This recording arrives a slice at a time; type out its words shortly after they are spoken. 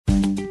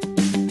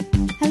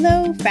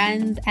Hello,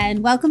 friends,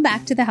 and welcome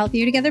back to the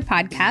Healthier Together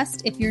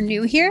podcast. If you're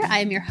new here, I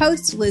am your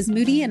host, Liz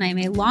Moody, and I am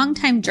a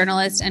longtime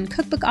journalist and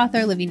cookbook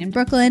author living in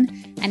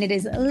Brooklyn, and it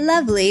is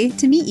lovely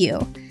to meet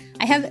you.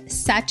 I have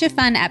such a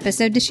fun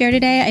episode to share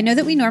today. I know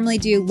that we normally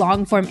do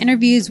long-form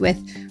interviews with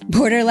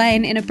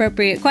borderline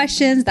inappropriate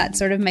questions. That's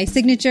sort of my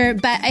signature.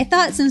 But I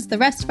thought since the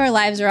rest of our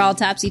lives are all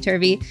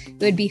topsy-turvy,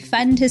 it would be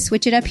fun to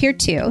switch it up here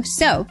too.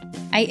 So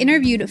I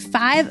interviewed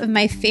 5 of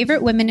my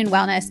favorite women in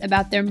wellness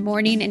about their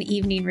morning and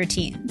evening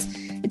routines.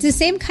 It's the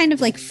same kind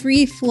of like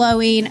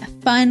free-flowing,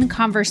 fun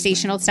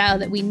conversational style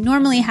that we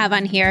normally have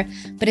on here,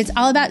 but it's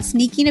all about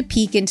sneaking a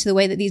peek into the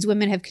way that these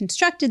women have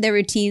constructed their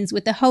routines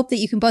with the hope that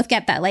you can both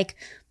get that like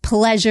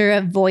pleasure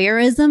of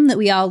voyeurism that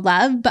we all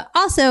love, but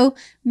also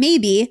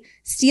maybe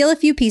steal a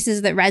few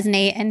pieces that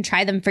resonate and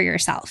try them for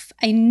yourself.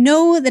 I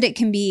know that it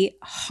can be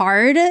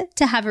hard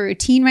to have a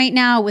routine right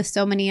now with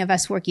so many of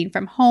us working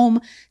from home,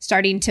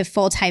 starting to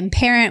full-time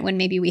parent when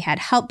maybe we had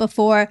help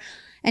before,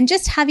 and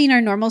just having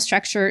our normal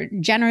structure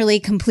generally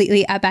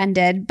completely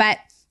upended. But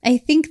I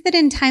think that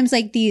in times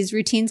like these,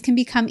 routines can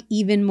become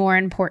even more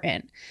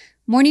important.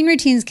 Morning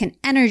routines can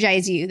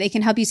energize you. They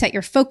can help you set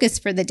your focus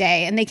for the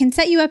day, and they can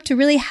set you up to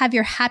really have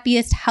your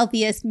happiest,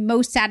 healthiest,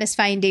 most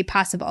satisfying day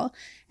possible.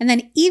 And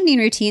then evening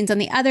routines, on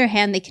the other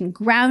hand, they can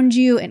ground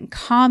you and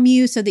calm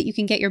you so that you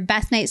can get your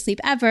best night's sleep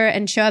ever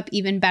and show up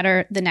even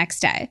better the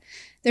next day.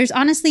 There's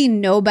honestly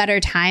no better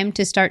time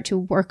to start to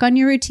work on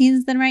your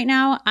routines than right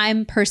now.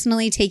 I'm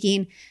personally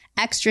taking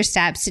extra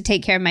steps to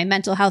take care of my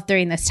mental health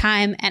during this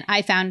time, and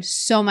I found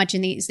so much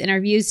in these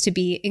interviews to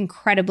be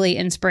incredibly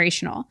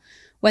inspirational.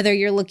 Whether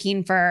you're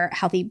looking for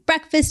healthy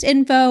breakfast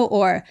info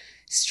or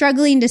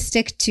struggling to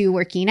stick to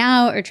working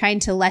out or trying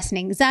to lessen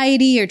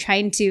anxiety or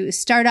trying to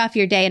start off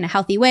your day in a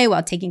healthy way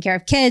while taking care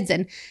of kids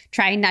and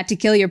trying not to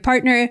kill your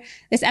partner,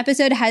 this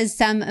episode has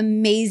some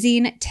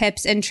amazing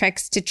tips and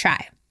tricks to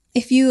try.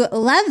 If you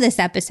love this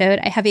episode,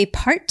 I have a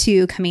part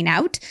 2 coming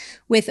out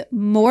with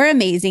more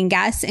amazing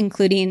guests,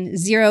 including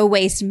zero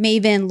waste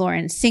maven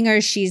Lauren Singer.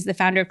 She's the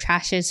founder of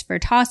Trashes for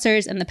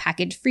Tossers and the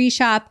Package Free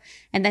Shop.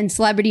 And then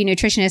celebrity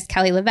nutritionist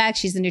Kelly LeVeque.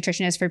 She's the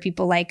nutritionist for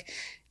people like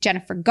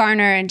Jennifer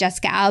Garner and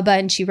Jessica Alba.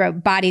 And she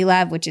wrote Body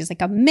Love, which is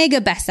like a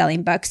mega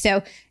best-selling book.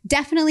 So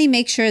definitely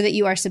make sure that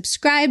you are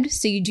subscribed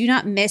so you do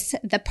not miss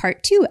the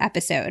part 2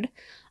 episode.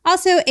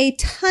 Also, a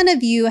ton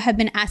of you have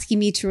been asking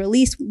me to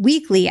release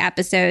weekly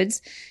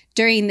episodes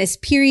during this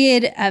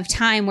period of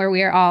time where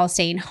we are all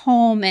staying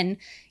home and,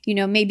 you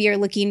know, maybe you're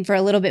looking for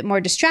a little bit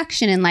more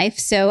distraction in life.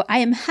 So I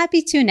am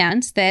happy to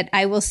announce that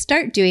I will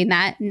start doing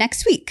that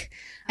next week.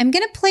 I'm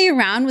going to play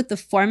around with the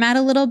format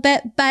a little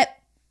bit, but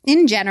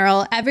in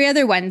general, every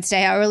other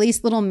Wednesday, I'll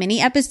release little mini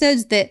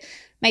episodes that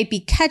might be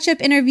catch-up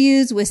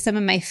interviews with some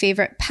of my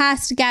favorite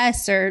past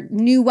guests or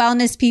new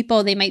wellness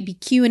people. They might be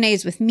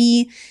Q&As with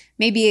me,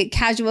 maybe a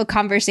casual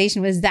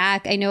conversation with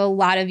Zach. I know a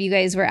lot of you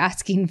guys were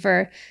asking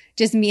for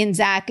just me and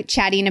Zach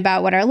chatting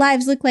about what our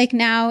lives look like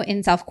now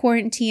in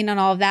self-quarantine and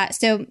all of that.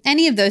 So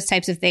any of those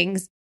types of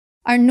things.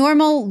 Our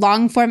normal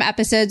long-form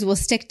episodes will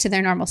stick to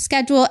their normal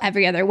schedule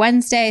every other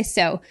Wednesday.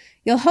 So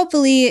you'll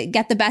hopefully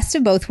get the best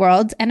of both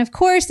worlds. And of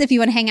course, if you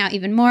want to hang out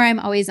even more, I'm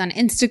always on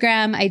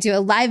Instagram. I do a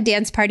live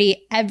dance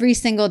party every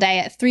single day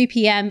at 3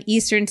 p.m.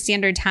 Eastern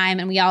Standard Time.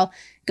 And we all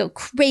go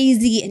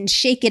crazy and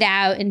shake it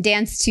out and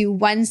dance to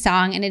one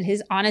song. And it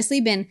has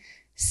honestly been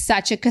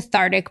such a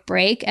cathartic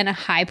break and a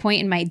high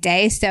point in my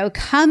day. So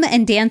come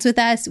and dance with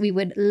us. We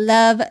would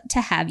love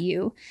to have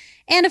you.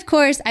 And of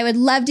course, I would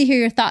love to hear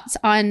your thoughts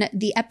on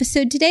the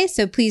episode today.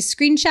 So please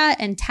screenshot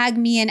and tag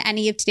me and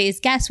any of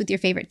today's guests with your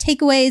favorite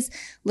takeaways,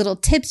 little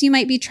tips you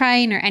might be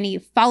trying, or any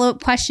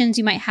follow-up questions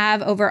you might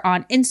have over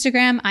on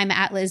Instagram. I'm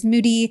at Liz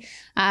Moody.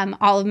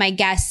 All of my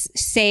guests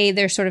say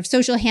their sort of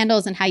social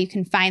handles and how you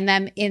can find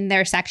them in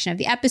their section of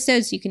the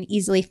episode, so you can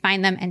easily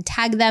find them and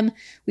tag them.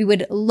 We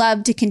would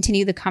love to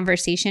continue the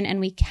conversation, and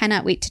we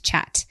cannot wait to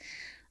chat.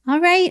 All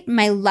right,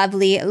 my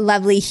lovely,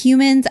 lovely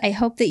humans, I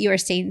hope that you are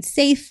staying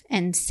safe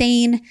and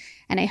sane,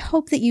 and I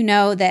hope that you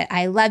know that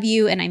I love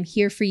you and I'm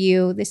here for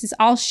you. This is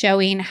all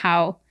showing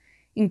how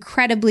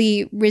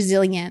incredibly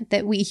resilient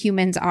that we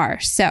humans are.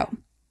 So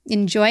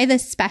enjoy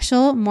this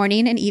special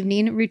morning and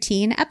evening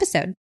routine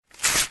episode.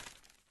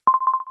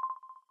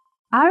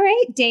 All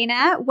right,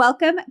 Dana,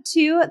 welcome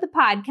to the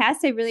podcast.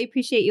 I really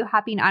appreciate you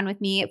hopping on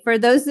with me. For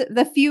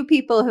the few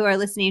people who are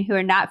listening who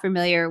are not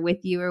familiar with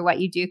you or what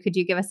you do, could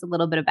you give us a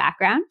little bit of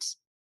background?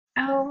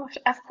 Oh,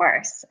 of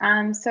course.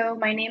 So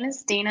my name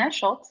is Dana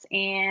Schultz,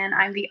 and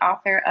I'm the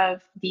author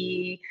of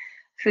the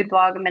food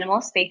blog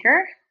Minimalist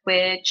Baker,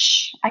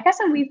 which I guess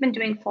we've been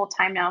doing full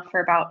time now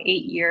for about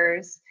 8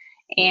 years.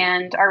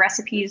 And our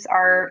recipes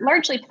are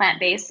largely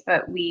plant-based,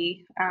 but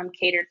we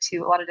cater to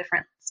a lot of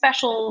different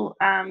special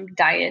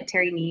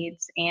dietary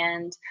needs.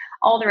 And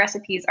all the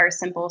recipes are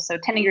simple. So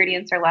 10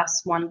 ingredients or less,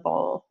 one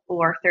bowl,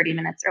 or 30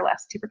 minutes or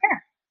less to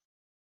prepare.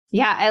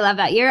 Yeah, I love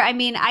that.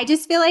 I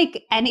just feel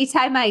like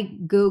anytime I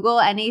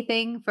Google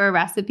anything for a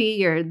recipe,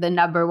 you're the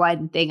number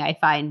one thing I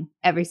find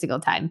every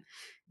single time.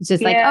 It's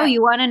just like, oh,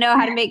 you want to know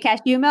how to make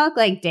cashew milk?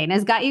 Like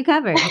Dana's got you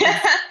covered.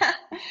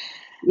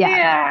 Yeah.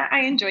 Yeah,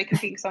 I enjoy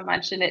cooking so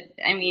much. And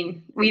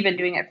we've been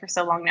doing it for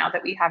so long now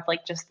that we have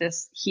like just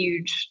this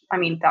huge,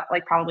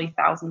 like probably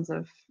thousands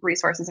of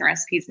resources and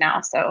recipes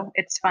now. So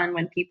it's fun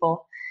when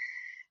people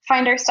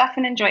find our stuff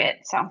and enjoy it.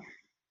 So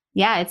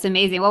Yeah, it's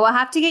amazing. Well, we'll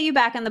have to get you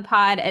back on the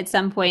pod at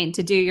some point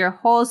to do your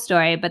whole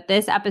story, but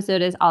this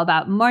episode is all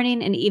about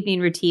morning and evening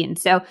routine.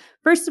 So,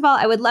 first of all,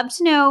 I would love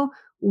to know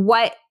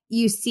what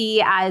you see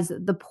as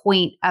the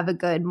point of a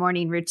good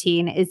morning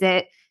routine. Is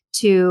it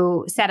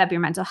to set up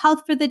your mental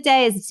health for the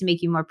day? Is it to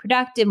make you more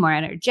productive, more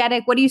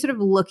energetic? What are you sort of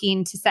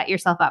looking to set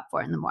yourself up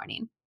for in the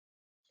morning?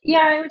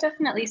 yeah, I would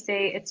definitely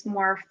say it's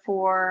more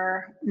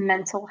for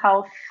mental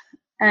health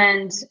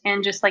and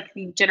just like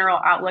the general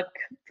outlook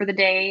for the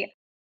day.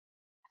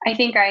 I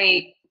think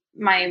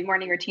my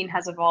morning routine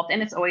has evolved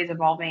and it's always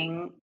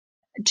evolving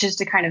just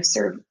to kind of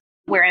serve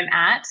where I'm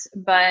at.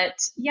 But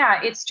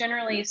yeah, it's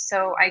generally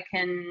so I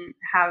can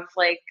have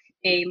like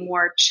a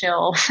more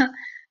chill,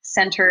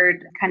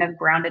 centered, kind of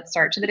grounded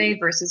start to the day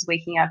versus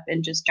waking up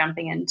and just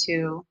jumping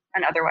into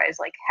an otherwise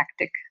like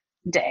hectic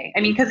day.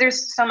 Because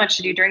there's so much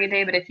to do during a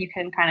day, but if you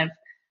can kind of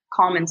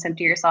calm and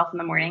center yourself in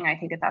the morning, I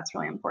think that that's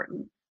really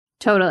important.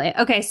 Totally.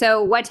 Okay.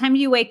 So, what time do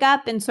you wake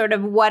up and sort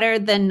of what are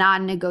the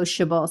non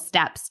negotiable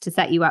steps to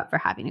set you up for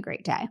having a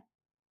great day?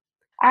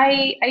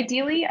 I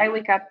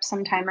wake up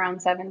sometime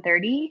around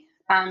 7:30.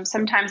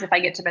 Sometimes if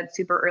I get to bed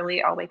super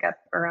early, I'll wake up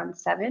around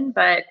 7,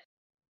 but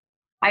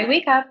I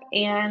wake up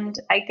and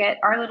I get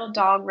our little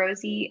dog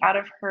Rosie out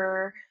of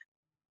her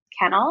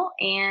kennel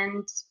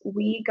and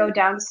we go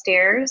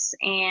downstairs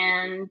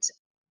and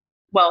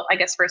well, I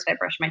guess first I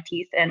brush my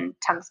teeth and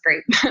tongue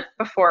scrape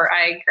before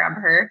I grab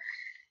her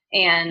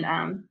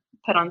and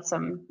put on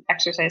some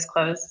exercise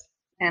clothes.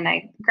 And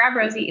I grab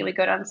Rosie and we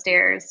go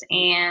downstairs.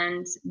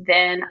 And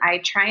then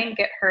I try and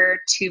get her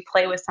to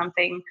play with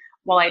something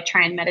while I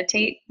try and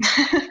meditate.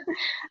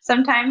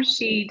 Sometimes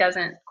she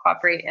doesn't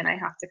cooperate and I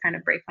have to kind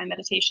of break my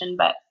meditation.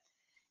 But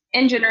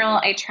in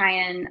general, I try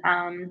and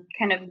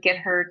kind of get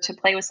her to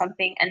play with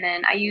something. And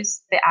then I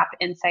use the app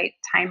Insight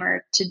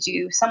Timer to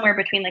do somewhere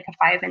between like a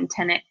 5 and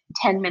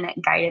 10-minute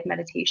guided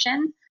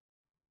meditation.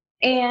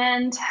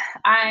 And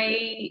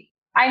I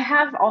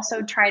have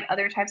also tried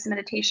other types of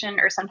meditation,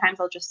 or sometimes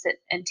I'll just sit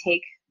and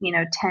take,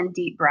 10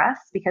 deep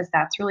breaths because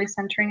that's really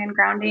centering and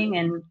grounding.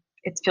 And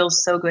it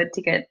feels so good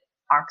to get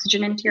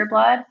oxygen into your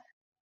blood.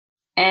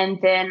 And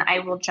then I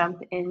will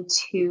jump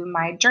into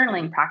my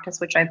journaling practice,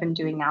 which I've been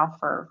doing now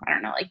for, I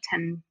don't know, like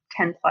 10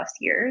 plus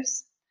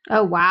years.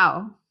 Oh,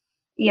 wow.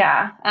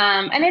 Yeah.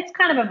 And it's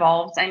kind of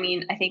evolved. I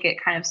think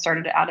it kind of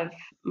started out of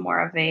more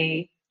of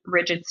a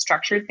rigid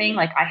structured thing.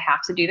 Like I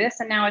have to do this.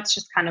 And now it's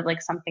just kind of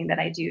like something that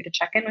I do to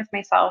check in with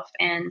myself.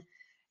 And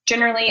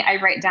generally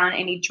I write down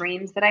any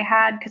dreams that I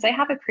had because I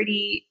have a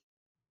pretty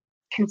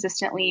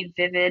consistently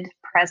vivid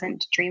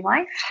present dream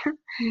life.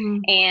 Mm.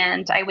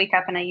 And I wake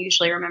up and I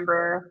usually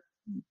remember,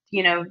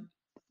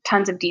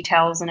 tons of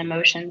details and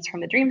emotions from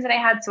the dreams that I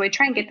had. So I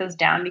try and get those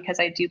down because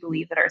I do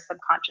believe that our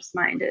subconscious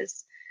mind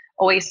is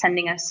always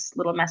sending us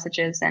little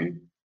messages and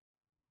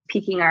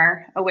piquing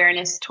our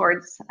awareness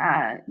towards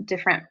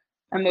different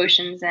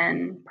emotions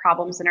and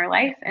problems in our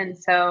life. And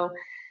so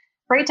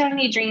write down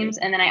any dreams.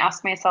 And then I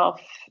ask myself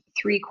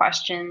 3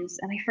 questions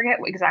and I forget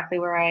exactly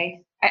where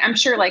I'm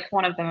sure like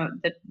one of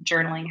them, the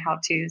journaling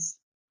how-tos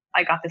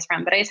I got this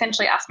from, but I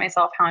essentially ask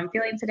myself how I'm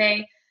feeling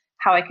today,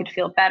 how I could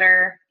feel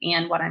better,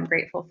 and what I'm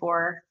grateful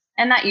for.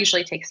 And that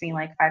usually takes me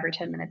like 5 or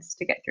 10 minutes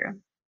to get through.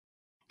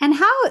 And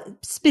how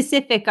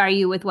specific are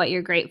you with what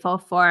you're grateful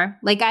for?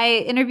 Like I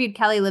interviewed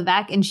Kelly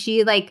LeVeque and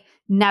she like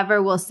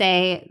never will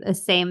say the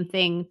same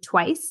thing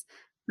twice,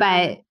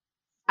 but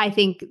I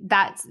think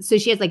so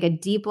she has like a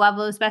deep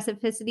level of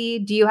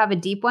specificity. Do you have a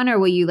deep one or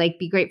will you like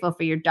be grateful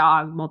for your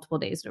dog multiple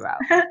days in a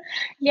row?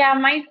 Yeah,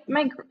 my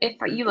if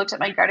you looked at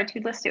my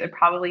gratitude list, it would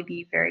probably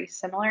be very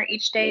similar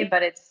each day,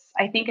 but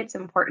I think it's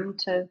important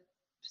to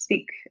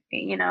speak,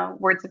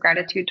 words of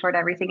gratitude toward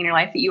everything in your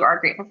life that you are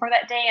grateful for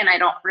that day. And I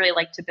don't really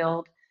like to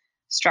build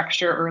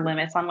structure or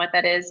limits on what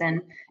that is.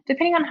 And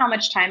depending on how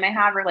much time I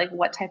have or like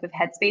what type of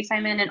headspace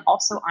I'm in, and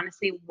also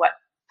honestly what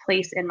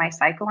place in my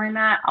cycle I'm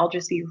at, I'll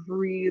just be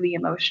really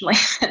emotionally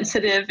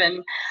sensitive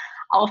and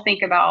I'll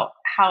think about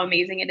how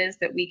amazing it is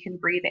that we can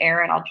breathe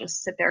air and I'll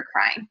just sit there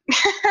crying.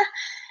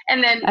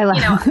 And then,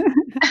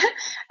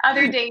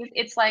 other days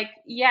it's like,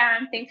 yeah,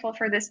 I'm thankful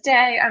for this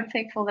day. I'm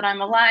thankful that I'm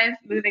alive,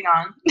 moving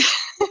on.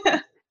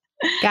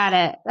 Got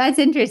it. That's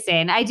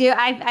interesting. I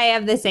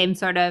have the same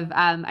sort of,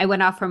 I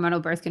went off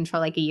hormonal birth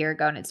control like a year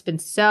ago and it's been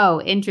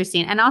so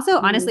interesting and also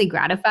honestly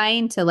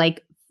gratifying to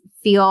like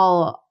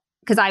feel,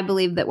 because I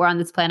believe that we're on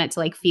this planet to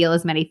like feel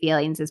as many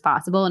feelings as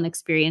possible and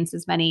experience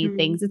as many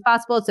things as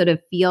possible. So to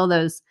feel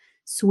those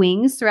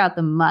swings throughout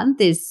the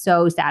month is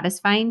so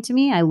satisfying to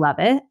me. I love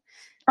it.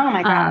 Oh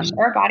my gosh.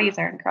 Our bodies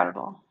are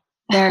incredible.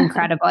 They're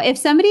incredible.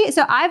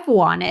 So I've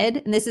wanted,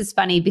 and this is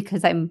funny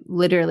because I'm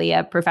literally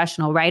a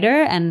professional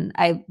writer and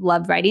I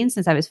loved writing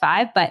since I was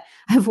 5, but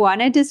I've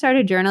wanted to start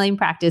a journaling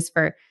practice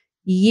for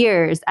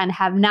years and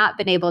have not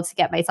been able to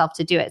get myself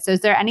to do it. So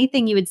is there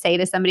anything you would say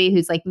to somebody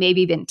who's like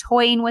maybe been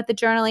toying with the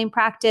journaling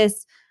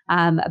practice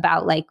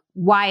about like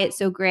why it's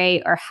so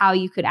great or how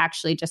you could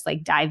actually just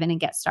like dive in and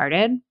get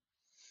started?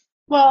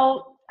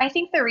 Well, I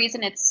think the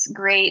reason it's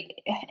great,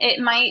 it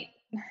might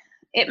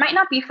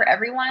not be for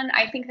everyone.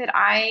 I think that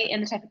I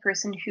am the type of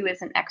person who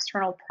is an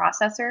external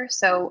processor.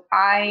 So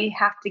I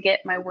have to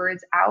get my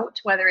words out,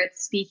 whether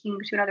it's speaking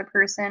to another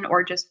person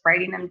or just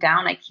writing them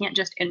down. I can't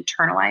just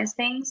internalize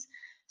things.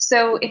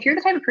 So if you're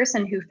the type of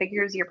person who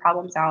figures your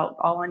problems out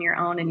all on your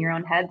own in your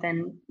own head,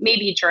 then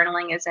maybe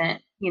journaling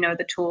isn't,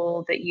 the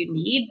tool that you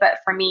need. But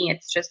for me,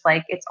 it's just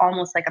like, it's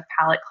almost like a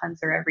palate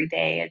cleanser every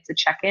day. It's a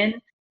check-in.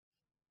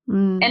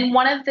 Mm. And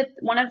one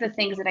of the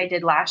things that I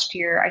did last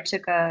year, I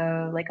took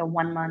a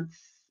 1 month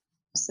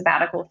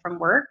sabbatical from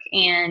work,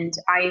 and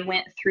I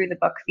went through the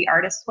book The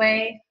Artist's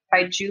Way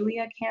by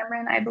Julia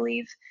Cameron, I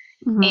believe.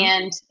 Mhm.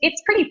 And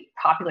it's pretty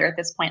popular at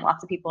this point.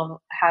 Lots of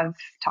people have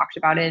talked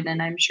about it,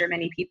 and I'm sure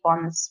many people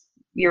on this,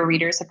 your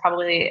readers, have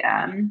probably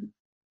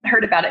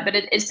heard about it. But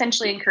it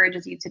essentially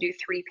encourages you to do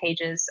 3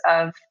 pages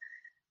of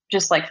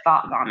just like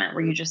thought vomit,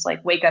 where you just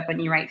like wake up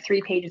and you write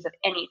 3 pages of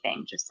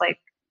anything, just like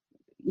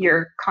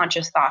your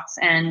conscious thoughts.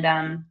 And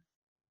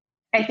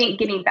I think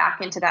getting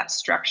back into that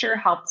structure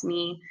helped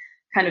me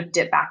kind of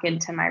dip back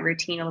into my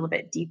routine a little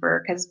bit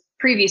deeper, because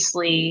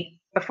previously,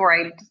 before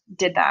I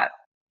did that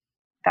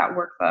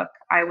workbook,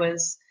 I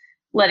was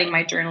letting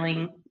my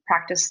journaling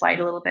practice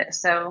slide a little bit.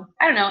 So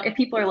I don't know, if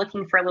people are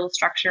looking for a little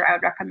structure, I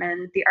would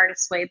recommend the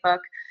Artist's Way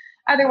book.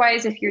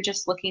 Otherwise, if you're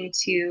just looking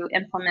to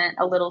implement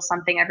a little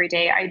something every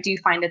day, I do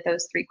find that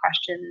those 3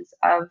 questions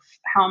of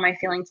how am I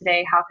feeling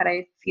today, how could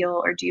I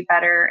feel or do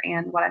better,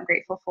 and what I'm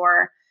grateful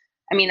for.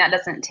 I mean, that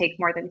doesn't take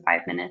more than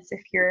 5 minutes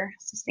if you're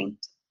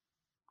succinct.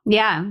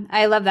 Yeah,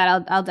 I love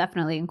that. I'll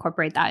definitely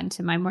incorporate that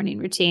into my morning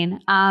routine.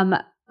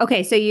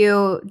 Okay, so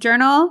you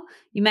journal,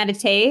 you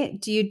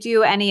meditate. Do you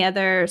do any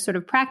other sort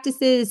of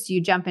practices? Do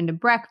you jump into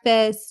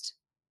breakfast?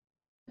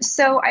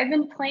 So I've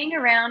been playing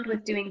around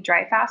with doing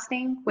dry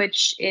fasting,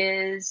 which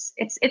is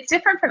it's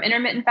different from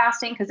intermittent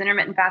fasting, because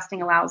intermittent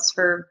fasting allows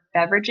for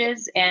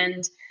beverages,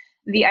 and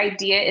the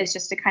idea is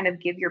just to kind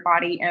of give your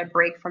body a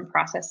break from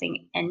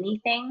processing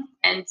anything.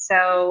 And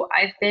so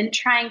I've been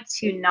trying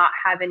to not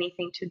have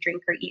anything to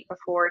drink or eat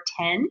before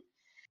 10.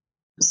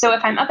 So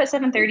if I'm up at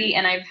 7:30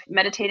 and I've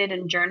meditated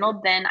and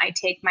journaled, then I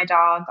take my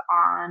dog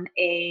on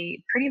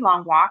a pretty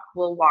long walk.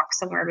 We'll walk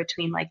somewhere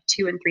between like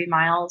 2 and 3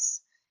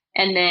 miles,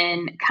 and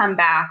then come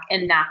back.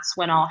 And that's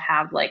when I'll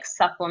have like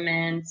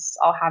supplements.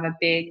 I'll have a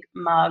big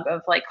mug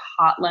of like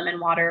hot lemon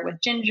water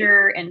with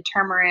ginger and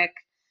turmeric.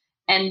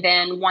 And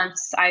then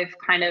once I've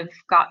kind of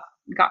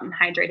gotten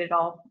hydrated,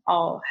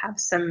 I'll have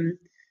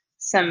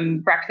some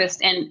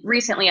breakfast. And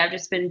recently I've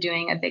just been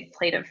doing a big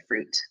plate of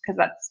fruit, because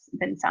that's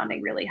been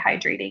sounding really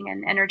hydrating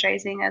and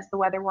energizing as the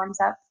weather warms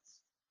up.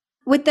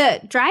 With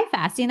the dry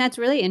fasting, that's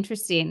really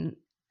interesting.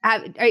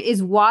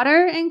 Is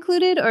water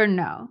included or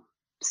no?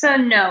 So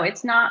no,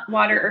 it's not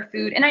water or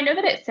food. And I know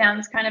that it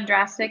sounds kind of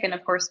drastic, and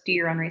of course do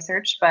your own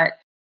research, but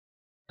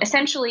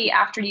essentially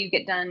after you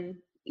get done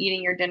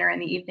eating your dinner in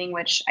the evening,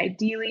 which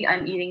ideally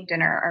I'm eating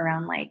dinner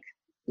around like,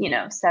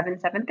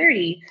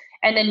 7:30,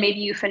 and then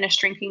maybe you finish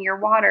drinking your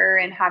water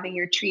and having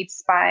your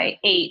treats by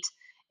 8.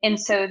 And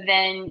so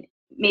then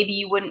maybe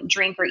you wouldn't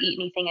drink or eat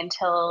anything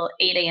until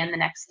 8 a.m. the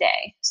next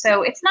day.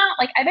 So it's not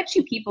like, I bet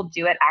you people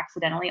do it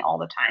accidentally all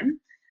the time.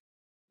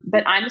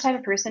 But I'm the type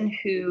of person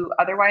who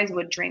otherwise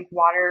would drink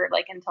water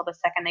like until the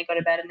second I go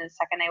to bed and the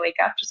second I wake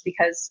up, just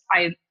because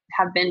I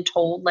have been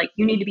told like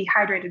you need to be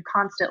hydrated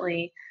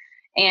constantly.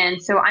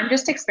 And so I'm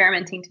just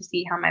experimenting to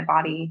see how my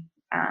body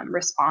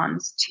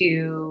responds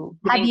to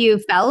Have giving. you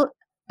felt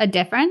a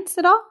difference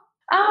at all?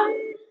 Um,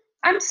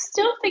 I'm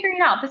still figuring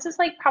it out. This is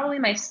like probably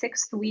my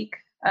 6th week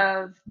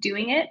of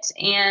doing it.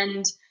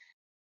 And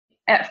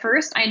at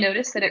first, I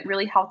noticed that it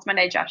really helped my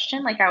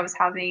digestion. Like I was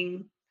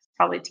having,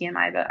 probably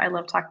TMI, but I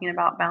love talking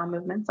about bowel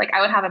movements. Like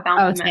I would have a bowel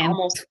Oh, movement same.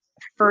 almost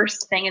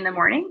first thing in the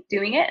morning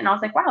doing it. And I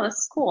was like, wow, this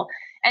is cool.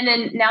 And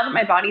then now that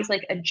my body's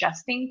like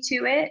adjusting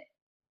to it,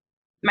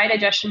 my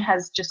digestion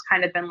has just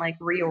kind of been like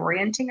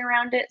reorienting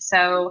around it.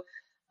 So,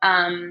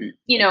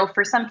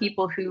 for some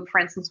people who, for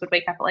instance, would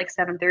wake up at like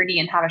 7:30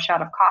 and have a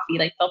shot of coffee,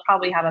 like they'll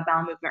probably have a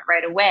bowel movement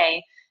right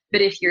away.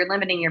 But if you're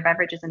limiting your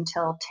beverages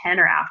until 10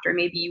 or after,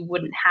 maybe you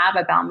wouldn't have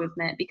a bowel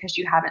movement because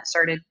you haven't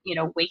started,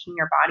 waking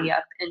your body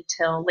up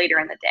until later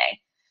in the day.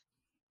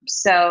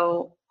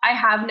 So I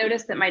have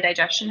noticed that my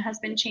digestion has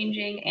been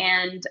changing,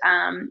 and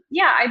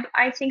yeah,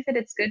 I think that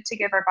it's good to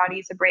give our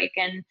bodies a break.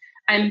 And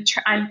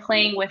I'm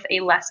playing with a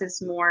less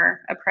is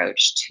more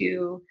approach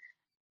to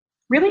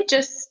really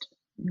just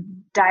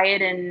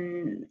diet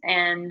and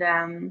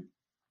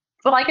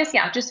well, I guess,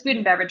 yeah, just food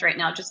and beverage right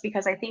now, just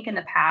because I think in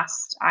the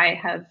past I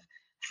have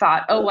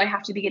thought, oh, I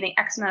have to be getting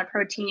X amount of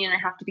protein, and I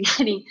have to be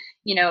getting,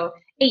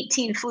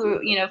 18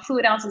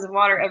 fluid ounces of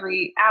water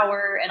every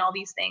hour and all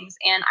these things.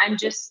 And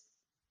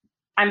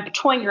I'm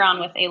toying around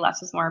with a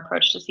less is more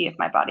approach to see if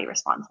my body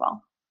responds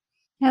well.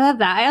 I love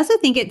that. I also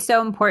think it's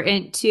so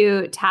important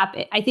to tap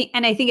it. I think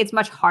it's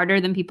much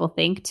harder than people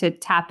think to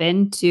tap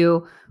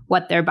into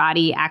what their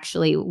body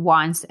actually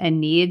wants and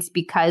needs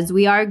because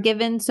we are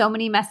given so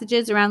many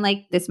messages around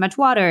like this much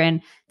water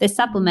and this Mhm.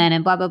 supplement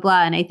and blah, blah,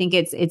 blah. And I think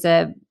it's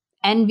a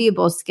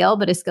enviable skill,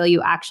 but a skill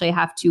you actually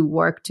have to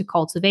work to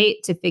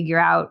cultivate to figure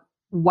out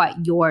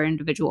what your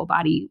individual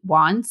body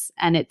wants.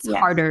 And it's Yes.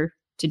 harder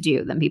to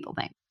do than people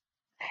think.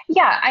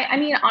 Yeah, I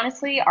mean,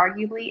 honestly,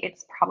 arguably,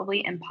 it's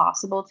probably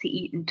impossible to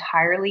eat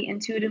entirely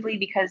intuitively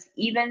because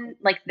even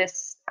like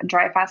this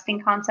dry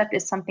fasting concept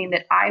is something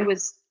that I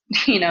was,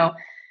 you know,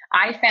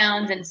 I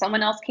found and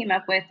someone else came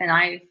up with and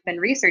I've been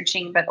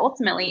researching, but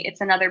ultimately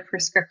it's another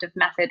prescriptive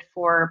method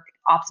for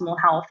optimal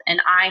health. And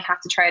I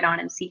have to try it on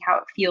and see how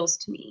it feels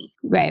to me.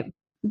 Right.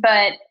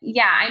 But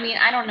yeah, I mean,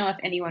 I don't know if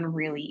anyone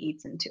really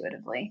eats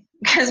intuitively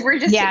because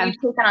Yeah. we've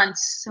taken on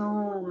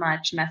so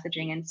much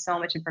messaging and so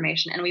much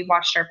information, and we've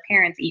watched our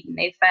parents eat and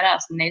they've fed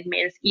us and they've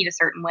made us eat a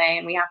certain way,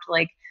 and we have to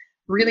like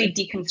really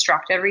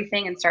deconstruct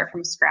everything and start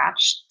from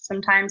scratch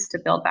sometimes to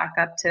build back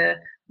up to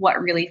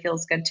what really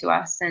feels good to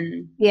us.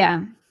 And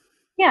Yeah.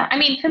 yeah, I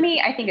mean, for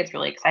me, I think it's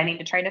really exciting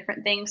to try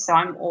different things, so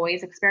I'm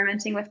always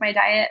experimenting with my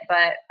diet,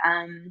 but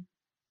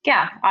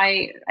yeah,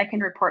 I can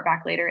report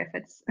back later if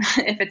it's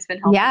if it's been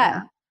helpful or Yeah.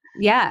 not.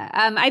 Yeah.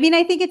 I mean,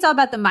 I think it's all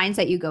about the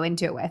mindset you go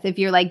into it with. If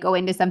you're like go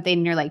into something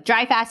and you're like,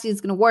 dry fasting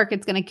is going to work,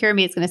 it's going to cure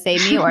me, it's going to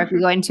save me. Or if you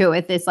go into it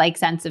with this like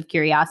sense of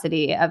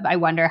curiosity of, I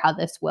wonder how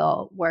this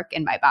will work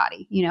in my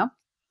body, you know?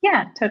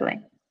 Yeah, totally.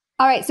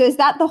 All right. So is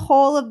that the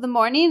whole of the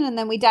morning and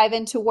then we dive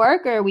into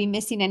work or are we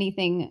missing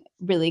anything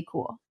really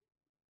cool?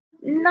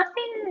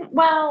 Nothing.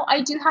 Well,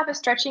 I do have a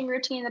stretching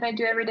routine that I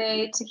do every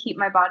day to keep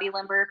my body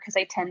limber because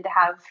I tend to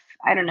have,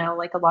 I don't know,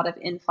 like a lot of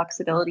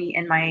inflexibility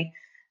in my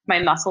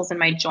muscles and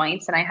my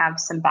joints, and I have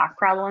some back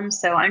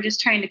problems. So I'm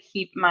just trying to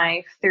keep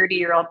my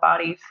 30-year-old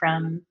body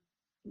from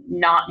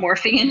not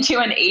morphing into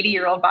an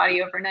 80-year-old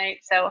body overnight.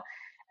 So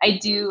I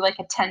do like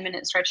a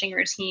 10-minute stretching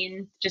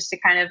routine just to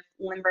kind of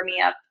limber me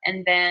up,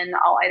 and then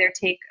I'll either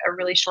take a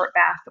really short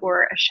bath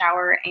or a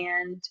shower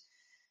and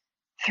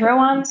throw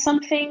on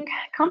something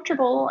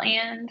comfortable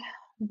and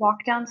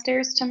walk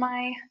downstairs to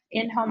my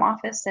in-home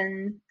office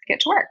and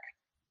get to work.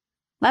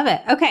 Love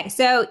it. Okay.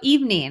 So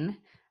evening.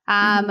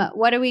 hmm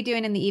What are we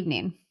doing in the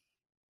evening?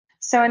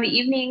 So in the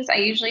evenings, I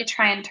usually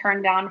try and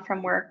turn down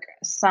from work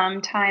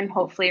sometime,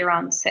 hopefully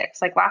around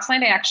 6. Like last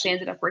night, I actually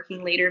ended up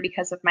working later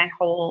because of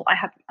I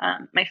had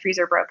my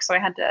freezer broke, so I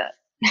had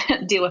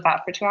to deal with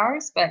that for 2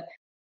 hours. But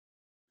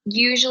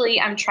usually,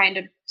 I'm trying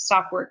to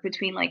stop work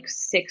between like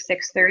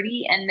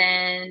 6:30, and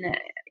then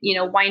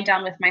wind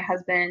down with my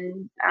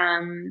husband.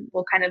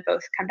 We'll kind of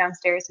both come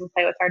downstairs and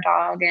play with our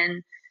dog,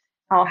 and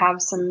I'll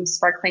have some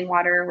sparkling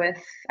water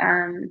with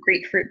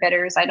grapefruit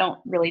bitters. I don't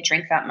really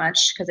drink that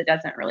much because it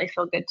doesn't really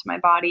feel good to my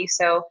body.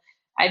 So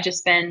I've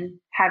just been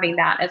having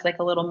that as like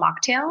a little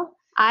mocktail.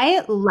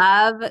 I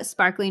love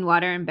sparkling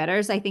water and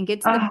bitters. I think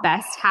it's the Oh,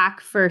 best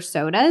hack for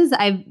sodas.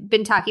 I've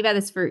been talking about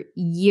this for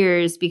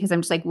years because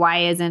I'm just like, why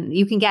isn't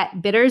you can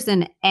get bitters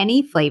in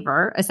any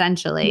flavor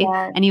essentially,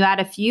 yeah. and you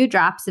add a few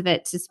drops of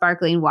it to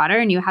sparkling water,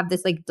 and you have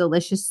this like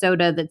delicious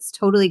soda that's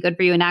totally good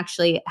for you and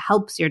actually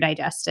helps your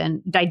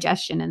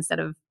digestion instead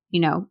of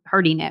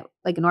hurting it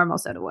like a normal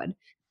soda would.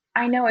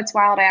 I know it's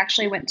wild. I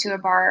actually went to a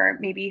bar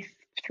maybe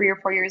 3 or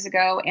 4 years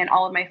ago, and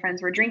all of my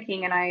friends were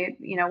drinking, and I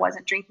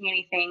wasn't drinking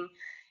anything.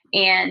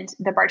 And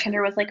the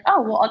bartender was like,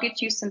 "Oh, well, I'll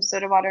get you some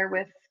soda water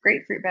with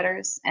grapefruit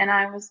bitters." And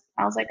I was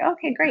like,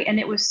 "Okay, great." And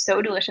it was so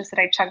delicious that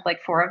I chugged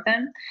like 4 of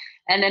them.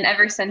 And then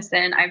ever since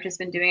then, I've just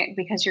been doing it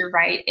because you're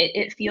right.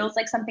 It feels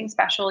like something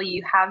special.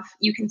 You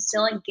can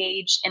still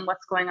engage in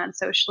what's going on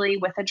socially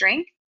with a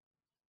drink,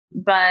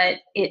 but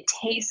it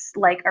tastes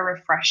like a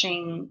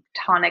refreshing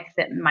tonic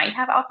that might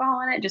have alcohol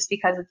in it just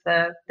because of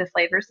the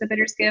flavors the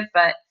bitters give.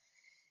 But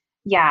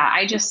yeah,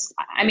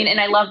 I mean,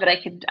 and I love that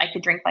I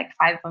could drink like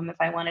 5 of them if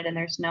I wanted, and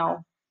there's no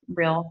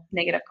real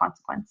negative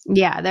consequence.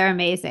 Yeah, they're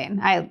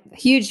amazing. I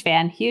huge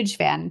fan, huge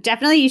fan.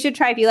 Definitely you should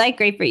try if you like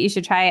grapefruit, you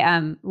should try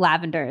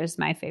lavender is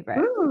my favorite.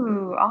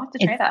 Ooh, I'll have to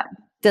try It's that.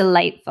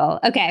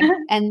 delightful. Okay.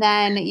 And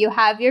then you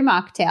have your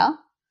mocktail.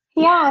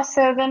 Yeah,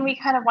 so then we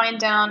kind of wind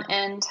down,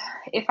 and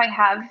if I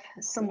have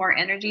some more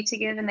energy to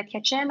give in the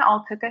kitchen,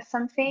 I'll cook us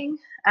something.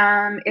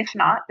 If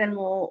not, then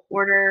we'll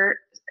order,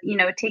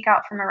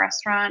 takeout from a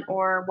restaurant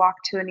or walk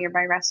to a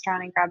nearby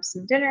restaurant and grab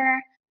some dinner.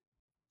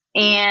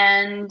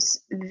 And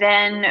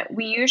then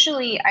we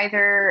usually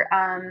either,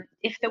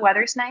 if the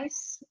weather's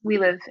nice, we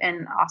live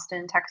in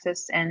Austin,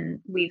 Texas, and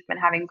we've been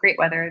having great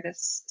weather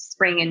this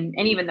spring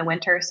and even the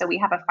winter. So we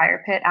have a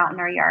fire pit out in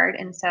our yard.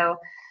 And so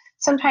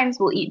sometimes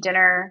we'll eat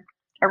dinner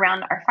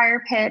around our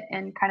fire pit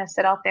and kind of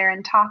sit out there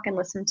and talk and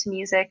listen to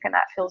music. And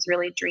that feels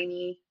really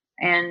dreamy.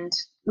 And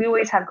we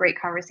always have great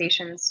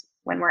conversations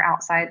when we're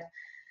outside.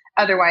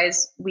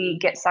 Otherwise, we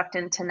get sucked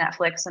into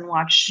Netflix and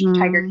watch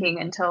Tiger Mm.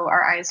 King until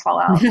our eyes fall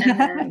out, and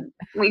then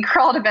we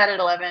crawl to bed at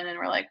 11, and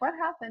we're like, "What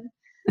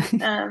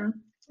happened?"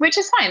 Which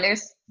is fine.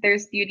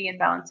 There's beauty and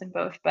balance in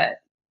both, but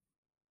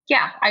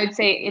yeah, I would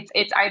say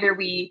it's either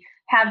we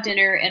have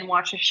dinner and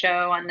watch a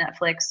show on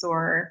Netflix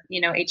or,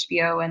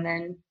 HBO and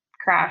then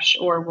crash,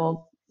 or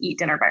we'll eat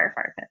dinner by our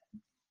fire pit.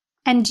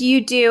 And do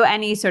you do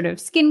any sort of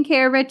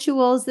skincare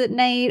rituals at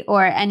night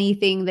or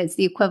anything that's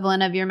the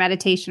equivalent of your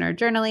meditation or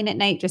journaling at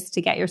night just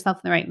to get yourself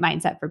in the right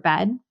mindset for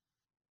bed?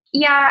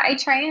 Yeah,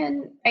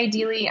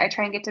 ideally, I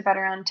try and get to bed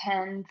around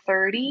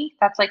 10:30.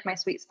 That's like my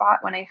sweet spot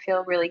when I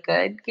feel really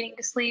good getting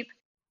to sleep.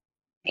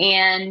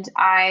 And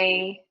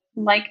I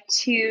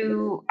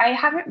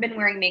haven't been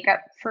wearing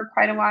makeup for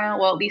quite a while,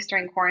 well, at least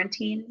during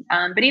quarantine.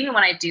 But even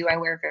when I do, I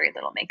wear very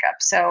little makeup.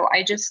 So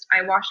I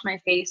wash my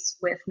face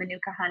with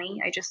Manuka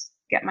honey. I just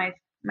get my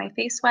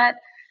face wet,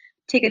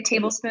 take a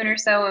tablespoon or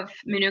so of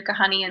Manuka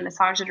honey and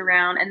massage it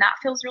around. And that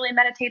feels really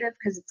meditative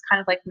because it's kind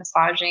of like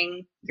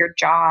massaging your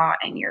jaw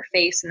and your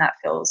face. And that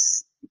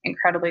feels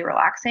incredibly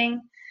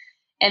relaxing.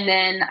 And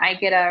then I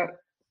get a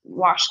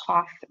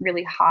washcloth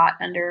really hot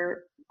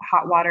under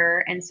hot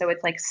water. And so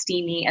it's like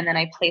steamy. And then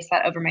I place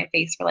that over my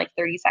face for like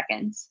 30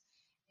 seconds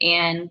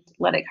and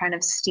let it kind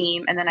of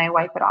steam. And then I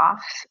wipe it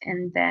off.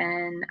 And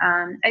then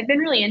I've been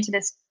really into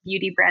this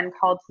beauty brand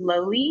called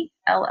Loli,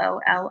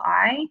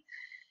 Loli.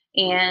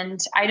 And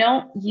I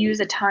don't use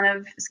a ton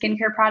of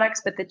skincare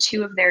products, but the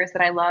two of theirs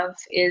that I love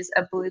is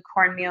a blue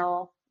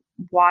cornmeal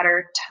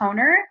water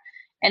toner.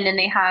 And then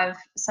they have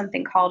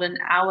something called an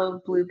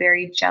aloe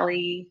blueberry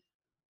jelly.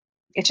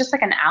 It's just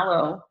like an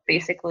aloe,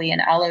 basically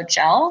an aloe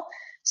gel.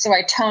 So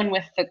I tone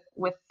with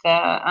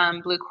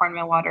the blue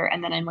cornmeal water,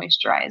 and then I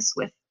moisturize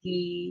with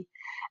the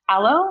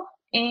aloe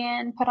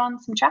and put on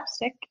some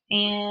chapstick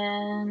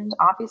and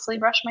obviously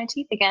brush my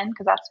teeth again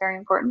because that's very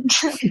important.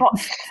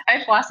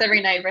 I floss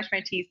every night, brush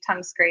my teeth,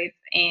 tongue scrape,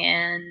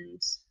 and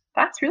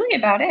that's really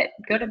about it.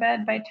 Go to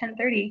bed by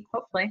 10:30,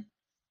 hopefully.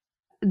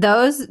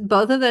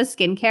 Both of those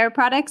skincare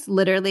products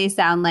literally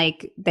sound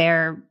like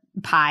they're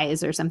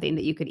pies or something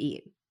that you could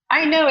eat.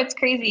 I know, it's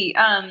crazy.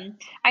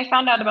 I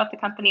found out about the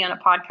company on a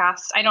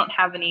podcast. I don't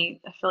have any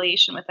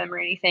affiliation with them or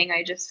anything.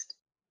 I just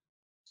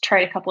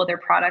tried a couple of their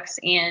products,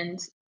 and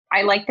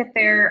I like that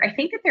I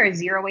think that they're a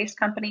zero waste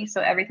company. So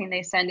everything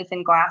they send is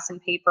in glass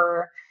and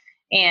paper.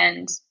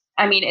 And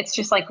I mean, it's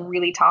just like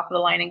really top of the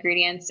line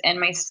ingredients. And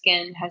my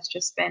skin has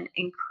just been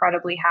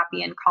incredibly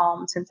happy and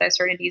calm since I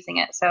started using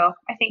it. So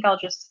I think I'll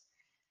just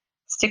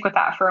stick with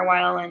that for a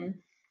while. And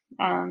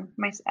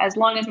as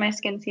long as my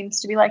skin seems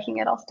to be liking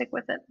it, I'll stick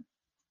with it.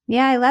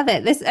 Yeah, I love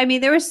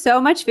it. There was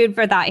so much food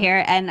for thought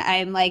here. And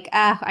I'm like,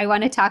 I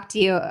want to talk to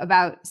you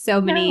about so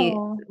many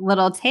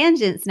little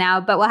tangents now,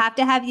 but we'll have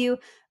to have you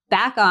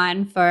back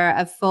on for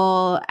a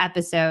full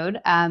episode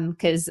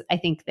because I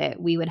think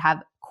that we would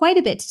have quite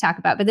a bit to talk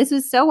about. But this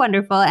was so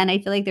wonderful. And I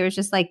feel like there was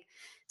just like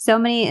so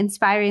many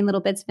inspiring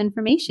little bits of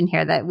information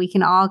here that we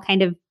can all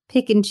kind of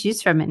pick and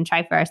choose from and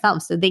try for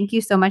ourselves. So thank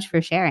you so much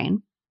for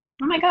sharing.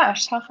 Oh my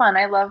gosh, how fun.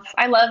 I love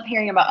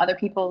hearing about other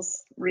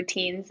people's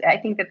routines. I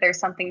think that there's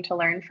something to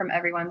learn from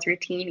everyone's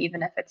routine,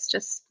 even if it's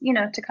just,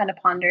 to kind of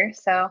ponder.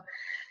 So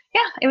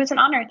yeah, it was an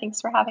honor. Thanks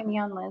for having me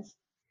on, Liz.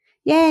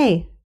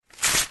 Yay.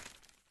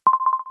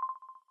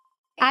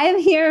 I am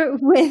here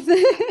with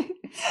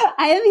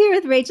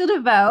Rachel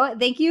DeVoe.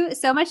 Thank you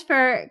so much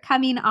for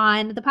coming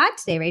on the pod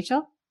today,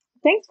 Rachel.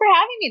 Thanks for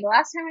having me. The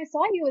last time I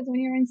saw you was when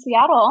you were in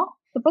Seattle,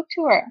 the book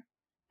tour.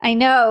 I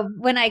know,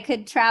 when I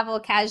could travel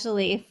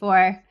casually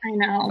for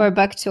a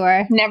book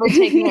tour. Never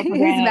taking it for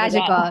granted. It was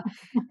magical.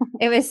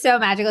 It was so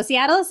magical.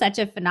 Seattle is such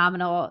a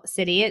phenomenal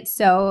city. It's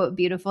so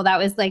beautiful. That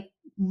was like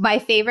my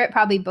favorite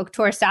probably book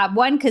tour stop.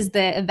 One, because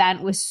the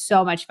event was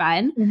so much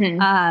fun.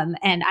 Mm-hmm.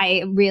 And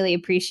I really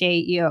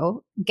appreciate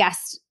you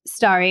guest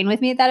starring with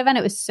me at that event.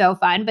 It was so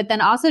fun. But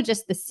then also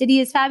just the city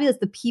is fabulous.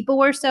 The people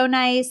were so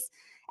nice.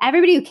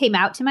 Everybody who came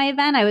out to my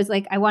event, I was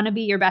like, I want to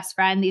be your best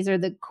friend. These are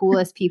the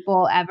coolest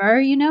people ever.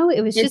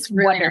 It was just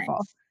really wonderful.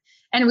 Nice.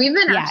 And we've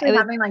been actually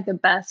having like the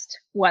best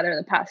weather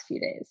the past few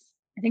days.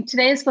 I think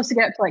today is supposed to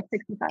get up to like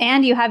 65.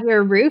 And you have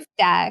your roof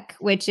deck,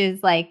 which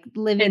is like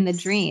living the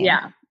dream.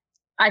 Yeah.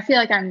 I feel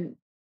like I'm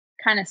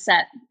kind of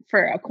set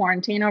for a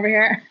quarantine over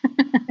here.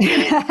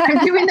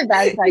 I'm doing the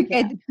best I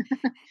can.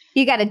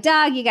 You got a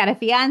dog, you got a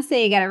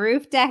fiance, you got a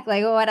roof deck.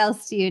 Like, what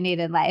else do you need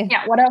in life?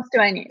 Yeah, what else do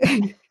I need?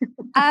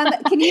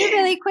 Can you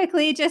really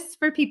quickly, just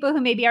for people who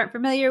maybe aren't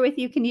familiar with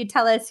you, can you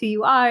tell us who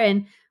you are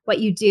and what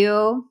you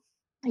do?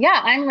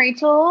 Yeah, I'm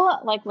Rachel.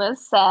 Like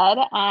Liz said,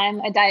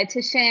 I'm a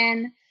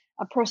dietitian,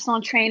 a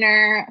personal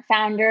trainer,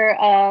 founder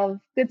of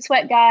Good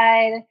Sweat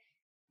Guide.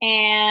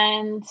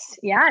 And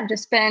yeah, I've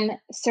just been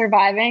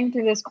surviving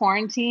through this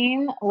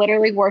quarantine,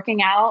 literally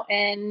working out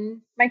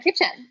in my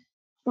kitchen,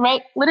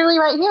 literally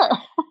right here.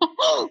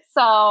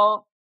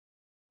 So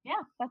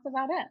yeah, that's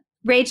about it.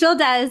 Rachel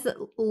does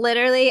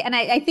literally, and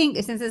I think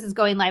since this is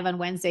going live on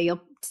Wednesday,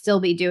 you'll still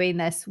be doing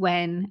this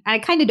when, I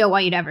kind of don't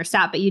want you to ever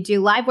stop, but you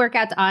do live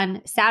workouts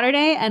on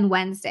Saturday and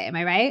Wednesday. Am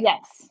I right?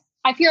 Yes.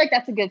 I feel like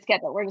that's a good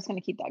schedule. We're just going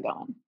to keep that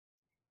going.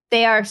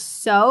 They are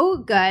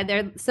so good.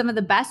 They're some of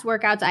the best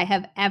workouts I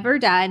have ever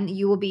done.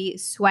 You will be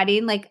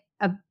sweating like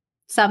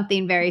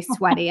something very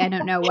sweaty. I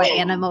don't know what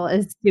animal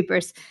is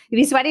super.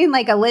 You'll be sweating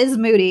like a Liz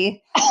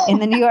Moody. in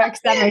the New York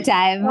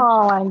summertime.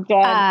 Oh my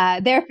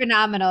God. They're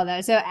phenomenal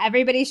though. So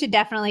everybody should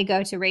definitely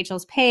go to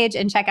Rachel's page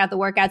and check out the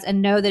workouts,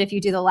 and know that if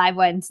you do the live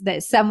ones,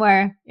 that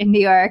somewhere in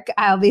New York,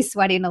 I'll be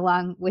sweating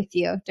along with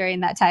you during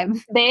that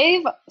time.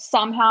 They've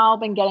somehow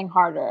been getting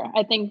harder.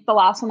 I think the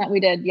last one that we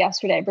did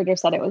yesterday, Bridger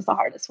said it was the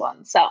hardest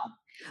one. So,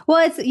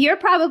 well, you're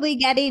probably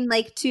getting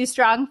like too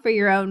strong for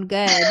your own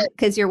good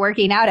because you're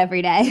working out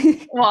every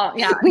day. well,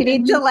 yeah. We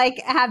need to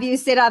like have you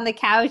sit on the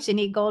couch and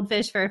eat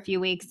goldfish for a few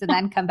weeks and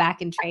then come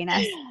back and train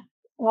us.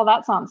 Well,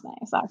 that sounds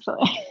nice,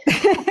 actually.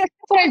 That's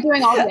what I'm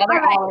doing all the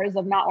other hours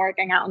of not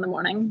working out in the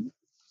morning.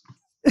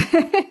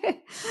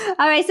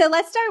 All right. So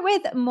let's start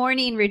with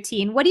morning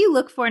routine. What do you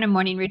look for in a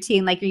morning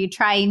routine? Like, are you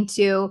trying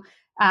to,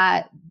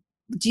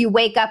 do you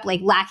wake up like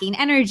lacking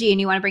energy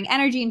and you want to bring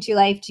energy into your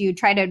life? Do you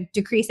try to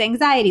decrease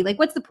anxiety? Like,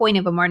 what's the point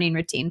of a morning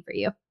routine for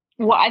you?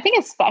 Well, I think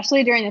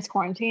especially during this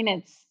quarantine,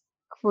 it's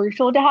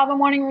crucial to have a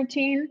morning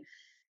routine.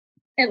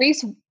 At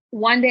least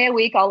one day a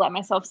week, I'll let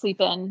myself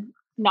sleep in,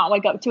 not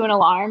wake up to an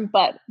alarm.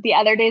 But the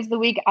other days of the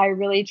week, I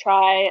really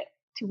try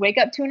to wake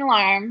up to an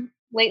alarm.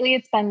 Lately,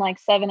 it's been like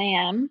 7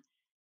 a.m.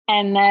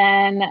 And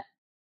then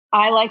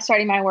I like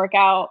starting my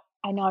workout.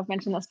 I know I've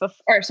mentioned this before,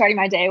 or starting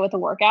my day with a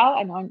workout.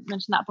 I know I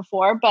mentioned that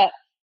before, but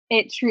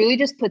it truly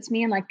just puts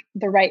me in like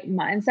the right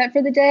mindset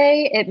for the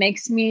day. It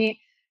makes me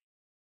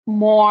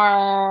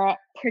more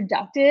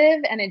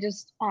productive, and it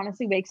just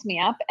honestly wakes me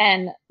up.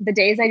 And the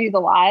days I do the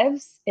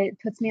lives, it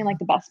puts me in like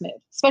the best mood,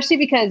 especially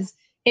because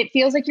it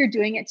feels like you're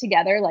doing it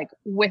together, like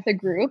with a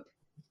group.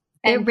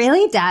 And it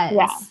really does.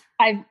 Yeah.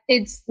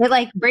 It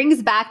like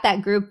brings back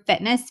that group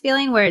fitness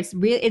feeling where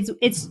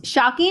it's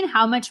shocking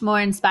how much more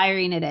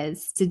inspiring it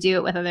is to do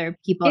it with other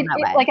people in that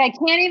way. Like I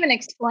can't even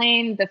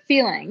explain the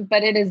feeling,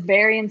 but it is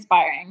very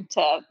inspiring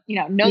to,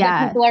 know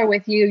that people are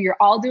with you. You're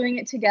all doing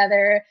it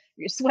together.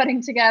 You're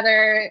sweating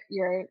together.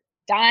 You're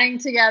dying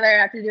together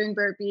after doing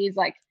burpees.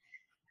 Like,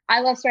 I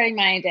love starting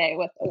my day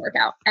with a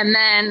workout. And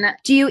then,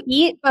 do you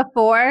eat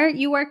before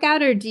you work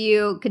out, or do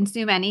you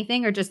consume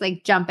anything, or just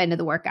like jump into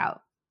the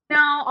workout?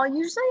 No, I'll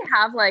usually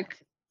have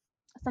like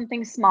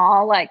something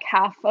small, like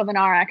half of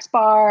an RX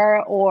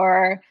bar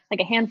or like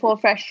a handful of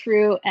fresh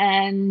fruit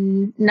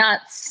and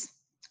nuts,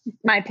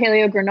 my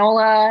paleo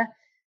granola,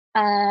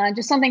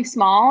 just something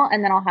small.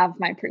 And then I'll have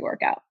my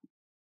pre-workout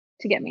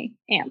to get me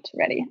amped,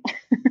 ready.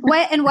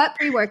 What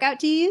pre-workout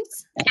do you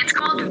use? It's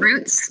called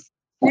Roots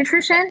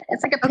Nutrition.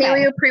 It's like a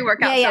paleo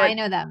pre-workout. Yeah, I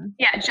know them.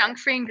 Yeah,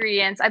 junk-free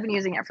ingredients. I've been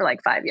using it for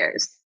like 5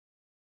 years.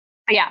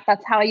 But yeah,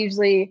 that's how I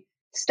usually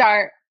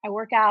start. I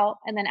work out,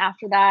 and then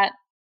after that,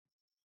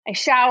 I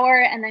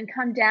shower and then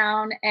come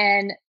down,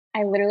 and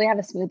I literally have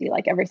a smoothie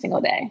like every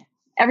single day,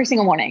 every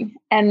single morning.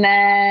 And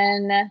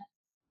then,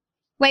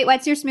 wait,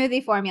 what's your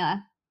smoothie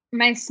formula?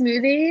 My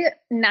smoothie,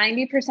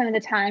 90% of the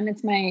time,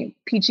 it's my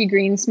peachy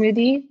green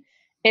smoothie.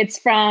 It's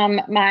from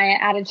my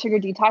Added Sugar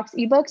Detox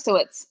ebook. So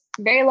it's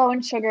very low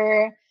in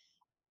sugar,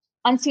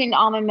 unsweetened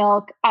almond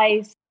milk,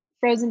 ice,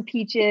 frozen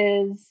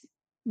peaches,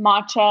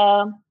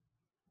 matcha,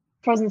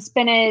 frozen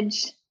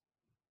spinach,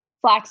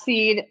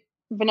 flaxseed,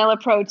 vanilla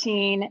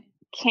protein,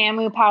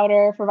 camu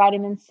powder for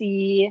vitamin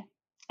C.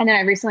 And then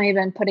I've recently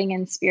been putting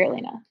in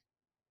spirulina.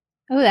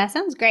 Oh, that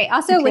sounds great.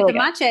 Also, with the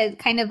matcha, it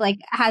kind of like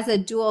has a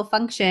dual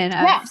function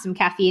of some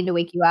caffeine to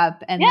wake you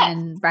up, and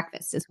then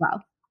breakfast as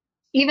well.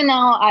 Even though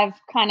I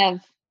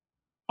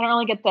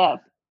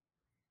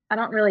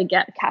don't really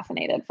get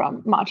caffeinated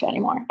from matcha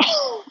anymore.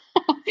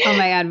 Oh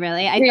my God,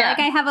 really? I feel like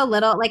I have a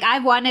little, like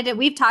I've wanted it.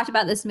 We've talked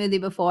about the smoothie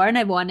before and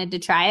I've wanted to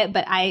try it,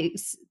 but a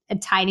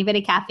tiny bit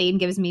of caffeine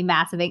gives me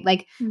massive,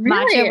 like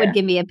matcha would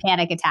give me a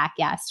panic attack.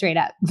 Yeah, straight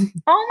up.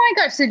 Oh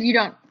my gosh. So you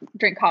don't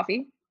drink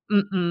coffee?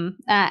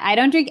 I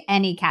don't drink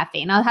any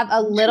caffeine. I'll have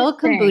a little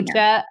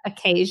kombucha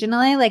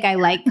occasionally. Like I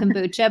like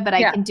kombucha, but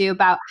I can do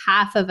about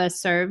half of a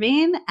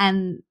serving,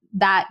 and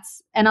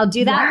I'll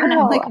do that when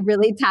I'm like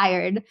really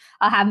tired.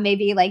 I'll have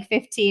maybe like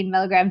 15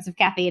 milligrams of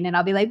caffeine and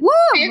I'll be like, whoa,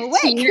 I'm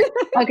awake.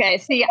 Okay.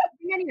 See, I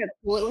think I need to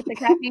cool it with the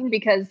caffeine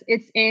because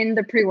it's in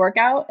the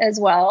pre-workout as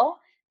well.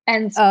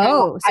 And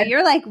so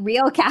you're like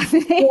real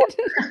caffeinated.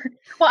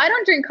 Well, I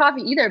don't drink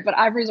coffee either, but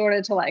I've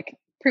resorted to like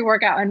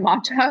pre-workout and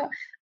matcha.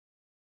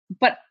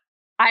 But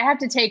I have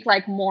to take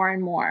like more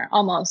and more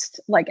almost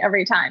like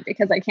every time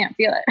because I can't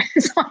feel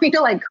it. So I need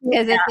to like cool.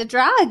 Because it's a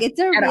drug. It's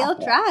a real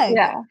drug.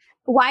 Yeah.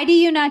 Why do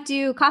you not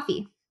do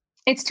coffee?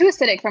 It's too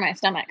acidic for my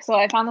stomach. So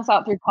I found this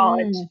out through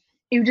college.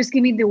 It would just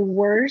give me the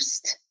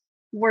worst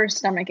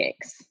stomach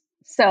aches.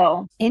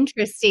 So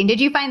interesting. Did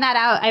you find that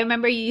out? I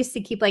remember you used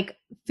to keep like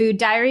food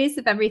diaries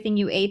of everything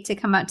you ate to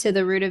come out to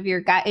the root of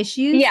your gut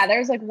issues. Yeah, there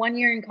was like 1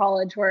 year in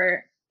college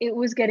where it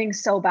was getting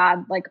so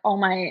bad, like all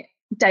my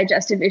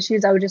digestive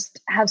issues, I would just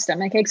have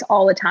stomach aches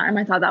all the time.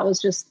 I thought that was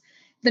just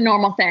the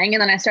normal thing.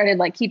 And then I started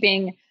like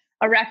keeping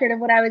a record of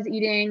what I was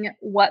eating,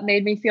 what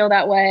made me feel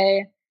that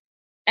way.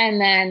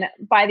 And then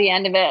by the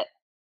end of it,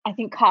 I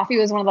think coffee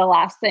was one of the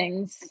last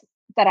things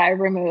that I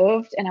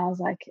removed. And I was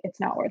like, it's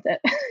not worth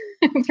it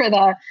for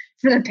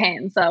the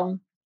pain. So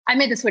I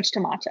made the switch to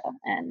matcha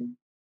and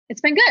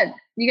it's been good.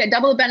 You get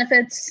double the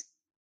benefits.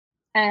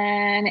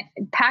 and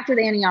packed with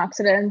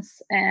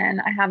antioxidants,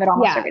 and I have it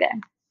almost every day.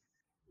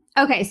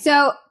 Okay.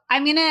 So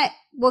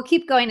we'll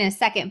keep going in a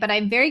second, but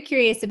I'm very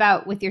curious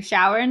about with your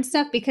shower and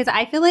stuff, because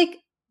I feel like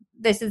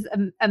this is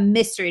a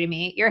mystery to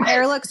me. Your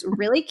hair looks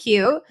really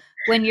cute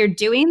when you're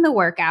doing the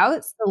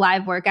workouts, the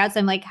live workouts.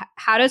 I'm like,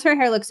 how does her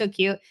hair look so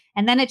cute?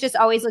 And then it just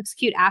always looks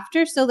cute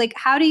after. So like,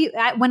 how do you,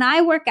 when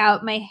I work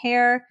out, my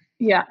hair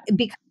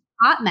becomes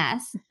a hot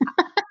mess.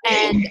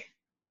 And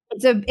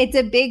it's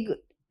a big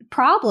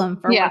problem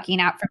for working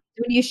out.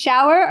 When you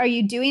shower, are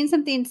you doing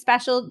something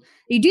special?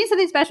 Are you doing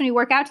something special when you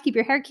work out to keep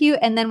your hair cute?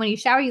 And then when you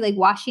shower, you like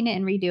washing it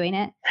and redoing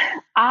it?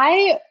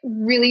 I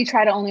really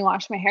try to only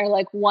wash my hair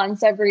like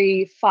once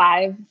every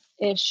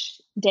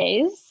 5-ish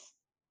days.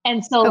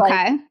 And so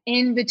like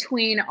in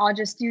between, I'll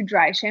just do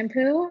dry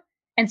shampoo.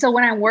 And so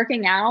when I'm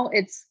working out,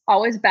 it's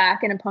always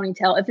back in a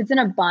ponytail. If it's in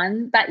a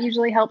bun, that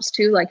usually helps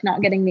too, like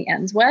not getting the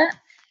ends wet.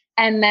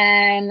 And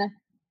then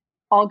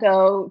I'll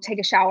go take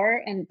a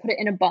shower and put it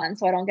in a bun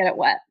so I don't get it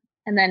wet.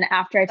 And then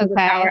after I take a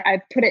shower,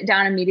 I put it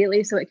down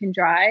immediately so it can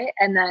dry.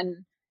 And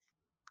then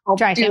I'll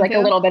do like a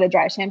little bit of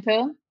dry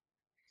shampoo.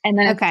 And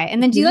then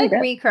and then do you like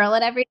recurl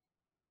it every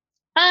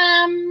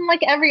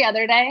like every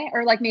other day,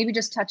 or like maybe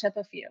just touch up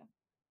a few.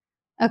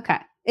 Okay.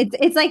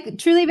 It's like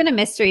truly been a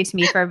mystery to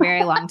me for a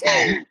very long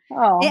time.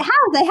 It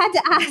has. I had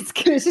to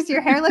ask. It's just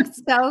your hair looks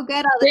so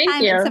good all the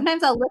time. And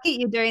sometimes I'll look at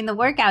you during the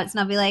workouts and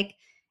I'll be like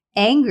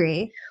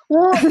angry.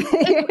 Well,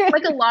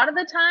 like a lot of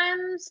the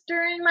times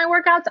during my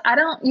workouts, I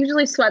don't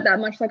usually sweat that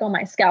much like on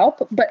my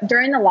scalp, but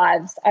during the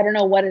lives, I don't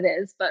know what it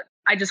is, but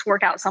I just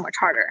work out so much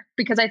harder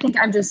because I think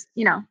I'm just,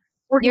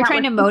 you're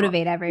trying to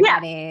motivate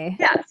everybody.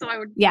 Yeah. So I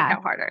would work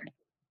out harder.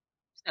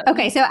 So.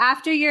 Okay. So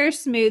after your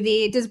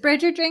smoothie, does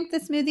Bridger drink the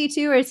smoothie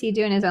too, or is he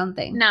doing his own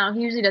thing? No,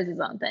 he usually does his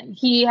own thing.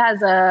 He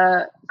has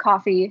a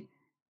coffee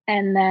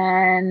and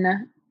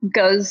then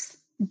goes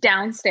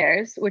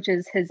downstairs, which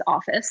is his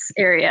office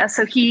area.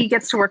 So he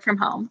gets to work from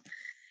home.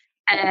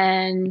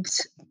 And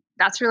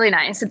that's really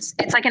nice.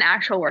 It's like an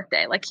actual work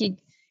day. Like he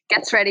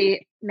gets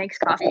ready, makes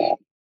coffee,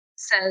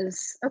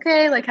 says,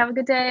 okay, like have a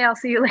good day. I'll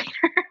see you later.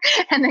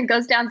 And then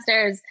goes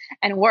downstairs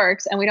and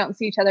works. And we don't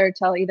see each other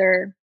till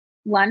either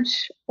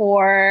lunch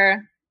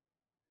or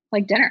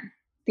like dinner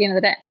at the end of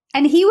the day.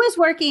 And he was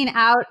working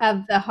out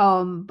of the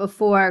home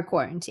before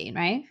quarantine,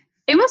 right?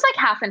 It was like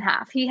half and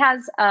half. He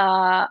has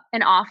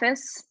an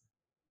office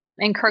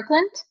in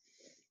Kirkland.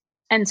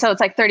 And so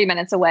it's like 30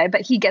 minutes away,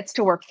 but he gets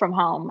to work from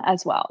home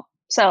as well.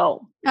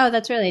 So,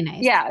 that's really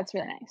nice. Yeah, it's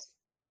really nice.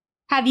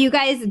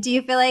 Do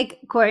you feel like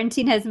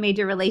quarantine has made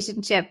your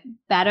relationship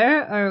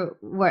better or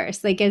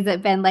worse? Like, has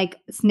it been like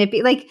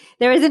snippy? Like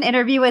there was an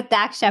interview with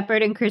Dax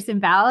Shepard and Kristen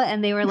Bell,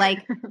 and they were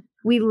like,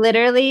 we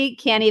literally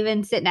can't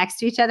even sit next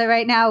to each other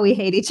right now. We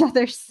hate each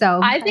other so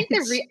much.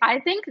 I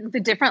think the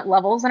different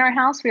levels in our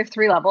house, we have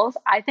 3 levels.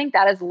 I think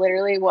that is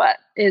literally what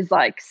is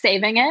like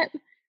saving it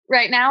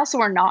right now. So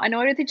we're not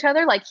annoyed with each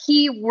other. Like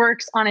he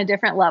works on a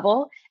different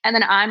level, and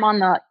then I'm on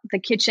the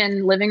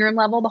kitchen living room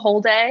level the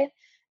whole day.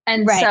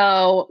 And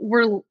so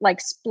we're like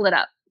split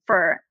up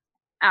for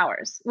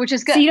hours, which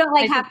is good. So you don't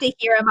like have to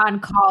hear him on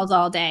calls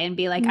all day and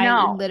be like,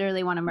 I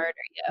literally want to murder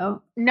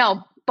you.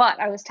 No, but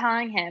I was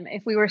telling him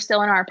if we were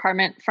still in our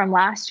apartment from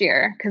last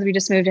year, because we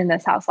just moved in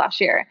this house last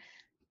year,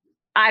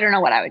 I don't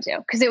know what I would do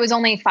because it was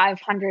only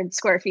 500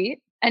 square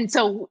feet. And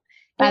so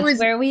that's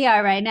where we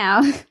are right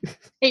now.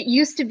 It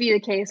used to be the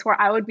case where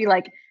I would be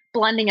like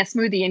blending a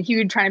smoothie and he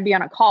would try to be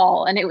on a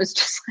call, and it was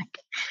just like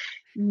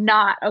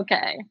not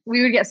okay.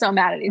 We would get so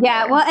mad at each other.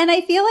 Yeah, well, and I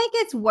feel like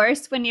it's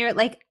worse when you're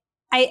like,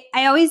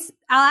 I'll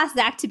ask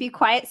Zach to be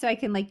quiet so I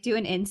can like do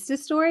an Insta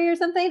story or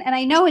something. And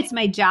I know it's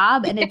my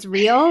job and it's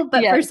real,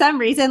 but for some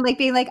reason, like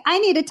being like, I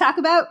need to talk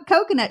about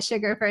coconut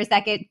sugar for a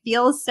second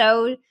feels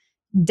so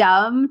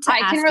dumb to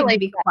ask him to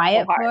be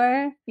quiet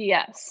for.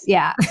 Yes.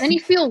 Yeah. Then you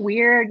feel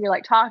weird. You're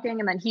like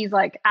talking and then he's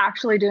like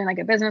actually doing like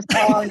a business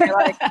call and you're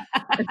like,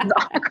 this is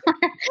awkward.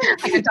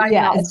 Like I'm talking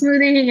about a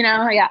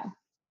smoothie, Yeah.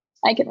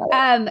 I can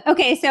relate.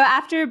 Okay. So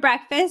after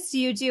breakfast, do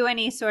you do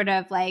any sort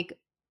of like,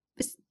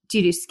 do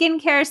you do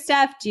skincare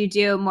stuff? Do you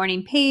do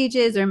morning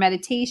pages or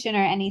meditation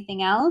or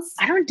anything else?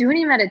 I don't do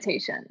any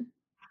meditation.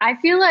 I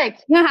feel like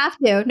you don't have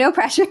to, no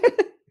pressure.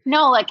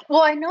 No,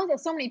 I know that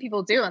so many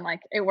people do and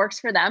like it works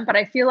for them, but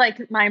I feel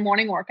like my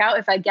morning workout,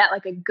 if I get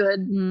like a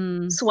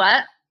good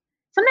sweat,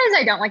 sometimes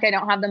I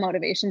don't have the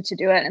motivation to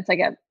do it. And it's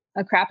like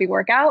a crappy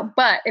workout,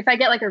 but if I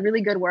get like a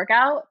really good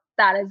workout,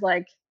 that is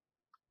like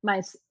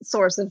my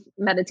source of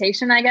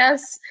meditation, I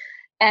guess.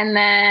 And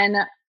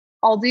then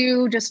I'll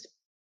do just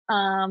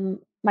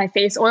my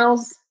face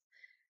oils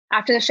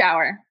after the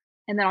shower,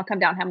 and then I'll come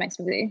down and have my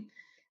smoothie.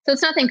 So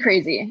it's nothing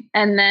crazy.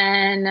 And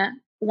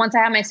then once I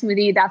have my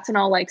smoothie, that's when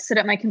I'll like sit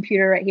at my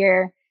computer right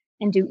here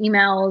and do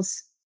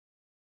emails,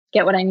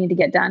 get what I need to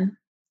get done,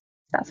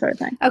 that sort of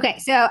thing. Okay.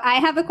 So I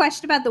have a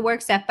question about the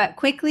work stuff, but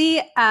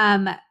quickly,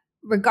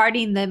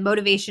 regarding the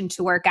motivation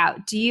to work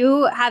out, do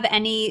you have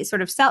any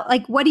sort of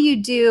what do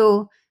you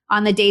do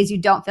on the days you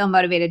don't feel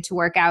motivated to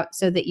work out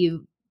so that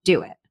you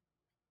do it?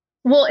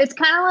 Well, it's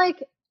kind of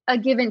like a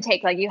give and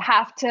take. Like you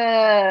have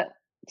to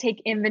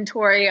take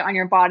inventory on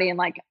your body and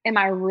like, am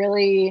I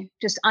really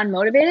just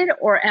unmotivated,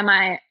 or am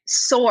I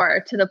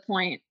sore to the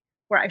point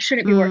where I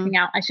shouldn't be working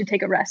out? I should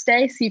take a rest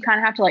day. So you kind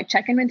of have to like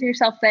check in with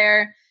yourself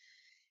there.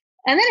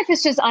 And then if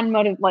it's just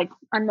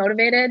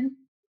unmotivated,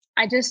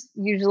 I just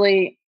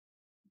usually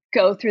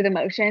go through the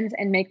motions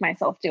and make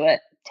myself do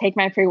it. Take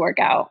my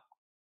pre-workout,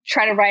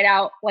 try to write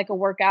out like a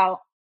workout.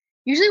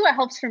 Usually what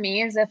helps for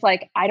me is if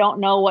like I don't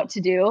know what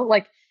to do.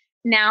 Like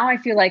now I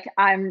feel like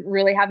I'm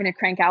really having to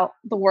crank out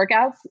the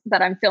workouts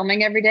that I'm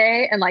filming every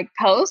day and like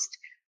post,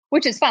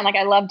 which is fun. Like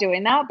I love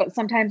doing that. But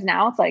sometimes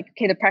now it's like,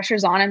 okay, the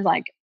pressure's on and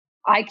like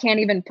I can't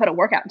even put a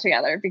workout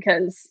together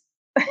because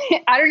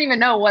I don't even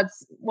know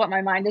what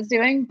my mind is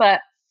doing.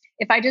 But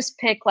if I just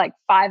pick like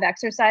 5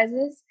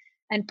 exercises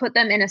and put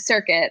them in a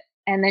circuit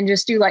and then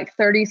just do like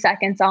 30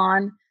 seconds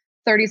on,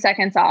 30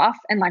 seconds off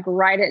and like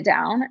write it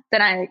down,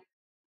 then I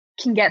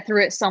can get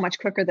through it so much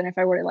quicker than if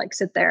I were to like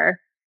sit there,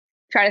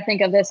 try to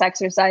think of this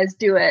exercise,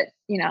 do it,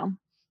 you know.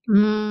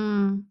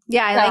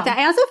 Yeah, I like that.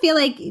 I also feel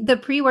like the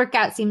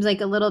pre-workout seems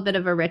like a little bit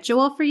of a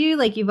ritual for you.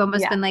 Like you've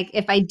almost been like,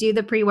 if I do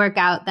the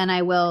pre-workout, then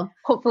I will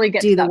hopefully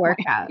get do to the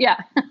workout. Yeah.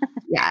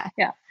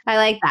 Yeah. I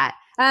like that.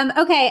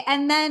 Okay.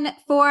 And then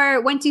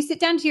for once you sit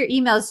down to your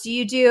emails, do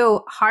you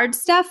do hard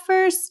stuff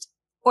first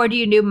or do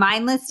you do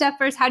mindless stuff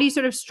first? How do you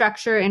sort of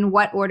structure in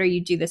what order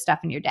you do the stuff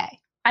in your day?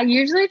 I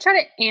usually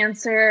try to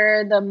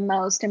answer the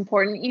most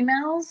important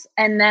emails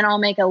and then I'll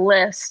make a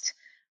list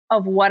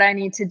of what I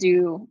need to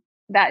do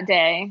that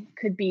day.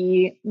 Could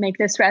be make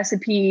this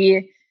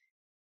recipe,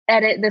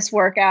 edit this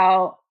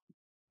workout,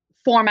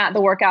 format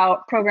the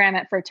workout, program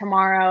it for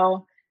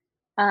tomorrow.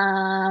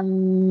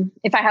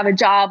 If I have a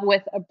job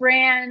with a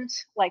brand,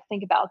 like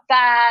think about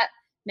that,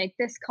 make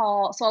this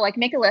call. So I'll like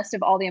make a list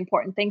of all the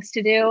important things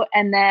to do.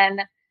 And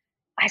then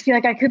I feel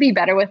like I could be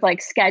better with like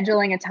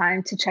scheduling a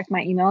time to check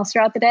my emails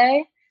throughout the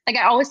day. Like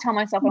I always tell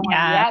myself I want to do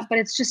that, but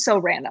it's just so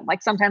random.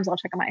 Like sometimes I'll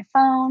check on my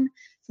phone,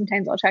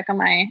 sometimes I'll check on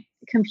my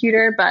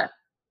computer, but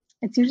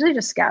it's usually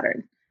just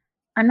scattered.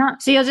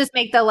 So you'll just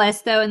make the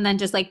list though, and then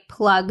just like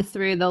plug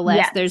through the list.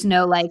 Yes. There's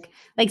no like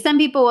some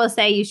people will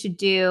say you should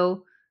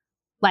do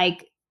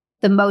like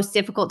the most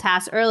difficult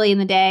tasks early in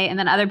the day. And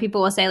then other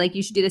people will say like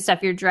you should do the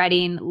stuff you're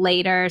dreading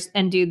later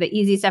and do the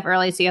easy stuff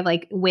early. So you have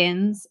like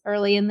wins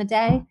early in the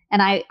day.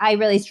 And I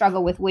really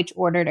struggle with which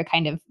order to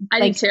kind of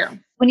I do too.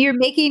 When you're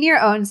making your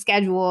own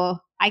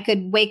schedule, I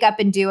could wake up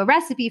and do a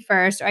recipe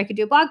first, or I could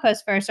do a blog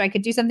post first, or I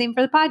could do something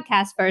for the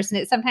podcast first.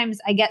 And sometimes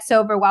I get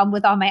so overwhelmed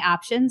with all my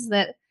options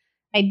that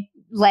I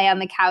lay on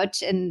the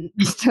couch and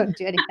just don't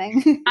do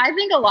anything. I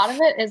think a lot of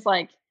it is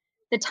like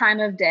the time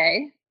of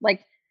day.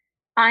 Like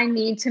I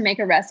need to make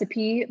a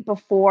recipe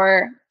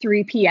before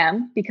 3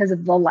 p.m. because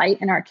of the light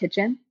in our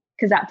kitchen,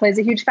 because that plays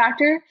a huge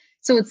factor.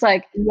 So it's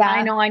like,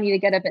 I know I need to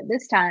get up at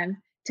this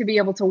time to be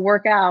able to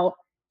work out,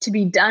 to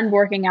be done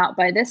working out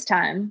by this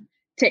time,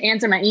 to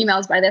answer my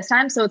emails by this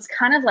time. So it's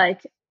kind of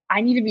like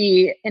I need to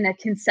be in a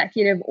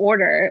consecutive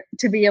order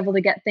to be able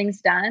to get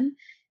things done.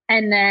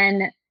 And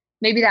then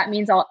maybe that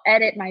means I'll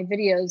edit my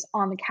videos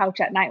on the couch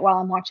at night while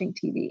I'm watching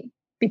TV,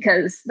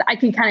 because I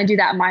can kind of do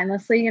that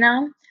mindlessly, you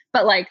know?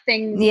 But like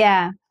things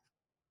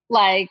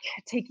like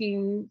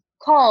taking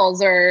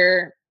calls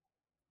or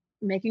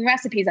making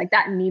recipes, like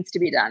that needs to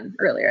be done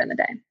earlier in the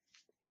day.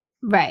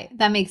 Right.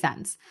 That makes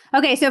sense.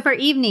 Okay. So for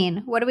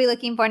evening, what are we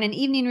looking for in an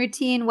evening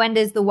routine? When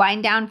does the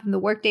wind down from the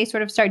workday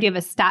sort of start? Do you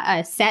have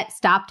a set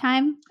stop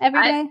time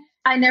every day?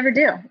 I never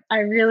do. I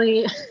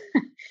really,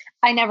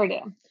 I never do.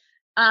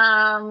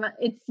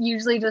 It's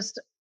usually just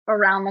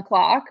around the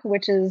clock,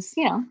 which is,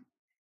 you know,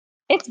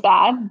 it's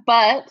bad.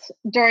 But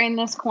during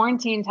this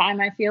quarantine time,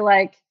 I feel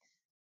like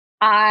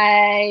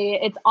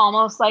it's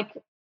almost like,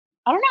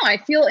 I don't know, I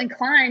feel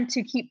inclined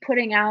to keep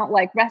putting out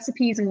like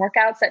recipes and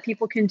workouts that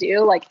people can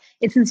do. Like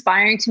it's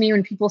inspiring to me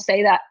when people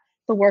say that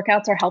the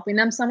workouts are helping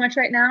them so much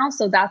right now.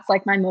 So that's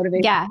like my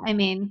motivation. Yeah. I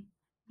mean,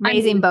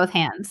 raising both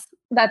hands.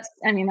 That's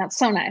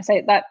so nice.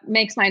 That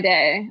makes my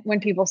day when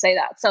people say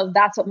that. So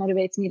that's what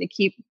motivates me to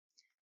keep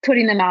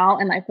putting them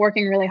out and like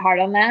working really hard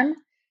on them.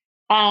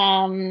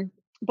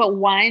 But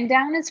wind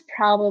down is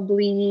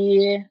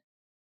probably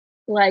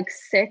like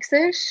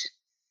 6-ish.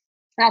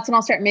 That's when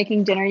I'll start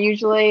making dinner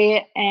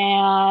usually.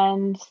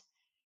 And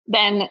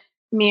then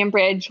me and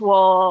Bridge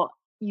will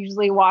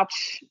usually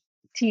watch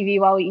TV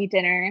while we eat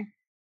dinner.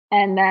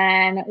 And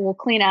then we'll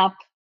clean up.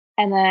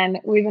 And then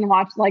we've been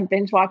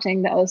binge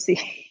watching the OC.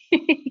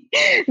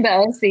 The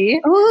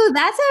OC. Oh,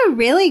 that's a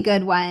really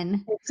good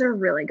one. It's a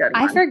really good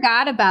one. I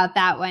forgot about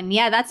that one.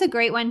 Yeah, that's a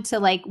great one to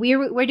like.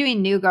 We're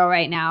doing New Girl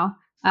right now,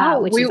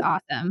 which is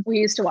awesome. We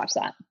used to watch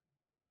that.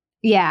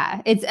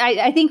 Yeah, it's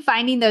I think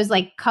finding those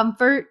like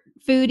comfort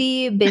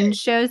foodie binge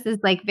shows is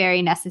like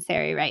very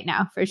necessary right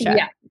now for sure.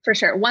 Yeah, for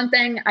sure. One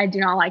thing I do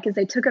not like is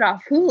they took it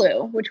off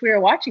Hulu, which we were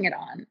watching it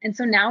on, and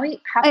so now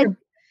we have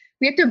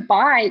to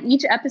buy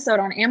each episode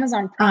on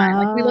Amazon Prime.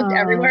 Like we looked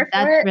everywhere for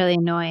it. That's really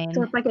annoying.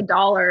 So it's like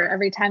 $1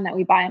 every time that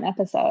we buy an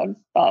episode,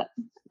 but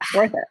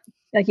worth it.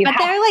 Like you But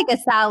have, they're like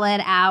a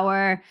solid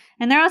hour.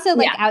 And they're also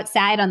like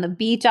outside on the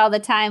beach all the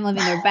time,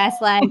 living their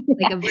best life,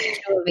 like a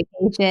virtual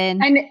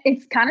vacation. And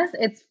it's kind of,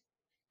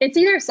 it's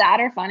either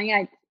sad or funny.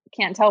 I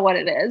can't tell what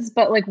it is,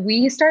 but like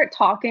we start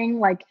talking,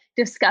 like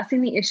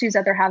discussing the issues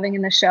that they're having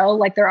in the show,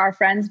 like they're our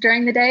friends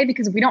during the day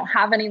because we don't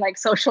have any like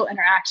social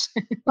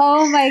interaction.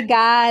 Oh my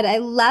God. I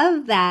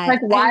love that.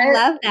 Like I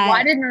love that.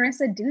 why did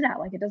Marissa do that?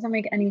 Like it doesn't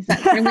make any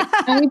sense.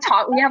 And we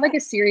talk, we have like a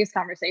serious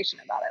conversation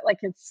about it. Like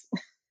it's,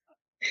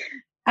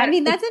 I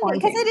mean, that's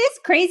because it is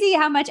crazy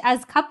how much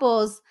as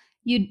couples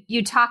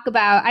you talk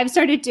about. I've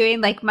started doing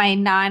like my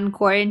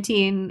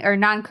non-quarantine or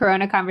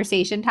non-corona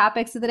conversation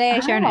topics of the day. I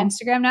share on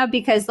Instagram now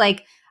because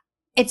like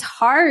it's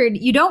hard.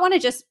 You don't want to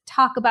just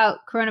talk about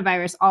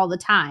coronavirus all the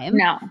time.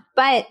 No.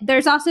 But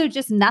there's also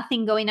just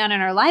nothing going on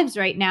in our lives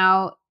right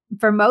now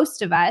for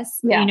most of us.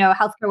 You know,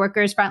 healthcare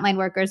workers, frontline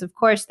workers, of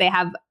course, they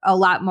have a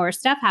lot more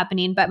stuff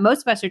happening, but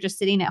most of us are just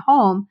sitting at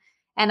home.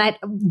 And I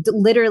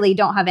literally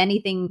don't have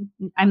anything.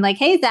 I'm like,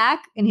 hey,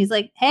 Zach. And he's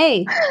like,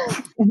 hey.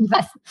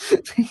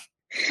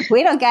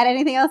 We don't got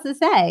anything else to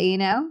say, you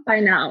know?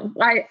 I know.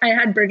 I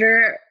had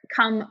Bridger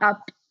come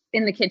up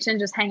in the kitchen,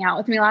 just hang out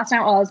with me last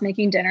night while I was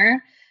making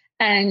dinner.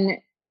 And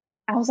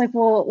I was like,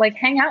 well, like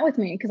hang out with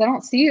me because I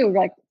don't see you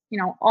like, you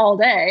know, all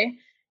day.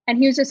 And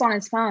he was just on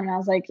his phone. And I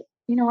was like,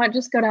 you know what,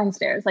 just go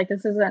downstairs. Like, we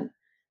don't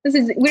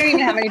even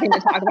have anything to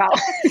talk about.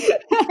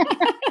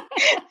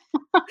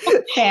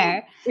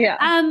 Fair.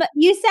 Yeah.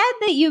 You said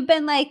that you've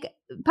been like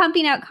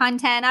pumping out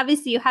content.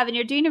 Obviously you have, and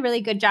you're doing a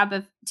really good job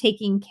of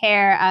taking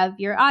care of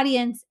your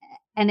audience,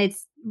 and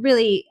it's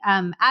really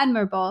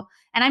admirable.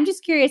 And I'm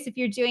just curious if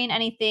you're doing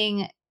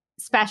anything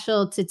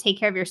special to take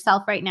care of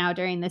yourself right now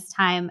during this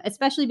time,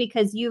 especially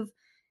because you've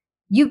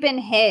been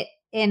hit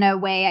in a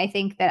way I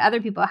think that other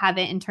people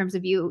haven't, in terms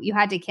of you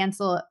had to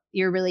cancel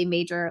your really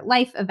major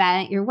life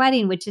event, your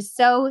wedding, which is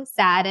so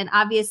sad. And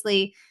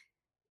obviously,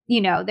 you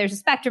know, there's a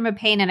spectrum of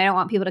pain, and I don't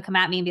want people to come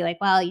at me and be like,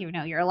 well, you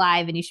know, you're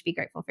alive and you should be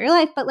grateful for your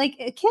life. But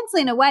like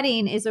canceling a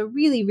wedding is a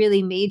really,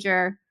 really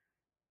major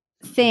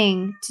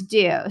thing to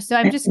do. So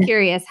I'm just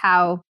curious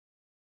how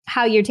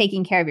you're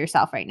taking care of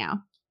yourself right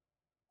now.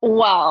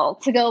 Well,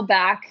 to go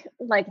back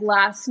like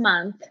last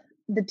month,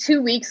 the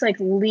 2 weeks like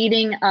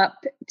leading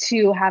up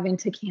to having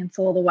to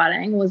cancel the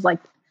wedding was like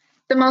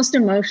the most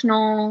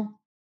emotional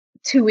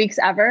 2 weeks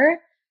ever.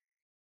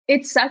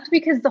 It sucked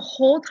because the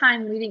whole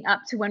time leading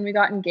up to when we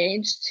got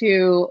engaged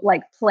to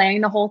like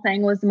planning the whole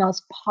thing was the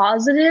most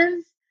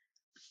positive,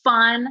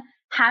 fun,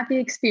 happy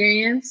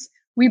experience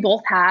we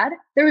both had.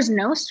 There was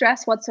no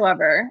stress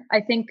whatsoever.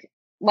 I think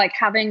like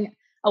having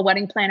a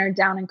wedding planner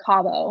down in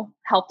Cabo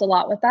helped a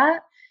lot with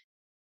that.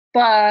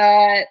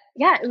 But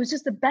yeah, it was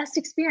just the best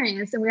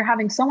experience and we were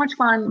having so much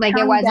fun. Like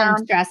it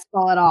wasn't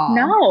stressful at all.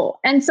 No.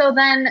 And so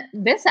then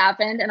this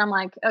happened and I'm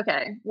like,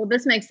 okay, well,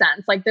 this makes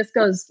sense. Like this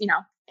goes, you know,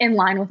 in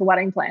line with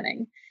wedding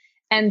planning.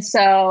 And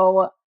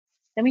so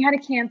then we had to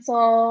cancel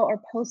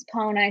or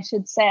postpone, I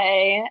should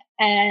say.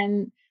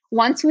 And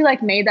once we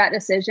like made that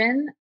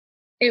decision,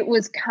 it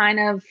was kind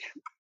of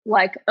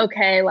like,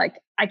 okay, like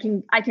I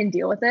can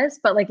deal with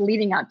this. But like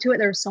leading up to it,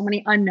 there were so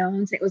many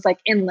unknowns. It was like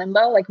in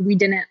limbo. Like we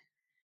didn't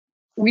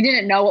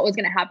know what was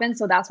going to happen.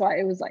 So that's why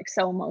it was like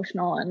so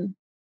emotional and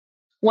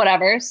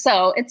whatever.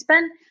 So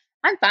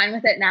I'm fine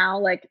with it now.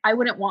 Like I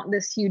wouldn't want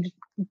this huge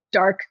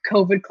dark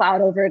COVID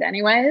cloud over it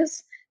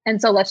anyways. And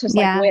so let's just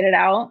like wait it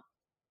out.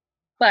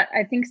 But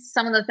I think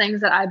some of the things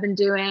that I've been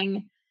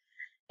doing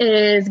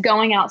is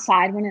going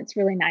outside when it's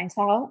really nice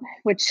out,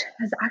 which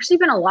has actually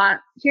been a lot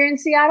here in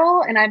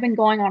Seattle. And I've been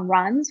going on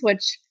runs,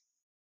 which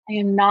I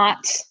am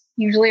not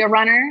usually a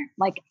runner,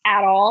 like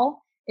at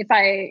all. If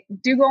I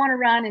do go on a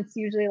run, it's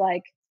usually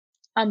like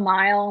a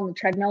mile on the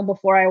treadmill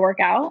before I work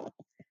out.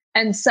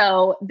 And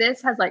so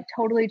this has like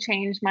totally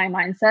changed my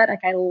mindset.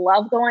 Like I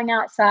love going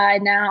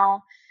outside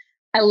now.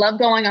 I love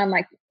going on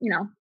like, you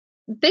know,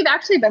 they've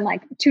actually been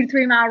like 2 to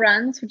 3 mile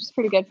runs, which is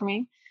pretty good for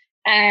me.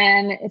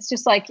 And it's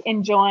just like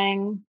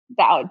enjoying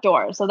the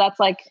outdoors. So that's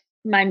like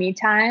my me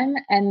time.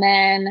 And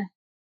then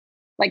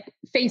like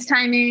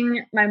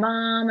FaceTiming my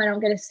mom. I don't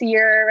get to see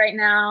her right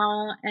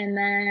now. And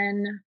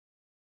then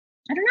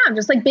I don't know,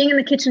 just like being in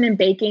the kitchen and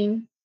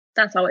baking.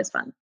 That's always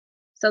fun.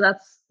 So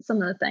that's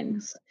some of the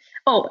things.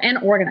 Oh, and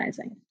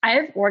organizing.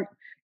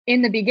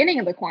 In the beginning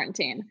of the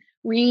quarantine,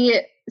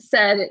 we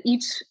said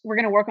we're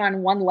going to work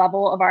on one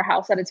level of our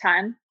house at a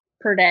time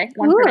per day.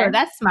 Per day.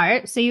 That's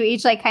smart. So you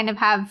each like kind of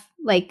have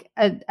like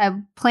a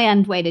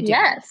planned way to do it.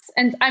 Yes.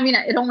 And I mean,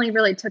 it only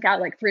really took out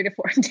like 3 to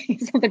 4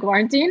 days of the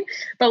quarantine,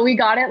 but we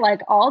got it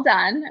like all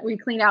done. We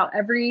cleaned out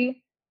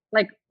every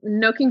like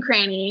nook and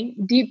cranny,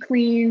 deep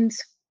cleaned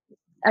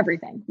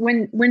everything.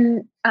 When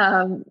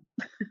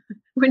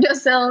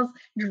windowsills,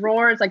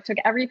 drawers, like took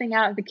everything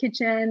out of the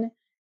kitchen.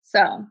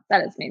 So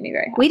that has made me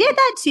very happy. We did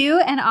that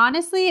too. And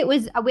honestly,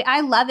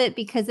 I love it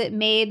because it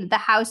made the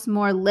house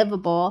more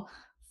livable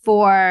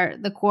for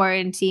the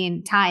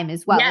quarantine time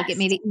as well. Yes. Like it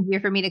made it easier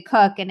for me to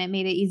cook and it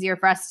made it easier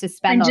for us to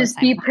spend and all just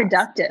the time be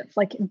productive.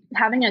 Like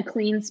having a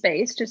clean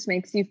space just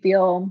makes me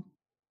feel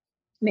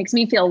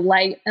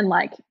light and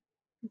like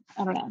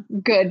I don't know,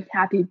 good,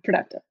 happy,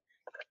 productive.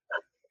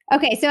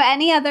 Okay. So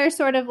any other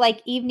sort of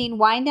like evening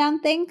wind down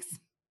things?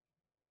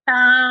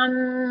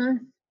 I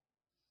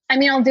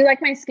mean, I'll do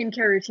like my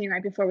skincare routine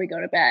right before we go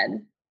to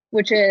bed,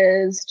 which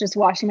is just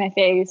washing my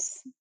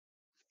face. If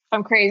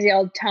I'm crazy,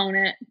 I'll tone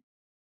it.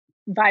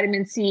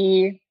 Vitamin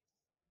C.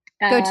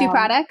 Go-to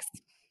products?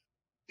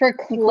 For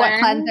what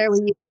cleanser we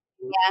use?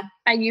 Yeah.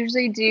 I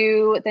usually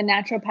do the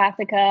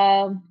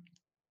Naturopathica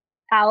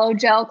aloe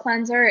gel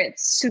cleanser.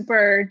 It's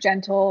super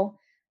gentle.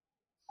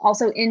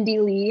 Also,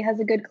 Indie Lee has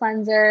a good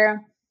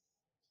cleanser.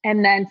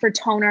 And then for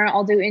toner,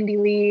 I'll do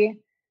Indie Lee.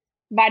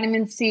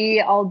 Vitamin C,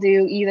 I'll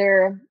do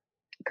either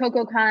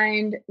Cocoa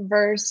Kind,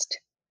 Versed,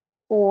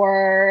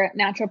 or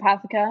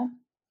Naturopathica.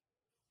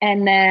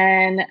 And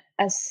then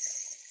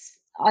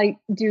I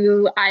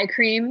do eye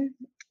cream.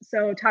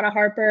 So Tata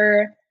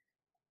Harper,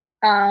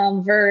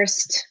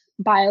 Versed,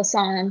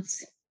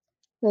 Biossance.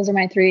 Those are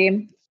my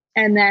 3.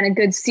 And then a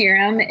good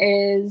serum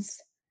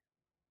is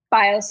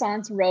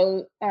Biossance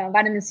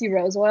Vitamin C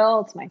Rose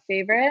Oil. It's my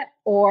favorite.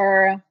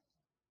 Or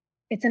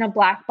it's in a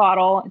black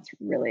bottle. It's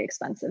really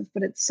expensive,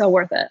 but it's so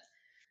worth it.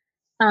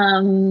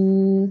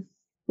 The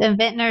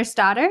Vintner's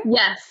Daughter?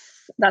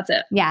 Yes, that's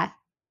it. Yeah.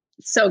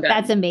 So good.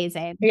 That's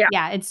amazing.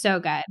 Yeah, it's so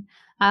good.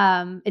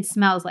 It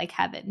smells like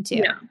heaven too.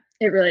 Yeah,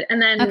 it really.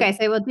 And then okay,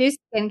 so we'll do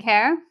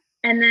skincare.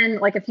 And then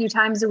like a few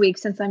times a week,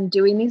 since I'm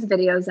doing these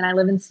videos and I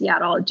live in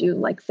Seattle, I'll do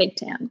like fake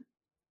tan.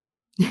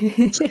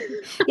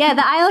 Yeah,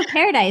 the Isle of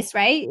Paradise,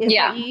 right? Is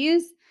what you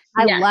use?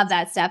 I love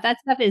that stuff. That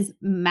stuff is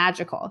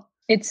magical.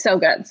 It's so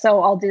good.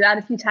 So I'll do that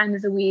a few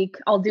times a week.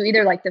 I'll do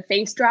either like the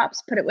face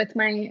drops, put it with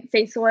my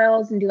face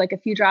oils and do like a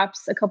few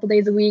drops a couple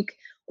days a week,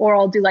 or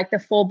I'll do like the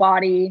full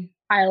body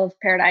Isle of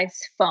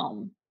Paradise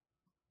foam.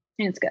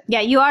 And it's good. Yeah,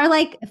 you are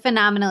like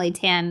phenomenally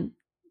tan,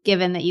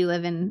 given that you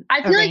live in.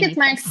 I feel like it's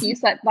my excuse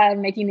that while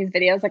I'm making these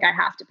videos, like I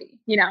have to be,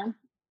 you know?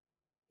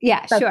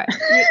 Yeah, sure.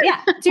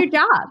 Yeah, it's your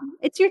job.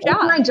 It's your job.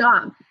 It's my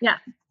job. Yeah.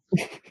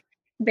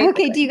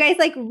 Basically. Okay. Do you guys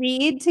like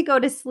read to go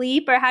to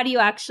sleep, or how do you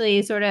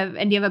actually sort of,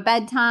 and do you have a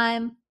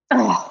bedtime?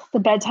 Oh, the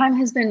bedtime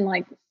has been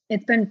like,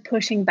 it's been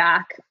pushing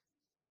back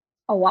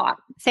a lot.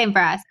 Same for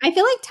us. I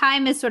feel like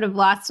time has sort of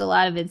lost a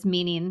lot of its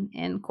meaning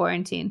in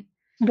quarantine.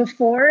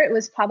 Before it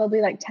was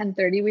probably like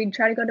 10:30 we'd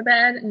try to go to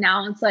bed.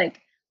 Now it's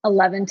like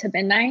 11 to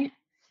midnight.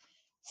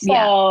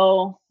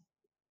 So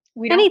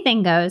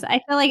anything goes.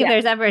 I feel like if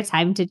there's ever a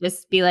time to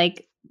just be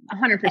like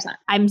 100%.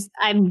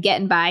 I'm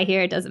getting by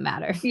here, it doesn't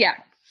matter. Yeah.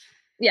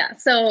 Yeah.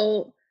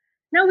 So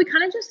no, we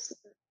kind of just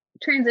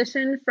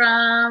transitioned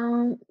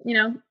from, you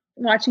know,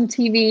 watching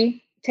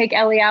TV, take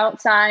Ellie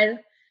outside,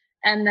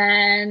 and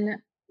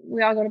then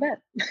we all go to bed.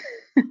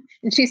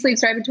 And she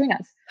sleeps right between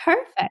us.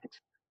 Perfect.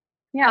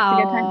 Yeah, it's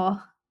a good time.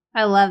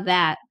 I love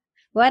that.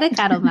 What a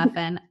cuddle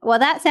muffin. Well,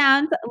 that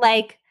sounds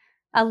like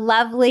a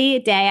lovely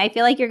day. I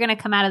feel like you're going to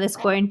come out of this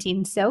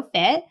quarantine so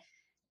fit.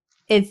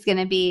 It's going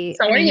to be,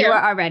 so you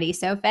are already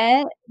so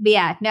fit. But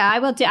yeah, no, I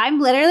will too.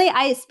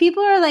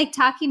 People are like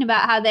talking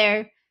about how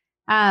they're,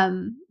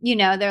 you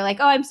know, they're like,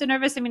 oh, I'm so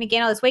nervous. I'm going to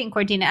gain all this weight in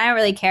quarantine. And I don't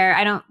really care.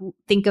 I don't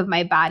think of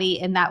my body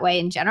in that way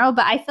in general,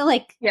 but I feel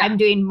like I'm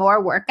doing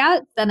more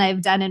workouts than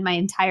I've done in my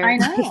entire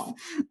life.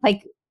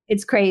 Like,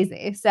 it's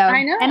crazy. So,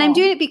 I know. And I'm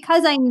doing it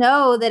because I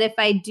know that if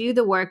I do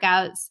the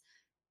workouts,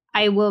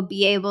 I will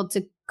be able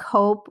to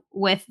cope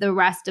with the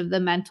rest of the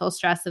mental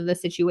stress of the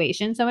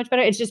situation so much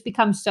better. It's just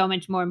become so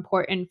much more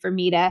important for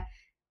me to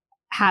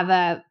have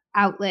a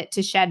outlet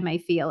to shed my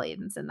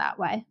feelings in that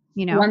way,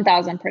 you know?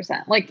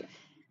 1000%. Like,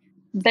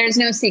 there's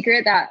no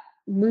secret that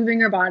moving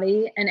your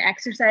body and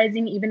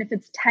exercising, even if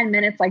it's 10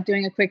 minutes, like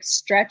doing a quick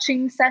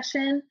stretching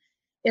session,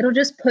 it'll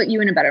just put you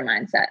in a better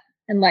mindset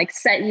and like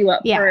set you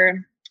up for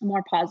a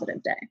more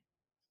positive day.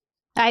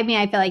 I mean,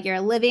 I feel like you're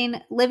a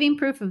living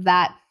proof of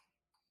that.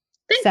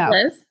 Thanks,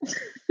 Liz.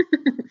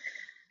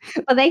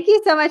 Well, thank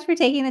you so much for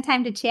taking the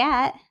time to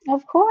chat.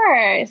 Of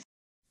course.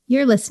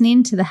 You're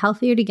listening to the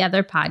Healthier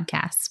Together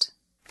podcast.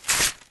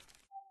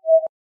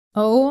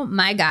 Oh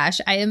my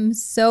gosh, I am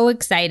so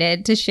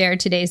excited to share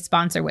today's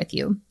sponsor with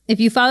you. If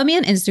you follow me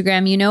on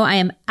Instagram, you know I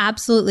am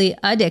absolutely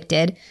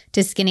addicted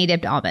to Skinny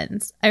Dipped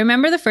almonds. I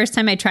remember the first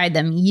time I tried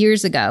them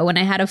years ago when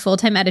I had a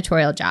full-time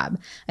editorial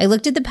job. I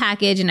looked at the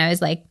package and I was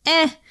like,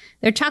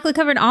 they're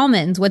chocolate-covered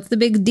almonds. What's the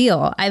big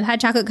deal? I've had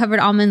chocolate-covered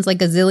almonds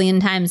like a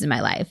zillion times in my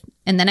life.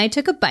 And then I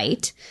took a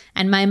bite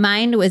and my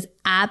mind was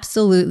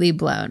absolutely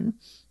blown.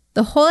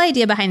 The whole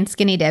idea behind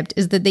Skinny Dipped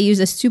is that they use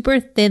a super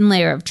thin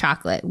layer of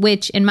chocolate,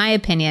 which, in my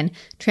opinion,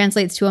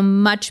 translates to a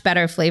much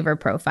better flavor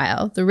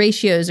profile. The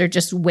ratios are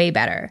just way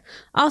better.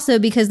 Also,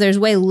 because there's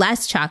way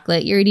less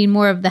chocolate, you're eating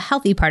more of the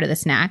healthy part of the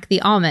snack,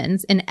 the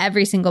almonds, in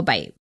every single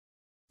bite.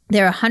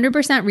 They're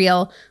 100%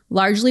 real,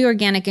 largely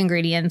organic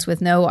ingredients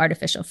with no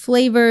artificial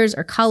flavors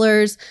or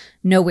colors,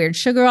 no weird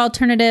sugar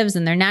alternatives,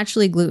 and they're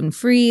naturally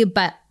gluten-free.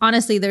 But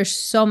honestly, there's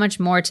so much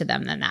more to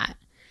them than that.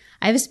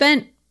 I've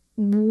spent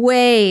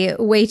way,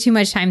 way too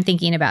much time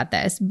thinking about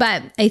this.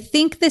 But I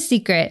think the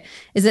secret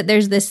is that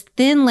there's this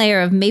thin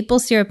layer of maple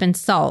syrup and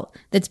salt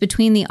that's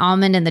between the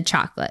almond and the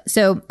chocolate.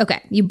 So,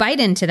 okay, you bite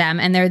into them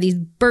and there are these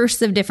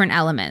bursts of different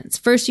elements.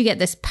 First, you get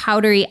this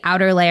powdery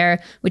outer layer,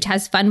 which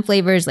has fun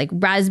flavors like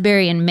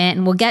raspberry and mint.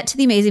 And we'll get to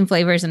the amazing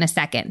flavors in a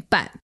second.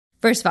 But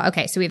first of all,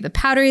 okay, so we have the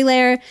powdery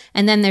layer,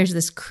 and then there's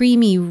this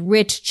creamy,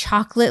 rich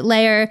chocolate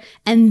layer,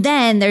 and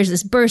then there's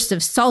this burst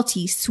of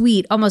salty,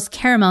 sweet, almost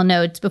caramel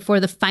notes before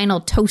the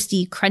final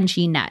toasty,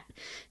 crunchy nut.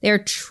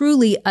 They're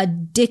truly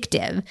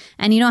addictive,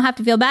 and you don't have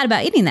to feel bad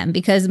about eating them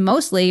because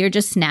mostly you're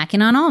just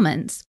snacking on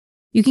almonds.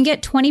 You can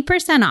get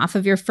 20% off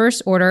of your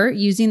first order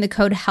using the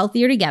code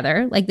Healthier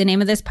Together, like the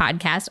name of this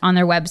podcast, on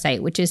their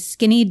website, which is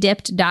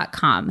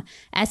skinnydipped.com,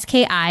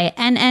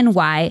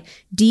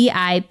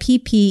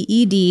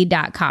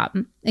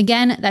 SKINNYDIPPED.com.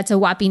 Again, that's a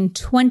whopping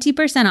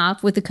 20%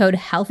 off with the code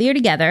Healthier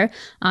Together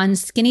on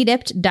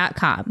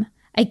skinnydipped.com.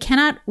 I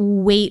cannot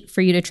wait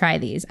for you to try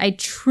these. I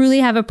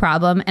truly have a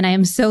problem, and I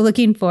am so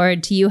looking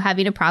forward to you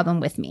having a problem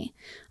with me.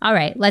 All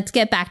right, let's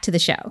get back to the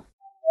show.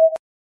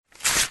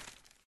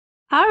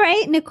 All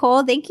right,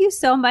 Nicole, thank you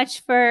so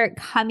much for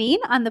coming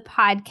on the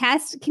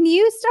podcast. Can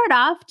you start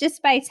off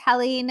just by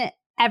telling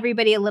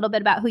everybody a little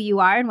bit about who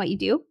you are and what you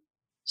do?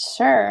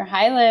 Sure.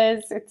 Hi,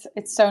 Liz.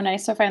 It's so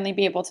nice to finally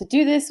be able to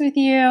do this with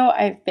you.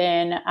 I've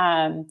been,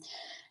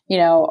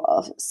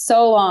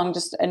 so long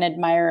just an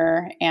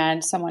admirer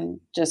and someone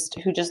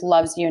who just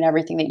loves you and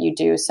everything that you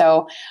do.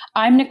 So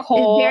I'm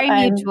Nicole. It's very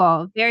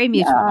mutual.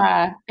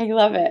 Yeah, I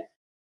love it.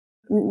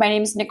 My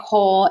name is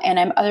Nicole, and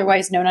I'm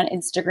otherwise known on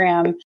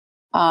Instagram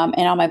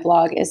and on my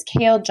blog is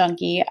Kale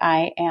Junkie.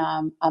 I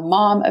am a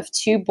mom of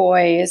two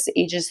boys,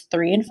 ages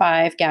 3 and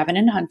 5, Gavin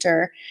and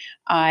Hunter.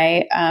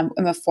 I am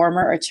a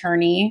former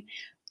attorney,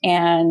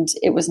 and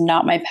it was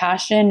not my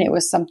passion. It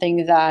was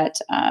something that,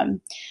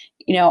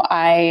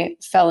 I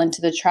fell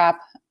into the trap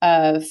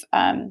of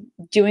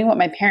doing what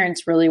my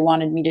parents really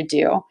wanted me to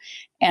do.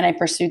 And I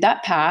pursued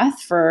that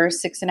path for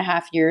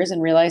 6.5 years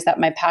and realized that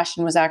my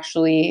passion was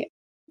actually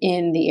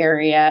in the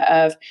area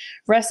of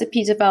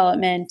recipe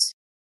development,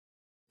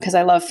 because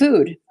I love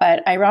food.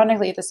 But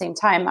ironically, at the same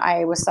time,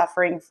 I was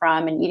suffering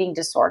from an eating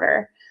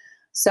disorder.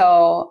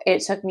 So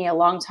it took me a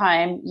long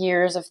time,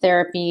 years of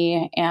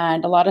therapy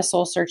and a lot of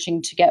soul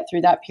searching to get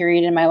through that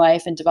period in my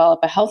life and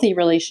develop a healthy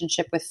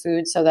relationship with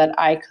food so that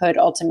I could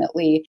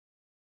ultimately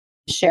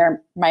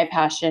share my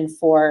passion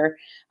for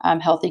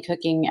healthy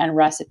cooking and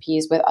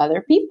recipes with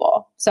other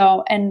people.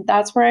 So, and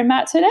that's where I'm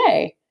at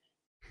today.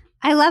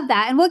 I love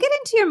that. And we'll get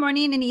into your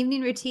morning and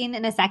evening routine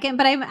in a second,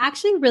 but I'm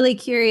actually really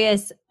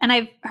curious. And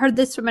I've heard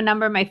this from a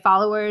number of my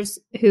followers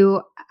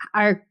who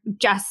are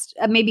just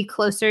maybe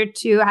closer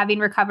to having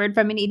recovered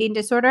from an eating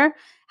disorder.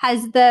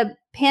 Has the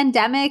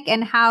pandemic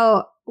and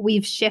how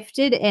we've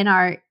shifted in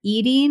our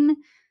eating,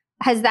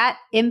 has that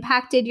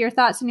impacted your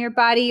thoughts in your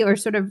body or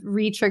sort of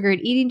re-triggered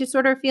eating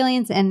disorder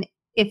feelings? And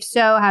if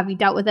so, have you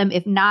dealt with them?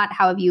 If not,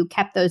 how have you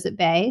kept those at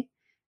bay?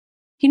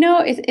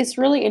 It's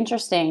really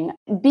interesting.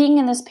 Being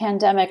in this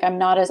pandemic, I'm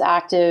not as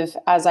active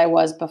as I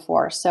was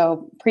before.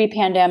 So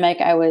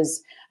pre-pandemic,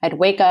 I'd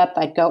wake up,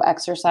 I'd go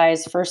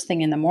exercise first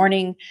thing in the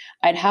morning.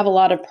 I'd have a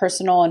lot of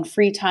personal and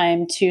free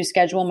time to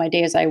schedule my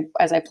day as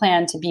I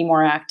plan to be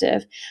more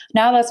active.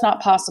 Now that's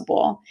not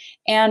possible.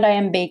 And I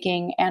am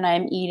baking and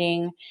I'm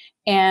eating,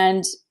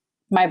 and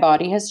my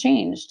body has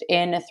changed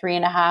in a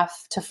 3.5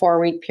 to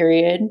 4 week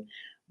period.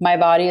 My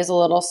body is a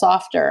little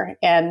softer,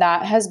 and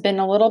that has been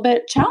a little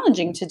bit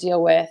challenging to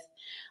deal with,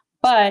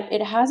 but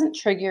it hasn't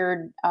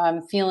triggered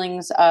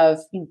feelings of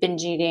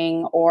binge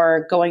eating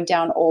or going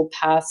down old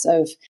paths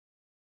of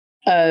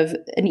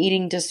an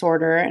eating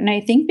disorder. And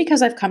I think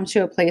because I've come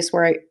to a place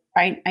where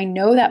I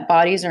know that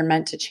bodies are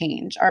meant to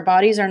change. Our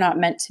bodies are not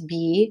meant to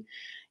be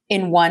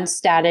in one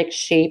static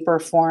shape or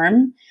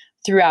form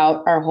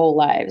throughout our whole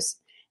lives.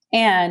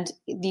 And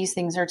these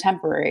things are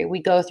temporary.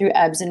 We go through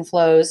ebbs and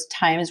flows,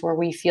 times where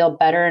we feel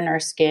better in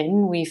our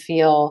skin, we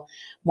feel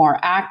more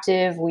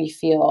active, we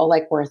feel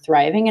like we're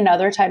thriving, and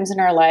other times in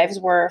our lives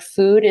where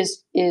food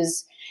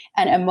is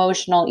and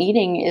emotional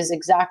eating is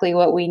exactly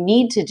what we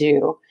need to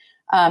do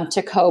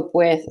to cope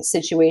with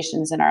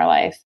situations in our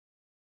life.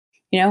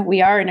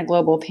 We are in a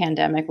global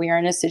pandemic. We are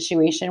in a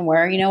situation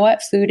where,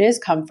 food is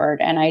comfort,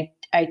 and I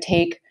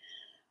take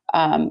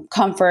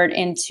comfort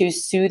into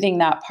soothing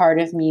that part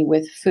of me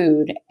with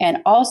food, and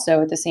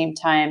also at the same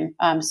time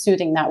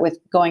soothing that with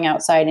going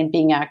outside and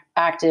being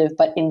active,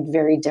 but in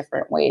very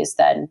different ways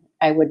than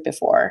I would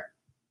before.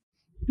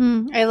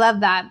 I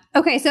love that.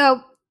 Okay, so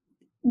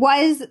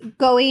was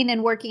going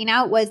and working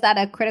out, was that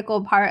a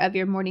critical part of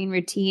your morning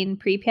routine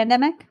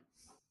pre-pandemic?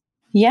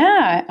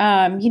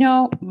 Yeah,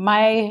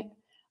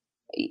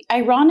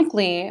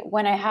 ironically,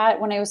 when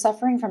I was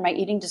suffering from my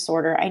eating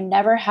disorder, I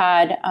never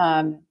had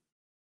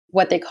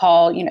what they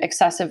call,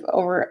 excessive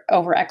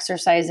over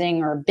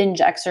exercising or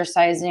binge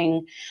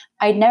exercising.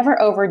 I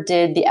never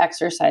overdid the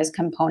exercise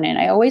component.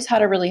 I always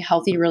had a really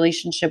healthy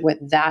relationship with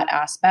that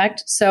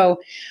aspect.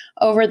 So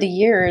over the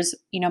years,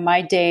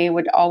 my day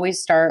would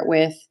always start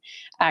with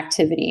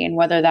activity. And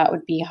whether that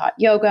would be hot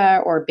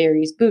yoga or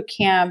Barry's boot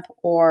camp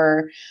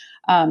or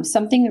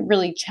something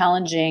really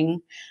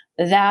challenging,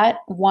 that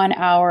 1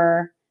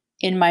 hour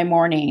in my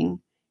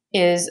morning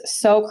is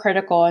so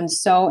critical and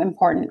so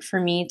important for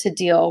me to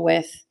deal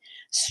with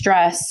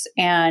stress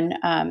and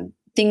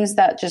things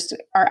that just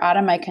are out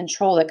of my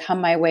control that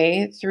come my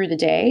way through the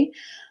day,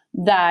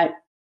 that,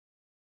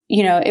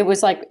 it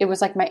was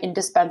like my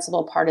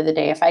indispensable part of the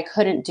day. If I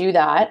couldn't do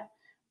that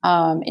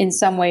in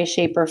some way,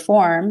 shape, or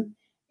form,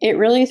 it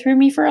really threw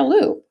me for a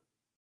loop.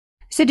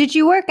 So did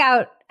you work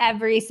out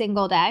every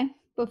single day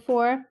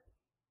before?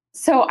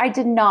 So I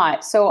did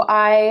not. So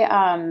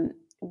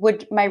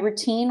my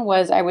routine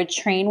was I would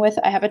train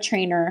I have a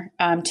trainer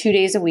 2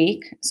 days a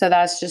week. So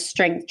that's just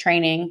strength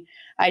training.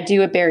 I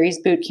do a Barry's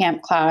boot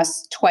camp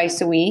class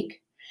twice a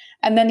week.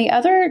 And then the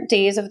other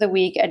days of the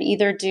week,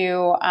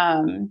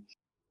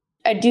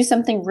 I'd do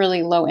something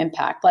really low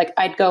impact. Like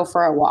I'd go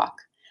for a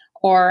walk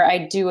or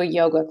I'd do a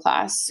yoga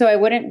class. So I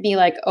wouldn't be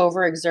like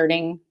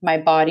overexerting my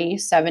body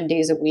 7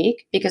 days a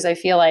week, because I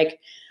feel like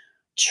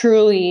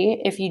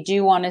truly, if you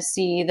do want to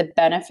see the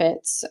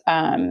benefits,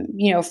 from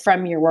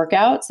your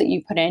workouts that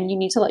you put in, you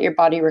need to let your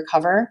body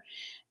recover.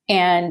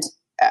 And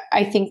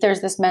I think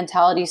there's this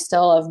mentality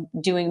still of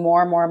doing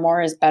more and more and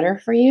more is better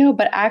for you,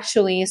 but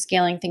actually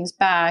scaling things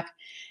back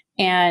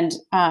and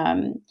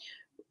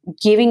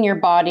allowing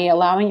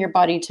your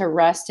body to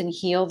rest and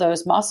heal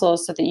those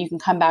muscles so that you can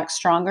come back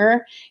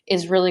stronger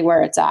is really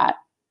where it's at.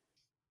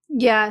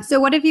 Yeah. So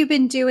what have you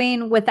been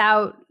doing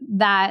without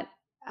that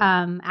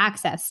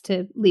access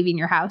to leaving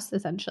your house,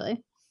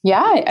 essentially?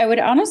 Yeah, I would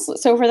honestly.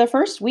 So for the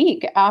first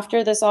week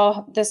after this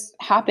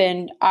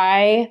happened,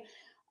 I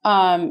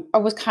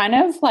was kind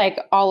of like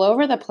all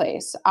over the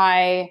place.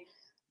 I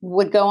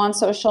would go on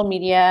social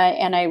media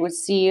and I would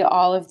see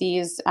all of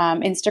these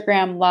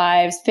Instagram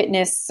lives,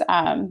 fitness,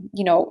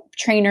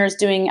 trainers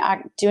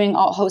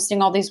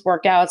hosting all these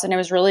workouts. And I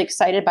was really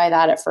excited by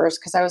that at first,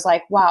 because I was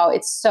like, wow,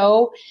 it's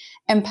so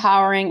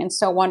empowering and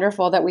so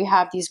wonderful that we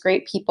have these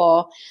great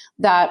people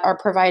that are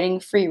providing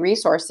free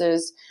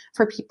resources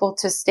for people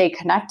to stay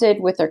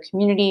connected with their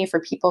community, for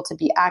people to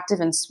be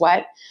active and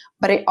sweat.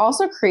 But it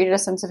also created a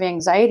sense of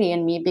anxiety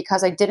in me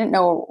because I didn't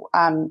know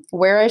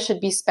where I should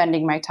be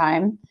spending my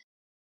time.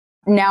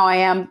 Now I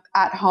am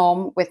at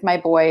home with my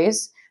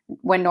boys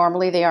when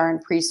normally they are in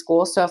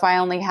preschool. So if I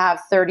only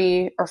have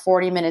 30 or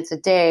 40 minutes a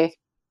day,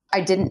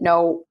 I didn't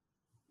know.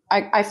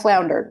 I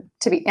floundered,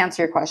 to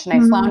answer your question. I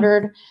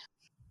floundered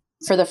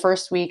for the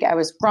first week. I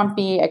was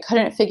grumpy. I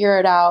couldn't figure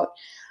it out.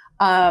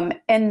 And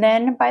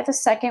then by the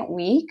second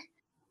week,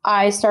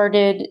 I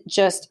started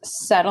just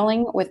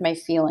settling with my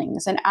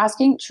feelings and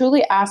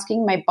truly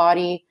asking my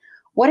body,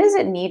 what does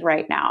it need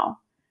right now?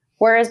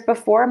 Whereas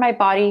before, my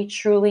body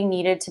truly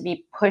needed to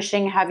be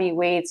pushing heavy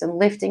weights and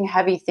lifting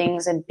heavy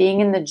things and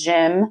being in the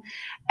gym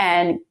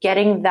and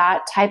getting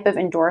that type of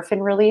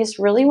endorphin release.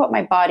 Really what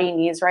my body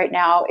needs right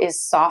now is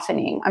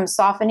softening. I'm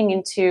softening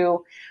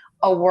into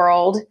a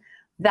world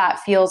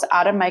that feels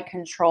out of my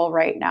control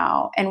right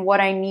now. And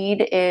what I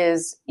need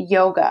is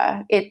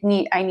yoga.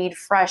 I need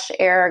fresh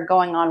air,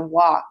 going on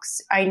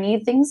walks. I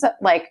need things that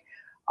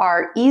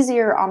are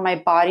easier on my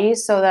body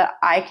so that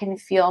I can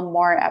feel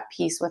more at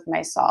peace with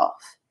myself.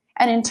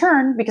 And in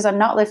turn, because I'm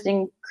not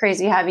lifting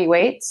crazy heavy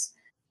weights,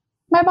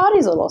 my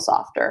body's a little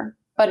softer,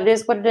 but it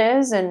is what it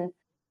is. And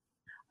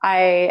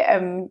I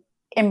am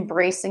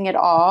embracing it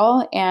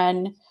all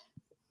and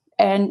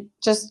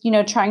just,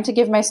 trying to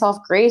give myself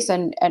grace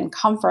and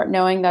comfort,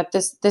 knowing that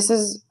this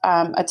is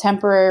a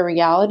temporary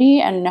reality,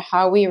 and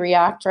how we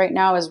react right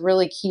now is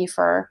really key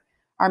for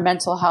our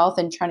mental health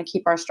and trying to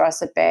keep our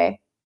stress at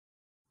bay.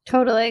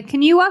 Totally.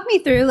 Can you walk me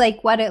through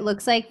what it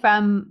looks like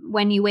from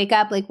when you wake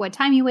up, what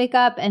time you wake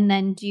up, and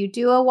then do you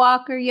do a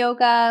walk or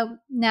yoga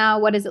now?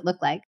 What does it look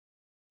like?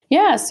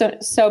 Yeah.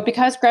 So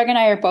because Greg and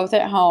I are both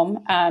at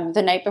home,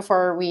 the night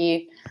before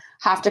we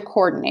have to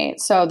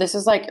coordinate. So this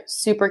is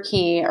super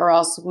key, or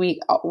else we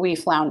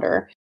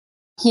flounder.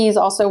 He's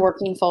also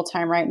working full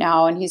time right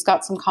now, and he's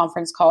got some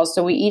conference calls.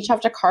 So we each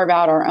have to carve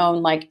out our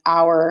own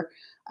hour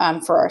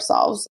for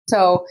ourselves.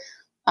 So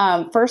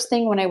first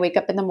thing when I wake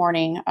up in the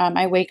morning,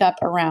 I wake up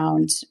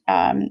around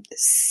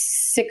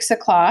 6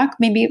 o'clock,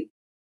 maybe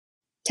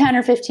 10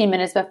 or 15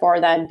 minutes before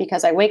then,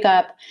 because I wake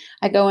up,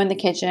 I go in the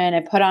kitchen, I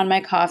put on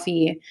my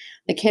coffee.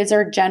 The kids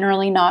are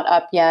generally not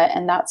up yet.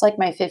 And that's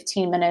my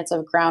 15 minutes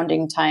of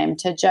grounding time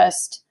to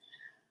just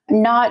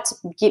not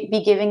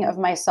be giving of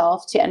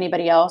myself to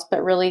anybody else,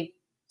 but really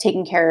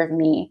taking care of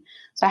me.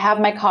 So I have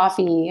my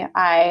coffee.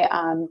 I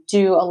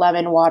do a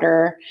lemon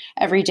water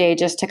every day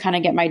just to kind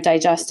of get my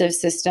digestive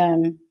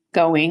system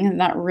going. And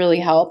that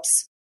really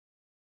helps.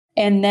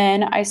 And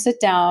then I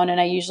sit down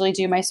and I usually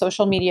do my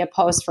social media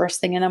posts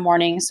first thing in the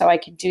morning, so I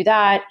can do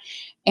that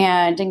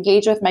and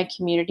engage with my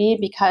community,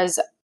 because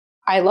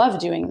I love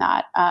doing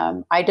that.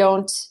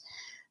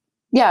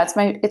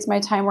 It's my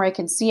time where I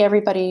can see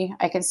everybody.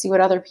 I can see what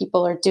other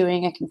people are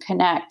doing. I can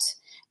connect.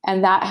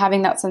 And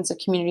having that sense of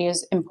community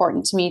is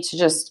important to me, to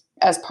just,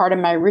 as part of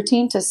my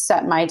routine, to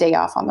set my day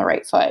off on the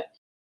right foot.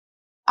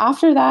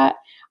 After that,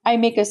 I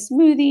make a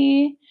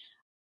smoothie,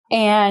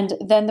 and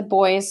then the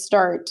boys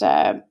start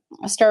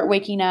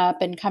waking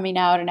up and coming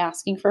out and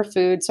asking for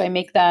food. So I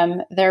make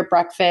them their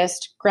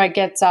breakfast. Greg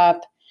gets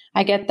up.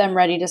 I get them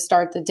ready to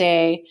start the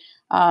day.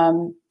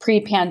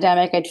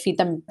 Pre-pandemic, I'd feed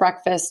them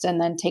breakfast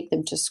and then take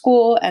them to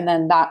school. And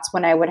then that's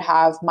when I would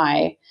have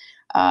my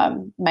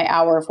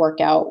hour of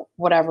workout,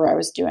 whatever I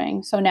was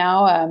doing. So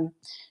now,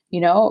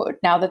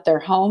 now that they're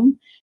home,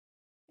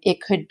 it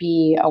could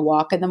be a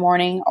walk in the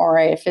morning, or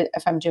if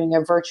I'm doing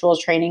a virtual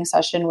training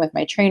session with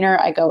my trainer,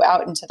 I go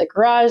out into the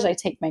garage, I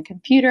take my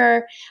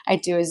computer, I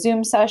do a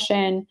Zoom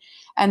session.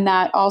 And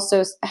that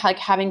also, like,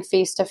 having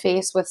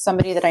face-to-face with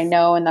somebody that I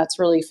know and that's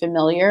really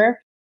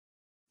familiar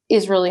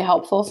is really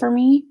helpful for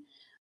me.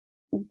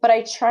 But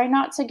I try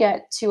not to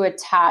get too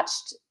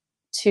attached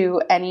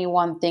to any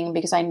one thing,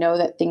 because I know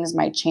that things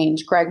might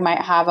change. Greg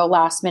might have a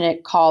last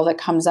minute call that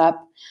comes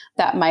up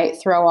that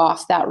might throw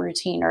off that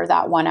routine or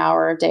that 1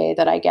 hour a day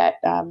that I get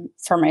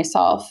for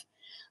myself.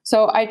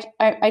 So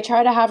I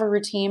try to have a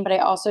routine, but I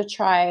also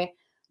try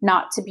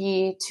not to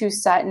be too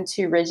set and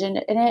too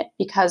rigid in it,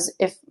 because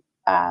if,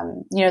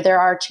 there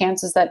are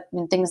chances that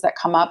things that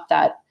come up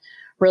that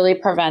really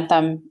prevent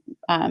them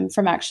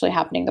from actually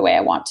happening the way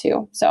I want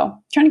to. So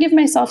trying to give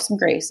myself some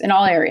grace in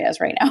all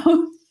areas right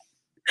now.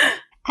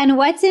 And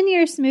what's in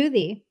your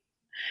smoothie?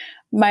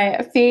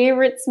 My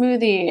favorite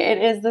smoothie. It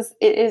is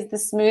the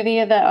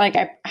smoothie that, like,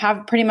 I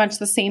have pretty much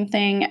the same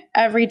thing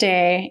every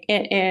day.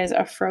 It is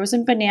a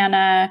frozen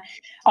banana,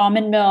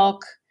 almond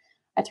milk.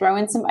 I throw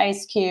in some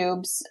ice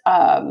cubes,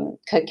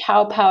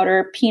 cacao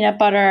powder, peanut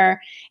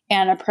butter,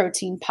 and a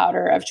protein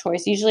powder of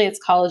choice. Usually it's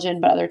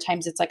collagen, but other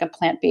times it's like a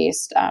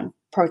plant-based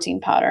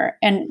protein powder,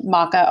 and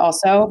maca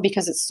also,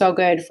 because it's so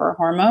good for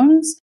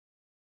hormones.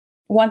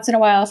 Once in a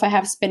while, if I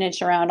have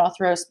spinach around, I'll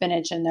throw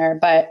spinach in there,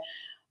 but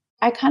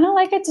I kind of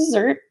like a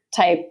dessert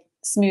type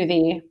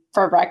smoothie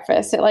for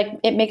breakfast.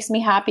 It makes me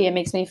happy. It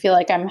makes me feel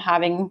like I'm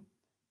having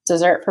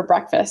dessert for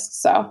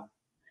breakfast. So,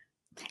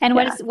 and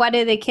what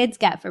do the kids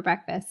get for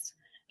breakfast?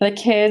 The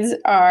kids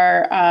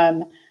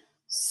are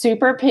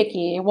super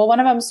picky. Well, one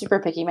of them's super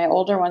picky. My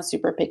older one's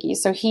super picky.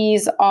 So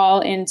he's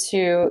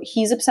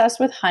obsessed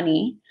with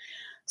honey.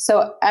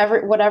 So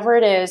whatever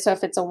it is, so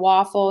if it's a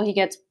waffle, he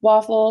gets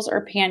waffles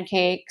or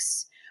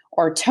pancakes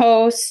or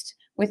toast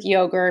with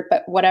yogurt,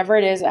 but whatever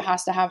it is, it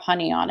has to have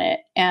honey on it.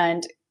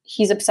 And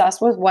he's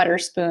obsessed with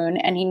Wetherspoon,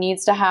 and he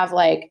needs to have,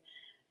 like,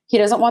 he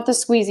doesn't want the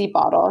squeezy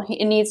bottle.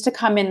 It needs to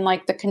come in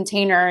like the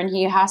container, and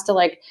he has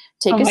to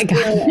take a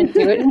spoon and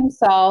do it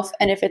himself.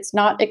 And if it's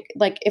not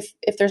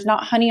if there's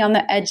not honey on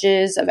the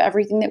edges of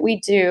everything that we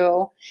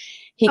do,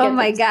 he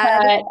gets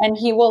upset, and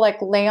he will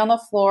lay on the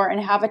floor and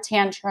have a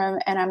tantrum.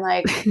 And I'm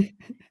like,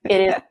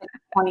 it is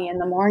 20 in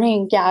the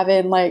morning,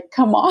 Gavin,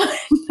 come on,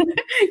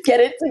 get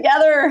it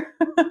together.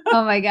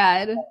 Oh my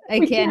God.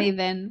 I can't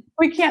even.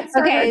 We can't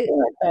start like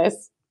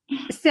this.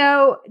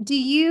 So do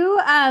you,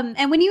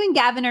 and when you and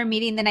Gavin are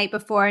meeting the night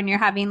before and you're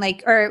having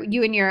or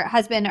you and your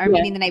husband are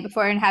meeting the night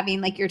before and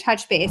having your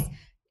touch base,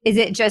 is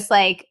it just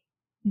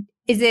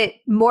is it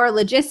more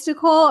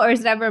logistical, or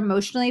is it ever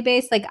emotionally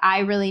based? I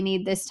really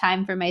need this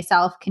time for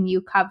myself. Can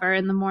you cover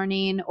in the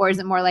morning? Or is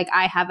it more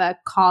I have a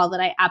call that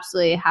I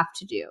absolutely have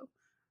to do?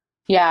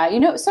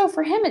 Yeah. So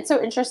for him, it's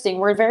so interesting.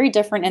 We're very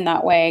different in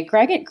that way.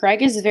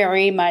 Greg is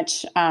very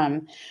much,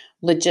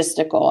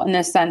 logistical in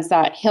the sense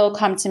that he'll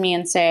come to me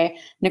and say,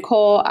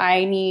 Nicole,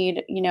 I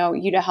need,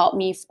 you to help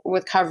me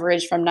with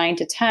coverage from 9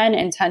 to 10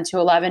 and 10 to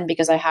 11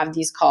 because I have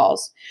these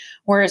calls.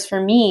 Whereas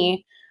for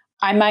me,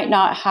 I might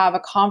not have a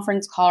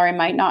conference call, or I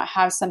might not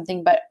have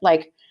something, but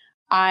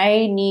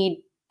I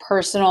need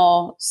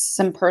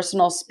some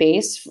personal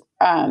space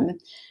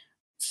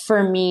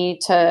for me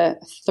to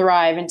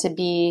thrive and to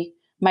be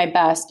my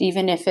best,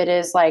 even if it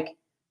is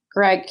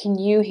Greg, can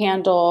you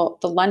handle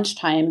the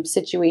lunchtime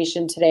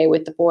situation today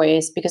with the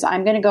boys? Because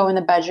I'm going to go in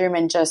the bedroom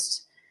and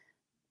just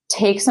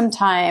take some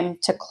time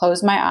to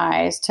close my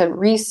eyes, to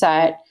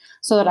reset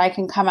so that I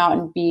can come out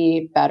and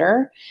be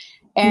better.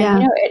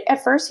 And,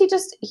 at first he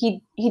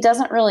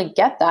doesn't really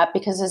get that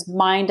because his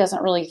mind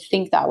doesn't really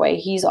think that way.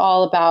 He's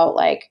all about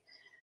I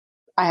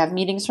have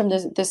meetings from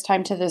this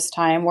time to this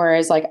time.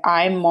 Whereas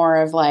I'm more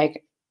of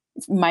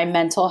my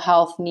mental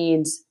health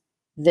needs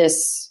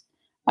this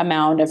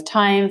amount of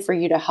time for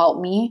you to help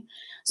me.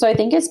 So I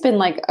think it's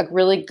been a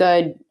really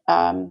good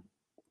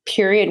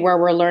period where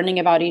we're learning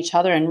about each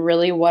other and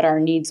really what our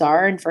needs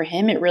are. And for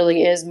him, it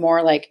really is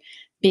more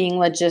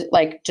being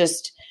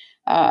just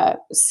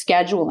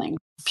scheduling,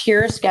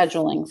 pure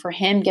scheduling. For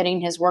him,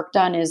 getting his work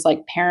done is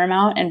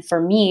paramount. And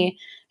for me,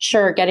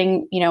 sure,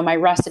 getting, my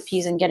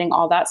recipes and getting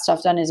all that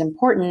stuff done is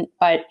important,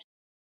 but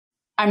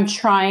I'm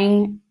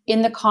trying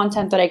in the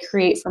content that I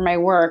create for my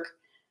work,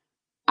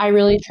 I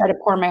really try to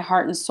pour my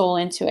heart and soul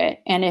into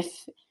it. And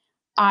if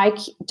I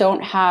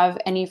don't have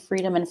any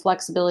freedom and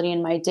flexibility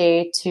in my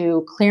day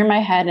to clear my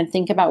head and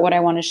think about what I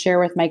want to share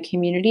with my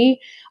community,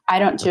 I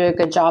don't do a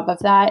good job of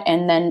that.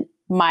 And then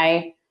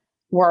my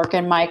work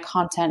and my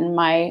content and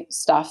my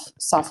stuff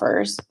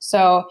suffers.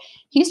 So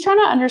he's trying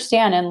to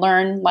understand and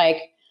learn,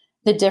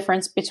 the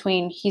difference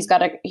between he's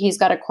got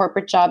a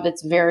corporate job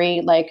that's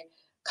very like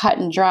cut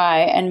and dry,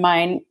 and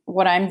mine,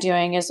 what I'm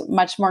doing is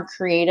much more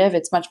creative.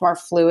 It's much more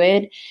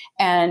fluid,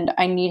 and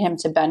I need him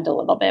to bend a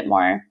little bit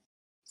more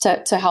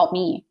to help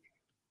me.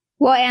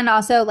 Well, and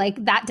also like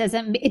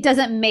it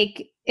doesn't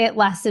make it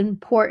less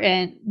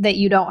important that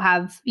you don't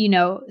have,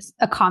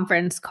 a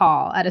conference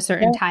call at a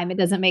certain time. It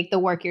doesn't make the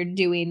work you're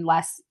doing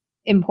less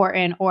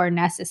important or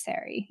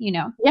necessary,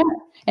 Yeah.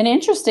 And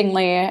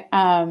interestingly,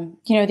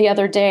 the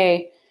other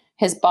day,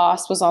 his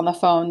boss was on the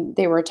phone.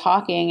 They were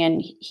talking,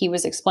 and he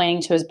was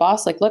explaining to his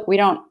boss, like, look, we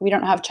don't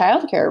have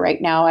childcare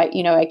right now.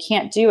 I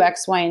can't do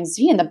X, Y, and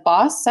Z. And the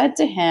boss said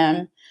to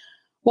him,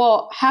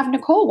 well, have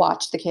Nicole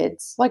watch the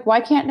kids. Like, why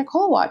can't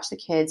Nicole watch the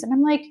kids? And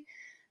I'm like,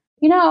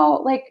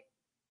 like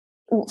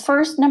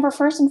first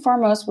and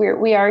foremost,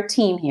 we are a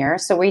team here.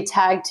 So we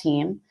tag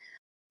team,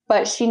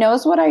 but she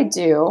knows what I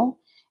do.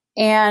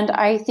 And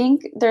I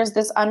think there's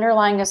this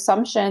underlying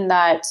assumption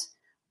that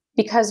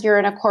because you're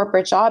in a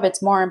corporate job,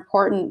 it's more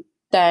important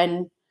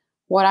than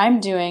what I'm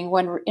doing,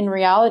 when in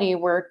reality,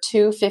 we're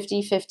two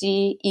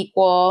 50-50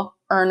 equal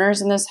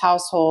earners in this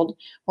household.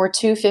 We're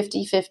two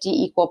 50-50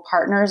 equal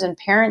partners and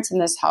parents in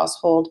this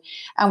household.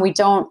 And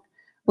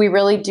we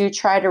really do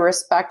try to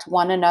respect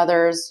one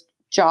another's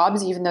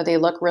jobs, even though they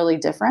look really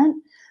different.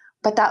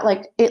 But that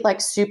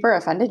it super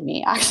offended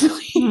me,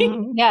 actually.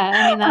 Yeah.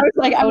 I mean,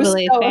 that's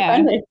totally fair.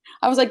 Offended.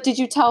 I was like, did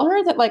you tell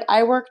her that like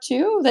I work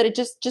too? That it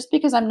just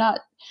because I'm not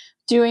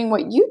doing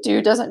what you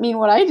do doesn't mean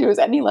what I do is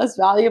any less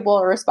valuable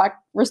or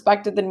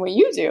respected than what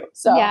you do.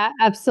 So yeah,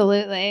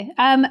 absolutely.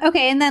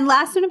 Okay. And then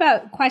last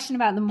question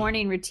about the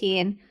morning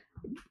routine.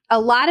 A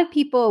lot of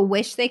people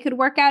wish they could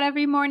work out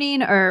every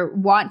morning or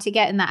want to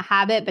get in that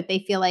habit, but they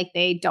feel like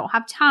they don't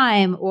have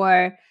time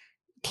or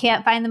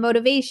can't find the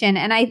motivation.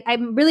 And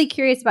I'm really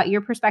curious about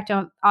your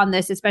perspective on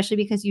this, especially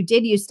because you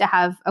did used to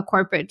have a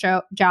corporate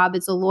job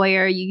as a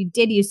lawyer. You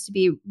did used to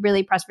be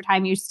really pressed for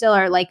time. You still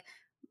are like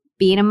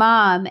being a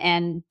mom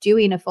and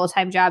doing a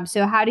full-time job.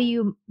 So how do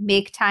you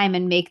make time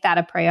and make that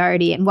a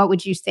priority? And what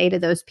would you say to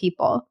those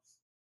people?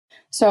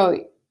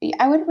 So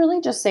I would really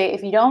just say,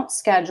 if you don't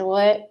schedule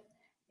it,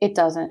 it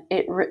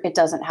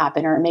doesn't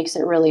happen, or it makes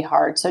it really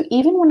hard. So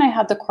even when I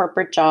had the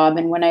corporate job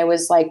and when I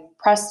was like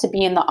pressed to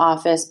be in the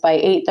office by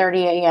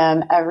 8:30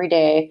 a.m. every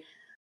day,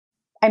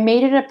 I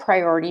made it a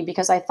priority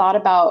because I thought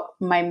about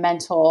my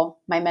mental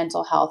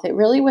health. It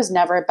really was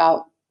never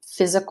about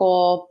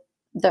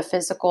the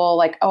physical,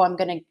 like, oh, I'm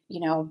going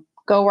to,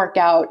 go work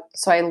out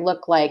so I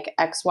look like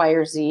X, Y,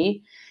 or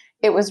Z.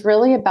 It was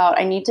really about,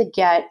 I need to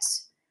get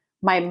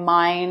my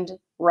mind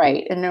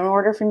right. And in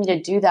order for me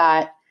to do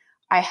that,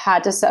 I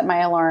had to set my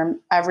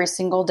alarm every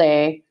single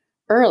day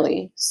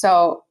early.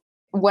 So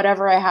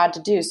whatever I had to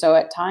do. So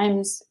at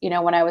times,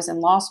 when I was in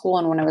law school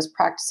and when I was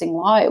practicing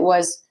law, it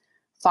was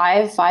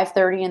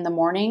 5:30 in the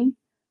morning.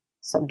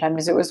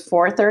 Sometimes it was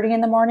 4:30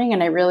 in the morning.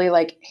 And I really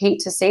hate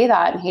to say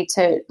that and hate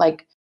to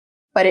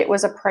but it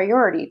was a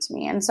priority to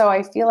me. And so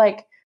I feel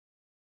like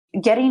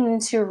getting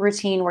into a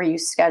routine where you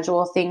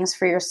schedule things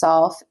for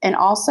yourself and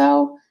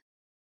also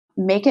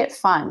make it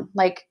fun.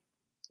 Like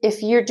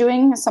if you're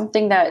doing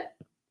something that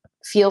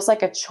feels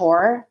like a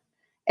chore,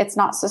 it's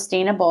not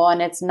sustainable and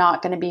it's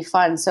not going to be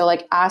fun. So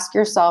ask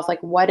yourself,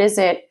 what is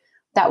it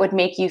that would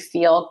make you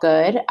feel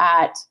good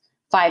at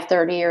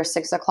 5:30 or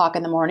 6 o'clock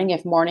in the morning?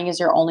 If morning is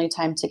your only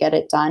time to get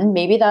it done,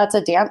 maybe that's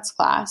a dance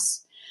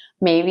class.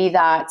 Maybe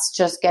that's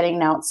just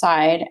getting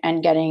outside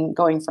and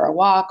going for a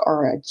walk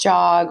or a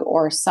jog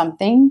or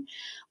something.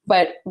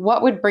 But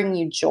what would bring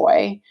you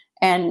joy?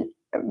 And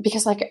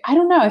because I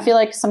don't know, I feel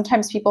like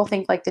sometimes people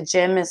think the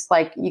gym is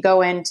you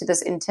go into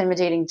this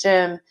intimidating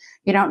gym,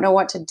 you don't know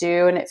what to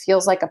do. And it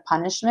feels like a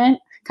punishment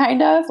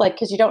kind of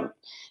because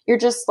you're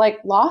just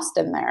lost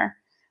in there.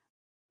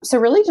 So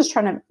really just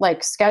trying to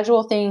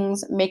schedule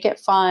things, make it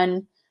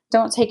fun.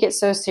 Don't take it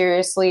so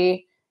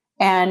seriously.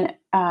 And,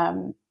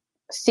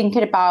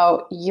 thinking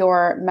about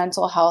your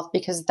mental health,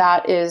 because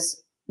that is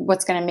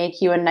what's going to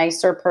make you a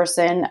nicer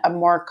person, a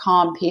more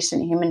calm,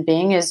 patient human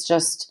being, is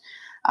just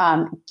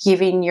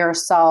giving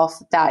yourself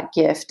that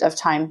gift of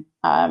time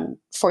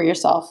for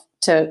yourself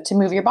to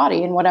move your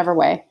body in whatever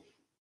way.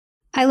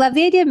 I love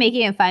the idea of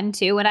making it fun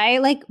too. When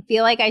I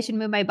feel like I should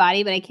move my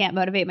body, but I can't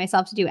motivate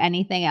myself to do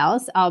anything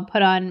else, I'll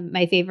put on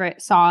my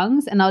favorite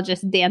songs and I'll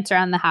just dance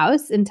around the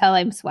house until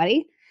I'm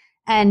sweaty.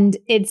 And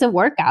it's a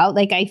workout.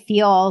 I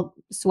feel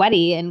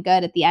sweaty and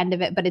good at the end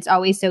of it, but it's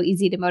always so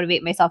easy to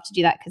motivate myself to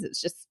do that because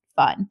it's just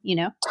fun,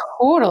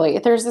 Totally.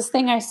 There's this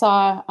thing I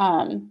saw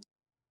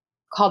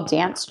called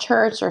Dance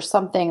Church or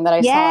something that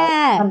I saw.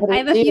 Yeah, I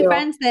have a few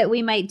friends that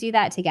we might do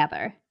that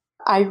together.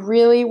 I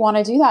really want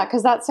to do that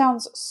because that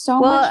sounds so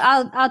much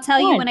Well, I'll tell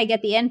you when I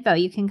get the info.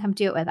 You can come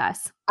do it with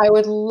us. I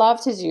would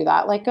love to do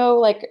that.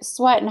 Go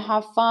sweat and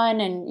have fun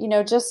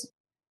and, just,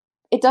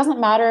 it doesn't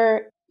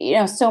matter,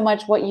 so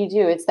much what you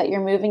do. It's that you're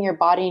moving your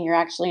body and you're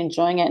actually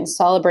enjoying it and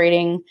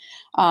celebrating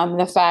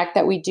the fact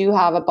that we do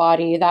have a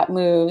body that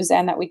moves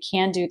and that we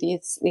can do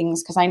these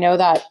things. Because I know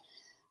that,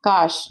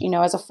 gosh,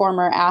 as a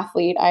former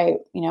athlete, I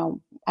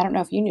don't know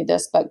if you knew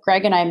this, but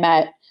Greg and I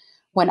met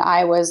when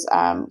I was,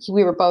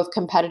 we were both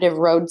competitive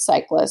road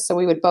cyclists. So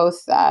we would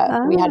both,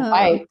 we had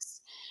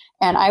bikes,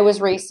 and I was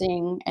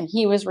racing and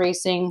he was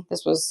racing.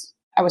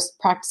 I was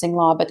practicing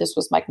law, but this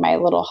was like my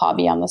little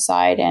hobby on the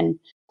side. And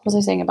what was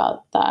I saying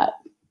about that?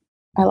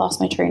 I lost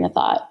my train of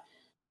thought.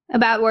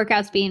 About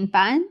workouts being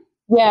fun?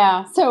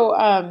 Yeah.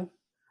 So,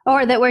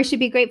 or that we should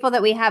be grateful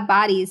that we have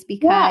bodies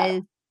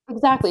because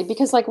exactly.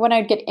 Because like when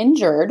I'd get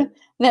injured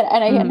and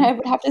I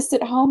would have to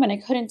sit home and I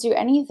couldn't do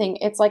anything.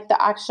 It's like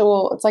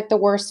it's like the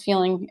worst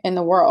feeling in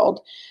the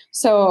world.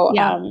 So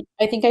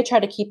I think I try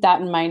to keep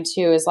that in mind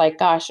too, is like,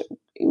 gosh,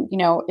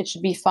 it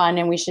should be fun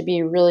and we should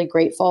be really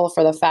grateful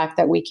for the fact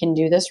that we can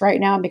do this right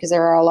now, because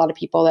there are a lot of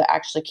people that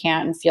actually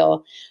can't and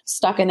feel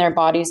stuck in their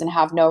bodies and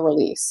have no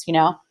release,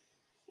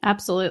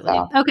 Absolutely.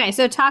 So. Okay.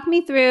 So talk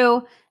me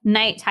through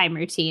nighttime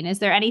routine. Is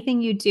there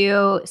anything you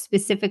do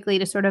specifically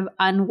to sort of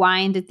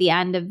unwind at the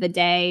end of the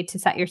day to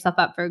set yourself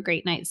up for a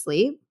great night's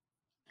sleep?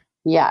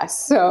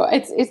 Yes. So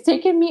it's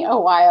taken me a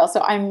while.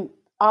 So I'm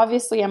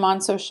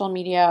on social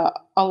media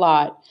a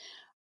lot,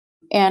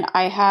 and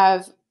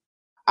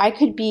I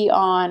could be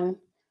on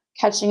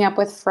catching up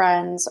with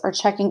friends or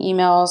checking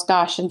emails,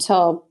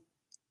 until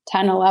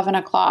 10, 11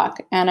 o'clock.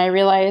 And I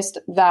realized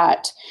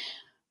that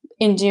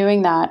in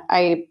doing that,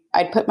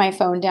 I'd put my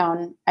phone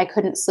down. I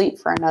couldn't sleep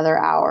for another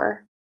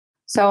hour.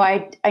 So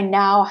I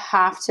now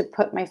have to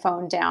put my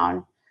phone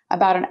down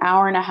about an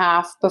hour and a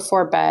half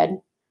before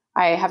bed.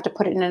 I have to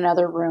put it in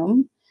another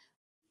room.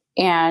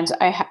 And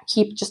I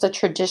keep just a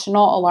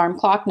traditional alarm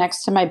clock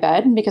next to my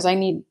bed because I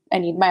need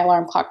my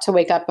alarm clock to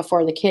wake up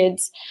before the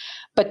kids.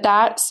 But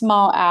that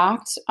small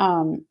act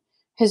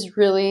has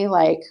really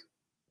like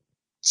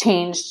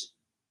changed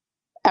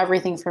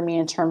everything for me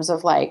in terms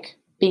of like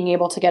being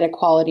able to get a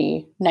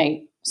quality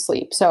night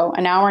sleep. So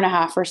an hour and a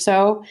half or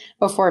so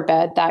before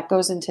bed, that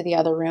goes into the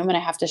other room, and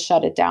I have to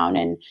shut it down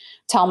and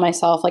tell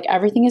myself like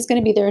everything is going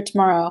to be there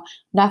tomorrow.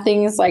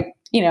 Nothing is like,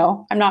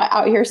 I'm not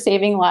out here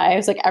saving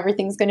lives. Like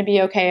everything's going to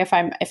be okay if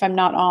I'm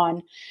not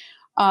on.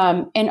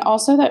 And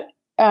also that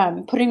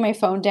putting my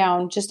phone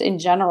down just in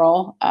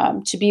general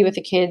to be with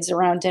the kids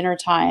around dinner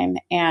time.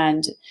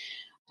 And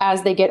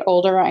as they get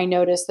older, I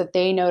notice that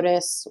they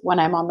notice when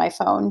I'm on my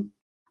phone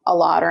a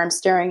lot, or I'm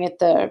staring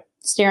at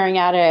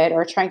it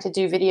or trying to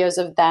do videos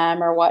of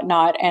them or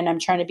whatnot. And I'm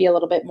trying to be a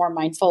little bit more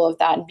mindful of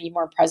that and be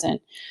more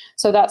present.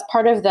 So that's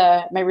part of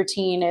my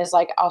routine is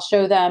like, I'll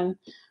show them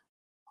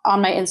on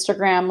my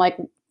Instagram, like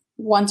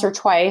once or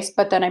twice,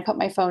 but then I put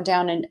my phone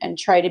down and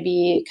try to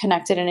be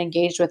connected and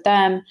engaged with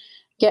them,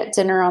 get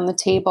dinner on the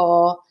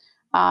table,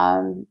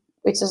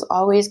 which is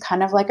always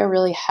kind of like a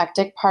really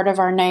hectic part of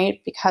our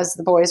night because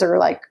the boys are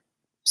like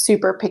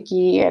super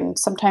picky, and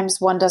sometimes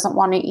one doesn't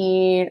want to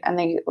eat and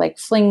they like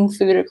fling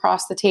food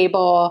across the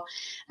table.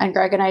 And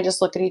Greg and I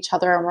just look at each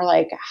other and we're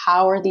like,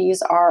 how are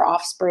these our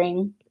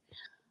offspring?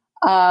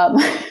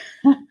 But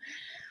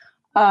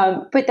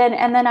then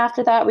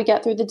after that, we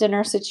get through the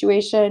dinner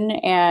situation,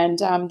 and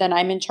then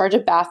I'm in charge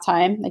of bath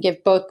time. I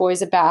give both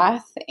boys a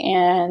bath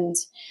and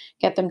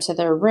get them to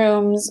their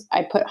rooms.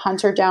 I put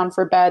Hunter down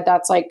for bed.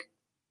 That's like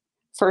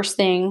first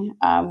thing,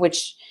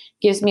 which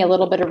gives me a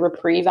little bit of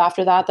reprieve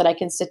after that I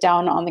can sit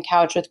down on the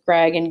couch with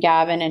Greg and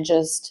Gavin and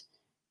just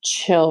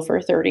chill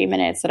for 30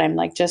 minutes. That I'm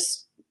like,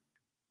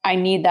 I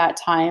need that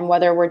time,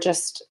 whether we're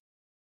just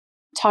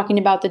talking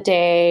about the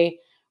day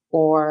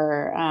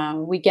or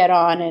we get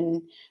on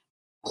and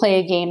play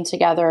a game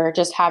together.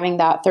 Just having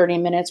that 30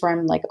 minutes where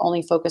I'm like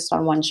only focused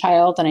on one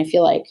child and I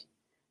feel like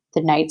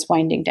the night's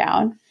winding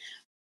down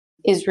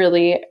is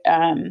really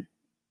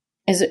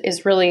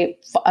is really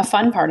a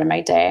fun part of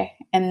my day.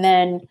 And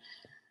then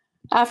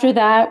after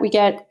that, we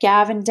get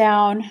Gavin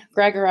down.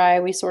 Greg or I,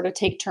 we sort of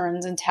take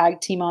turns and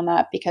tag team on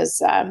that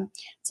because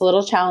it's a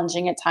little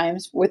challenging at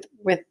times with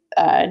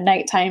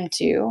nighttime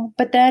too.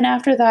 But then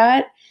after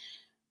that,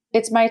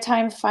 it's my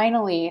time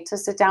finally to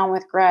sit down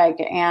with Greg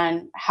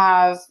and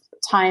have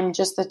time,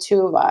 just the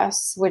two of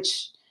us,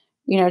 which,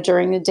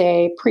 during the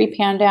day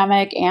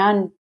pre-pandemic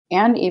and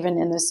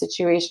even in this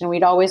situation,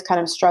 we'd always kind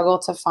of struggle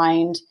to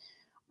find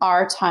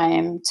our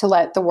time to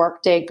let the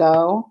workday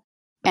go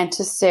and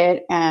to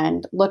sit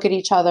and look at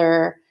each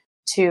other,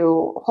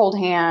 to hold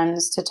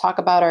hands, to talk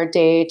about our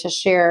day, to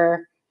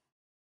share,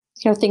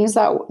 things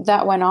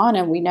that went on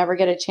and we never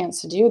get a chance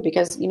to do.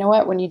 Because you know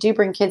what, when you do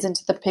bring kids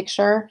into the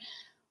picture,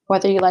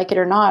 whether you like it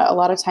or not, a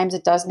lot of times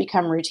it does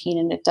become routine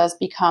and it does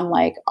become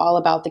like all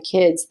about the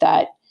kids,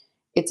 that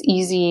it's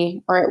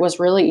easy, or it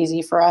was really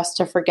easy for us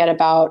to forget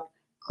about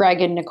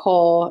Greg and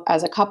Nicole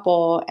as a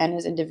couple and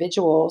as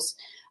individuals.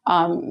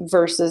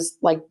 Versus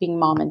like being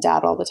mom and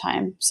dad all the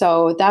time.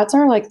 So that's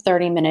our like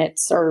 30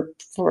 minutes or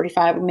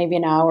 45, maybe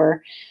an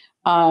hour.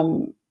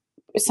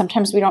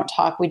 Sometimes we don't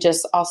talk. We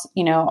just also,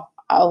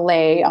 I'll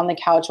lay on the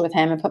couch with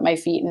him and put my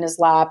feet in his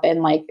lap.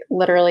 And like,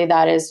 literally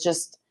that is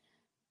just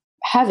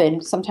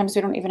heaven. Sometimes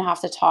we don't even have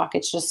to talk.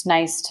 It's just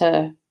nice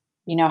to,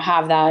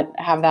 have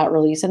that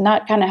release. And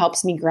that kind of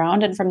helps me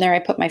ground. And from there, I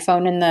put my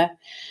phone in the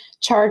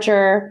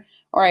charger.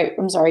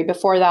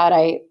 Before that,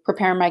 I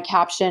prepare my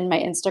caption, my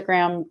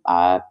Instagram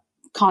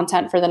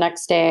content for the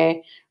next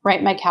day,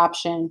 write my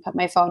caption, put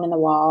my phone in the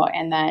wall,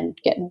 and then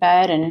get in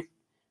bed and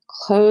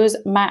close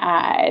my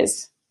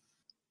eyes.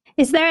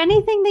 Is there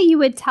anything that you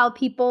would tell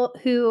people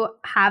who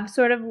have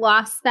sort of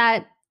lost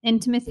that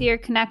intimacy or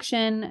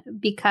connection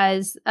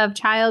because of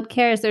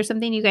childcare? Is there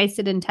something you guys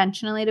did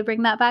intentionally to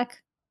bring that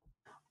back?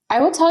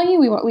 I will tell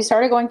you, we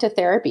started going to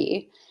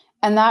therapy,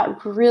 and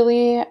that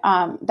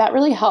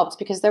really helped,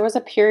 because there was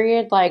a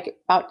period like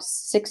about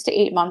 6 to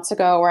 8 months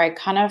ago where I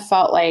kind of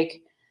felt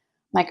like,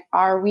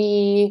 are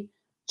we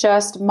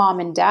just mom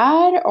and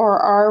dad, or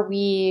are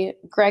we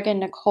Greg and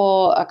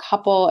Nicole, a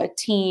couple, a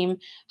team?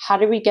 How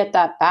do we get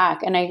that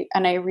back? And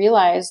I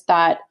realized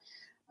that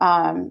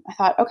I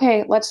thought,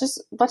 okay, let's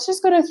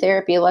just go to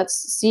therapy. Let's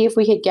see if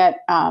we could get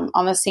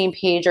on the same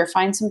page, or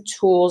find some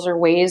tools or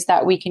ways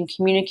that we can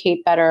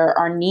communicate better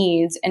our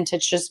needs, and to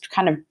just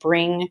kind of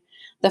bring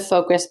the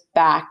focus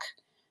back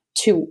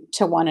to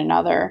one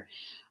another.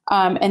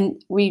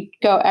 And we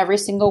go every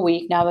single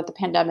week. Now that the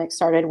pandemic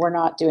started, we're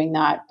not doing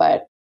that,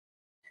 but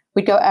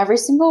we'd go every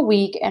single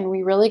week, and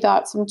we really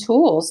got some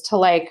tools to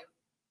like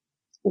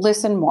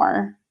listen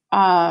more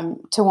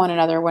to one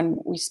another when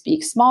we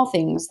speak. Small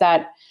things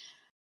that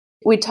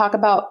we talk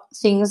about,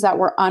 things that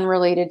were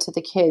unrelated to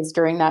the kids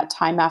during that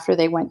time after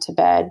they went to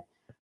bed,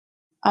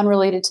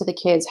 unrelated to the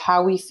kids,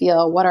 how we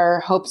feel, what our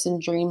hopes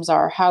and dreams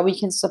are, how we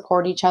can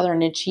support each other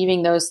in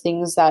achieving those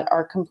things that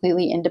are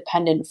completely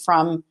independent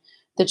from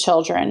the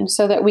children,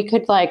 so that we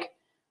could like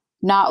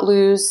not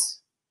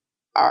lose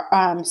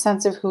our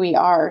sense of who we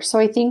are. So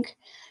I think,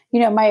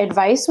 my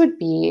advice would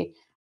be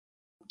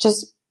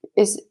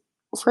is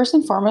first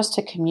and foremost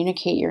to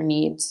communicate your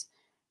needs.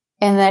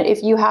 And that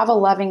if you have a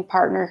loving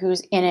partner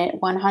who's in it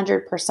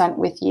 100%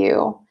 with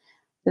you,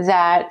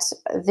 that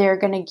they're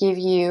going to give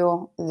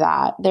you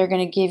that. They're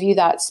going to give you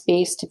that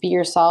space to be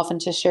yourself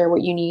and to share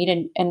what you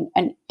need. And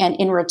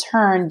in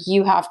return,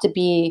 you have to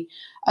be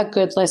a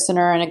good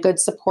listener and a good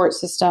support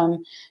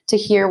system to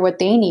hear what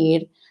they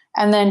need,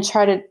 and then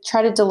try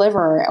to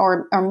deliver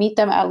or meet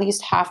them at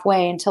least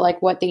halfway into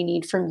like what they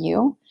need from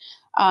you.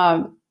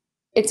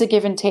 It's a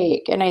give and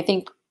take. And I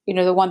think,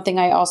 the one thing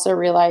I also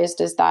realized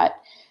is that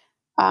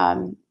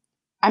I'm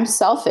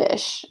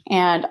selfish,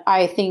 and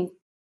I think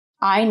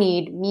I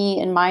need me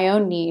and my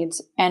own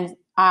needs. And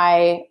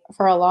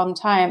for a long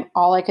time,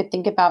 all I could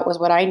think about was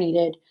what I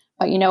needed.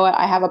 But you know what?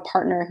 I have a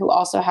partner who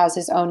also has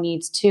his own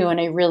needs too. And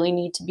I really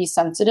need to be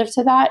sensitive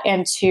to that,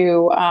 and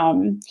to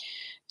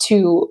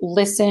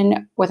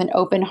listen with an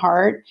open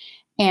heart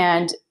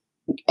and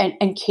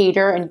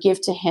cater and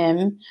give to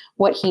him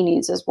what he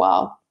needs as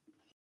well.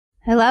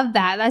 I love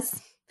that.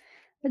 That's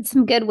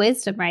some good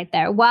wisdom right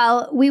there.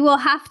 Well, we will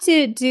have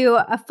to do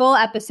a full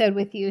episode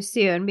with you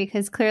soon,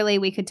 because clearly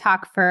we could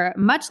talk for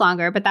much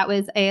longer, but that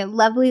was a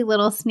lovely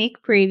little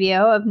sneak preview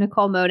of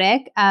Nicole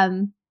Modick,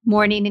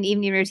 morning and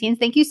evening routines.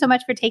 Thank you so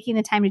much for taking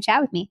the time to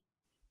chat with me.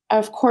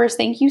 Of course.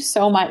 Thank you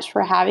so much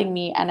for having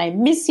me. And I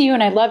miss you,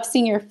 and I love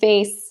seeing your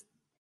face.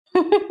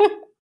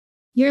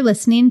 You're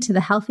listening to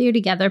the Healthier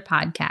Together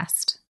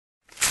podcast.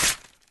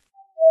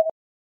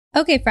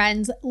 Okay,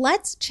 friends,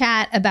 let's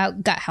chat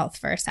about gut health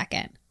for a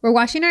second. We're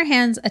washing our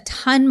hands a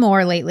ton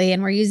more lately,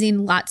 and we're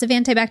using lots of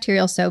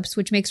antibacterial soaps,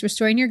 which makes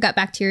restoring your gut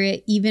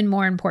bacteria even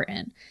more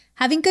important.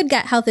 Having good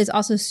gut health is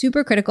also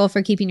super critical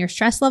for keeping your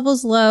stress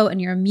levels low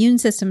and your immune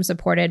system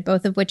supported,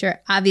 both of which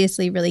are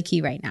obviously really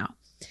key right now.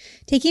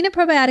 Taking a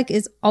probiotic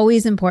is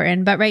always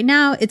important, but right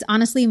now it's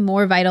honestly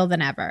more vital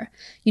than ever.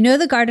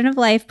 The Garden of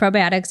Life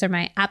probiotics are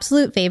my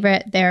absolute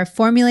favorite. They're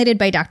formulated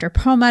by Dr.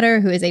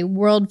 Perlmutter, who is a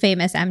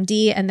world-famous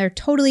MD, and they're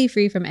totally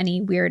free from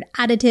any weird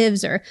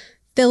additives or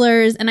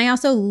fillers. And I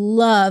also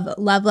love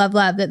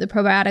that the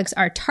probiotics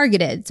are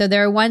targeted. So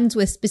there are ones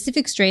with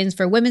specific strains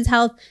for women's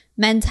health,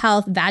 men's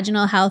health,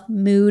 vaginal health,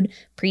 mood,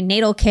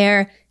 prenatal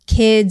care,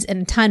 kids,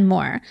 and a ton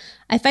more.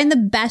 I find the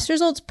best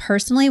results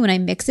personally when I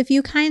mix a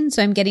few kinds,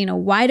 so I'm getting a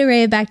wide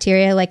array of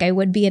bacteria like I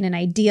would be in an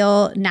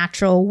ideal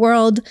natural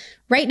world.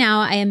 Right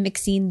now, I am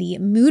mixing the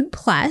Mood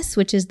Plus,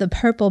 which is the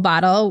purple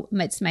bottle.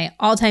 It's my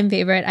all-time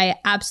favorite. I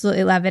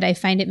absolutely love it. I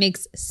find it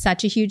makes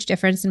such a huge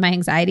difference in my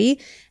anxiety.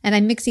 And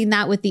I'm mixing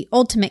that with the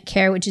Ultimate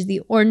Care, which is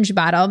the orange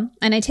bottle.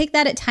 And I take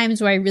that at times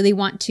where I really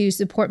want to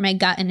support my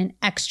gut in an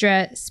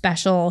extra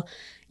special,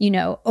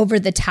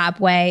 over-the-top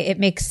way. It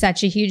makes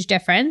such a huge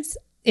difference.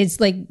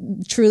 It's like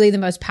truly the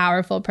most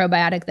powerful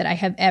probiotic that I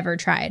have ever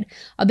tried.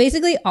 I'll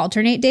basically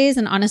alternate days,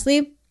 and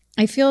honestly,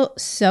 I feel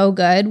so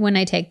good when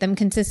I take them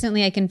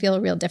consistently. I can feel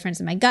a real difference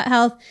in my gut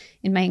health,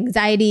 in my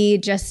anxiety,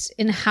 just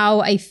in how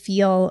I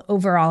feel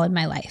overall in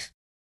my life.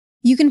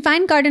 You can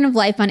find Garden of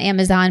Life on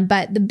Amazon,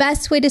 but the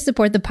best way to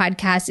support the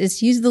podcast is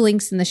to use the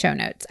links in the show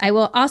notes. I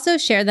will also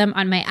share them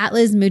on my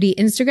 @Liz Moody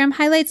Instagram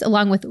highlights,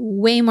 along with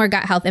way more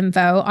gut health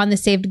info on the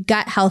saved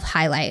gut health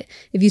highlight.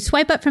 If you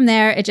swipe up from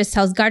there, it just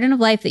tells Garden of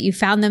Life that you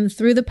found them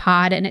through the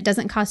pod, and it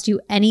doesn't cost you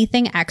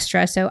anything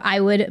extra. So I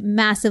would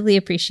massively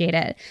appreciate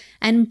it.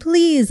 And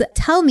please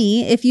tell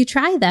me if you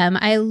try them.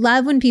 I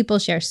love when people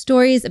share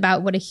stories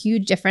about what a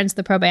huge difference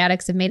the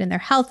probiotics have made in their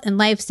health and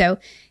life. So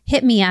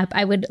hit me up.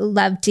 I would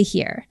love to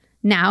hear.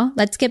 Now,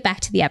 let's get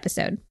back to the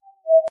episode.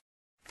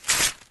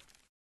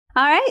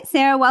 All right,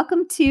 Sarah,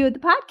 welcome to the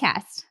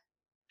podcast.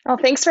 Well,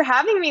 thanks for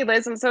having me,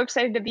 Liz. I'm so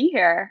excited to be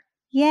here.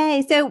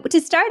 Yay. So to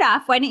start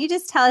off, why don't you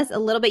just tell us a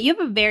little bit? You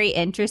have a very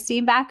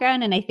interesting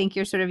background, and I think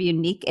you're sort of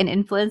unique in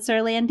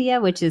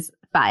Influencerlandia, which is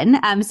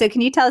fun. So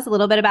can you tell us a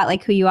little bit about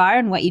like who you are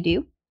and what you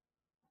do?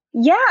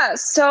 Yeah.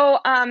 So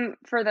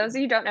for those of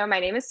you who don't know, my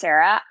name is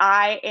Sarah.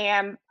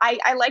 I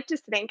like to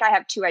think I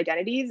have two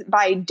identities.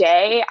 By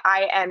day,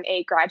 I am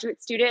a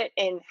graduate student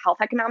in health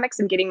economics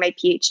and getting my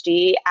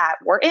PhD at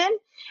Wharton.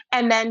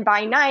 And then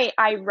by night,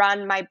 I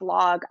run my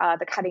blog,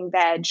 The Cutting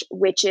Veg,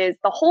 which is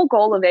the whole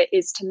goal of it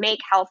is to make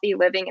healthy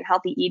living and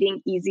healthy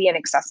eating easy and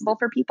accessible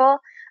for people.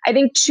 I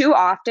think too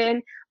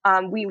often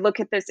we look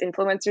at this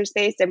influencer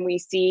space and we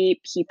see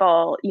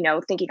people,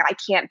 thinking I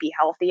can't be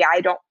healthy.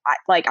 I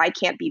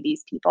can't be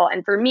these people.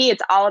 And for me,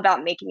 it's all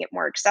about making it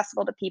more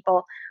accessible to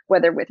people,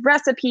 whether with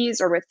recipes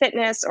or with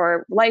fitness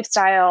or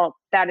lifestyle.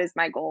 That is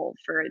my goal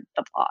for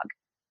the blog.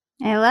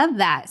 I love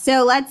that.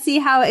 So let's see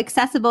how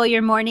accessible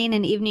your morning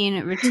and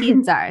evening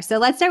routines are. So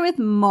let's start with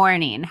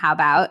morning. How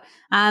about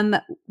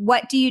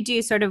what do you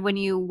do sort of when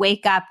you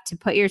wake up to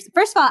put your,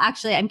 first of all,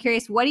 actually, I'm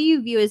curious, what do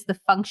you view as the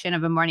function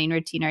of a morning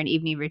routine or an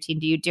evening routine?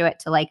 Do you do it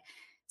to like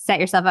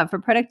set yourself up for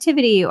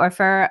productivity or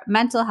for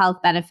mental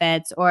health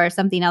benefits or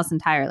something else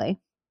entirely?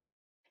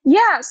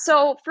 Yeah.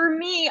 So for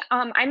me,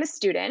 I'm a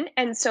student.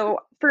 And so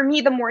for me,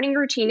 the morning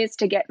routine is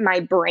to get my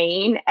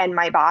brain and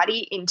my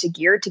body into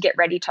gear to get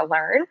ready to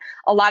learn.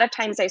 A lot of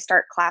times I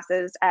start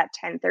classes at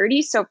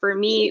 10:30. So for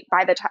me,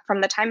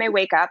 from the time I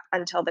wake up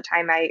until the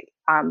time I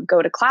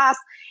go to class,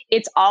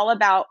 it's all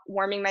about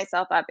warming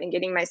myself up and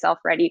getting myself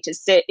ready to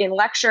sit in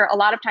lecture a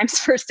lot of times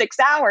for 6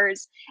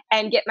 hours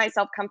and get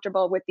myself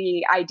comfortable with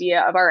the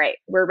idea of, all right,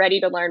 we're ready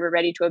to learn, we're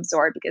ready to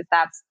absorb, because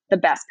that's the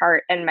best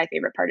part and my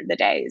favorite part of the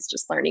day is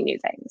just learning new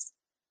things.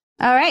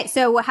 All right.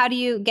 So how do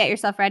you get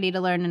yourself ready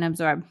to learn and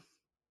absorb?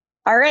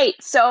 All right.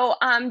 So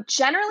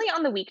generally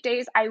on the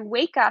weekdays, I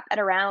wake up at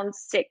around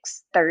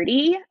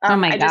 6:30. Oh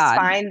my God.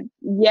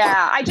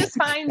 I just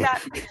find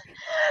that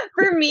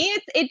for me,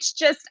 it's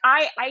just,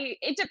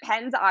 it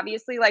depends,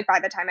 obviously, like by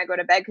the time I go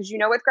to bed, because,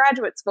 with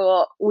graduate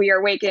school, we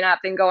are waking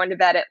up and going to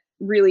bed at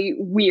really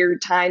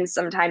weird times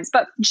sometimes.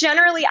 But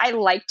generally, I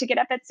like to get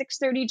up at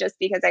 6:30 just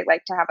because I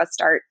like to have a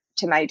start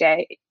to my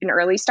day, an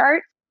early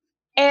start.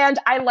 And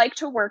I like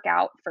to work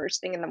out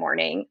first thing in the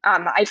morning.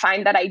 I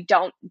find that I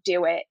don't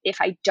do it if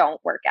I don't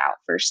work out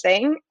first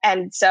thing.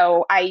 And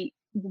so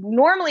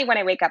normally when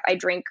I wake up, I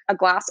drink a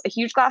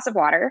huge glass of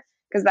water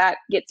because that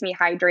gets me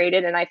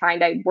hydrated. And I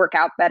find I work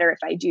out better if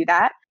I do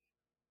that.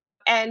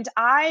 And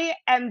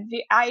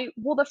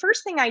the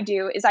first thing I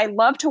do is I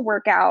love to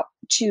work out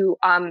to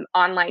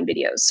online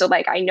videos. So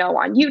like I know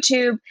on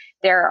YouTube,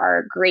 there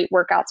are great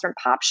workouts from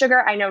Pop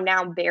Sugar. I know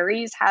now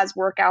Barry's has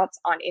workouts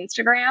on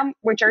Instagram,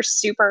 which are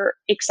super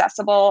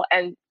accessible.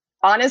 And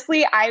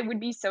honestly, I would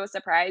be so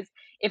surprised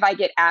if I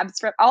get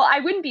abs I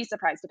wouldn't be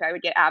surprised if I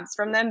would get abs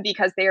from them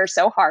because they are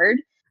so hard.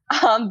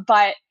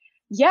 But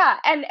yeah.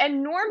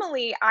 And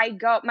normally I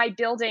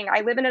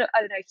live in a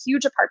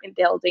huge apartment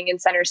building in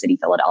Center City,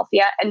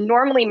 Philadelphia. And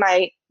normally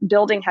my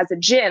building has a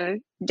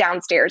gym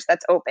downstairs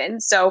that's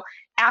open. So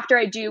after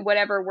I do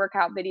whatever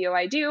workout video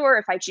I do, or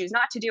if I choose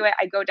not to do it,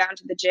 I go down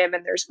to the gym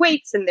and there's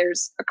weights and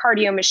there's a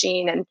cardio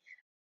machine. And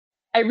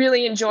I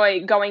really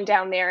enjoy going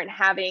down there and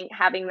having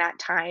that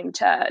time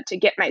to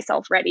get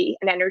myself ready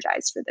and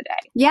energized for the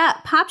day. Yeah.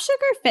 Pop Sugar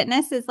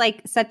Fitness is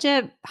like such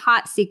a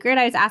hot secret.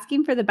 I was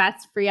asking for the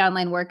best free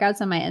online workouts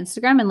on my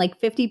Instagram and like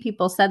 50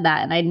 people said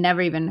that and I'd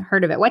never even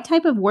heard of it. What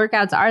type of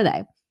workouts are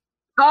they?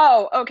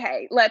 Oh,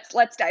 okay.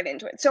 Let's dive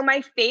into it. So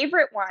my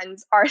favorite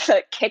ones are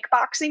the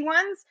kickboxing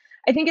ones.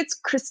 I think it's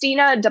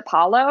Christina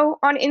DePaulo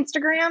on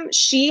Instagram.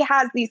 She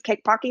has these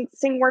kickboxing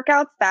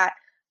workouts that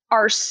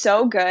are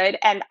so good.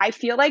 And I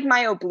feel like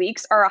my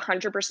obliques are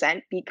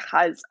 100%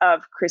 because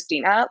of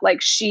Christina.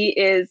 Like she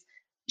is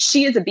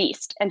a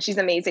beast and she's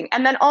amazing.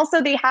 And then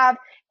also they have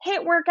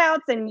HIIT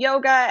workouts and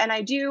yoga. And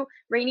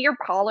Rainier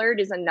Pollard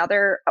is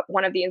another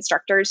one of the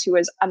instructors who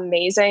is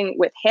amazing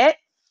with HIIT.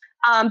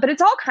 But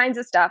it's all kinds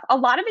of stuff. A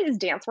lot of it is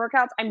dance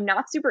workouts. I'm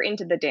not super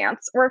into the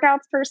dance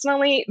workouts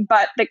personally,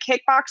 but the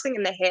kickboxing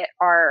and the HIIT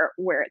are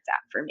where it's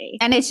at for me.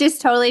 And it's just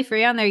totally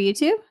free on their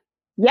YouTube?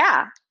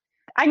 Yeah.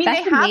 I mean,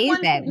 That's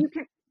amazing.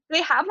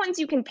 They have ones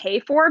you can pay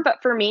for, but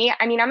for me,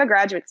 I mean, I'm a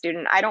graduate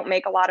student. I don't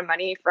make a lot of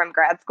money from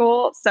grad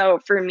school. So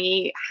for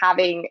me,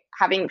 having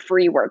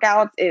free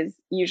workouts is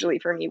usually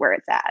for me where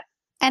it's at.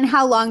 And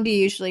how long do you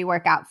usually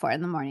work out for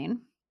in the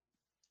morning?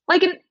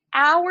 Like an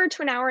hour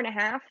to an hour and a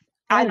half.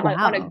 Oh,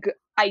 wow.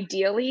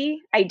 Ideally,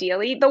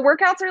 the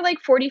workouts are like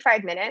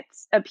 45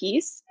 minutes a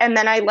piece. And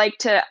then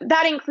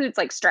that includes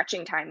like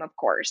stretching time, of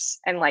course,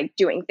 and like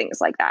doing things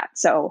like that.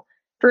 So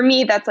for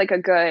me, that's like a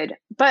good,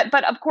 but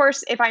of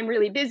course, if I'm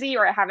really busy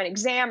or I have an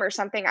exam or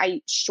something,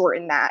 I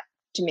shorten that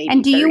to maybe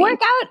And do 30. you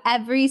work out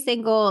every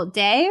single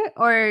day?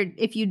 Or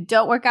if you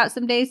don't work out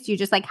some days, do you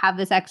just like have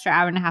this extra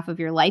hour and a half of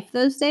your life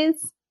those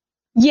days?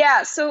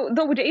 Yeah, so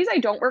the days I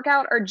don't work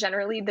out are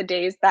generally the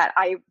days that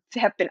I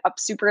have been up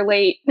super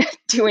late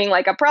doing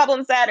like a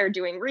problem set or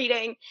doing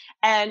reading.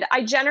 And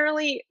I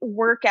generally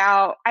work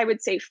out, I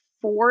would say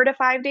 4 to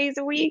 5 days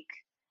a week.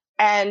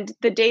 And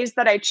the days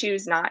that I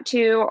choose not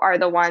to are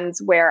the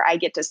ones where I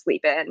get to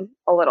sleep in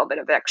a little bit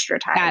of extra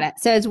time. Got it.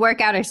 So it's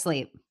workout or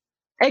sleep.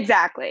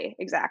 Exactly.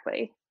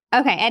 Exactly.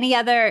 Okay. Any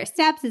other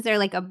steps? Is there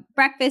like a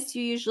breakfast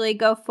you usually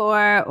go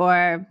for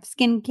or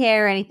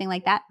skincare or anything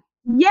like that?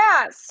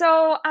 Yeah.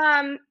 So,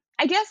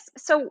 I guess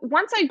so.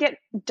 Once I get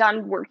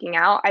done working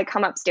out, I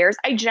come upstairs.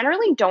 I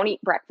generally don't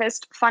eat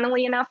breakfast,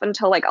 funnily enough,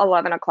 until like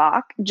 11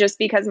 o'clock, just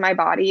because my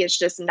body is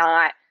just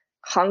not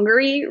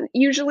hungry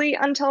usually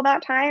until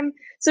that time.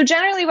 So,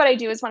 generally, what I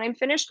do is when I'm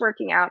finished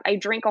working out, I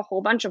drink a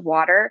whole bunch of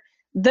water.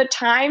 The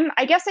time,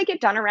 I guess I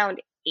get done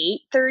around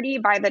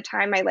 8:30 by the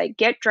time I like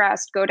get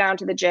dressed, go down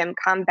to the gym,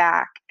 come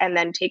back, and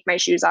then take my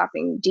shoes off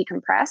and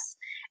decompress.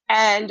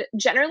 And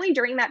generally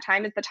during that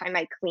time is the time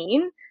I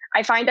clean.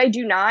 I find I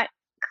do not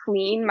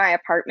clean my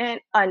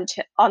apartment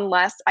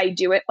unless I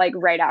do it like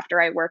right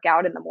after I work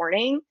out in the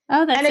morning.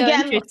 Oh, that's And so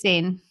again,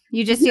 interesting.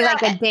 You just do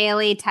like a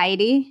daily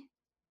tidy?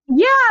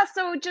 yeah,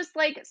 so just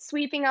like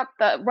wiping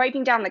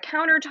down the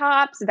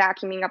countertops,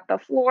 vacuuming up the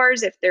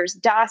floors if there's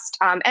dust.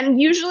 And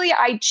usually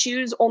I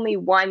choose only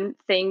one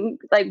thing,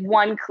 like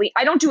one clean.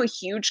 I don't do a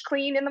huge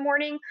clean in the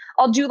morning.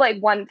 I'll do like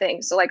one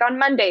thing. So like on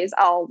Mondays,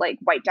 I'll like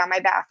wipe down my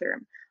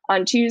bathroom.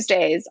 On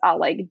Tuesdays, I'll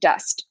like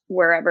dust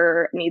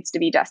wherever needs to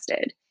be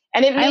dusted.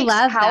 And it I makes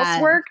love that.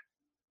 housework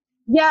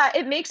yeah,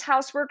 it makes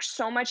housework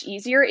so much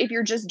easier if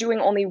you're just doing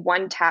only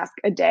one task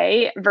a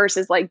day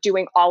versus like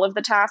doing all of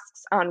the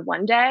tasks on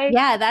one day.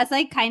 Yeah, that's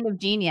like kind of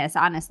genius,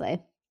 honestly.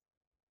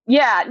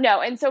 Yeah, no.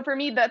 And so for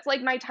me, that's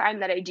like my time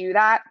that I do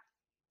that.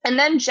 And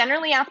then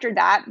generally after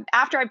that,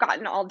 after I've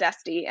gotten all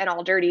dusty and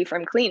all dirty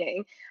from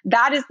cleaning,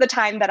 that is the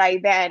time that I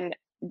then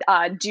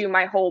do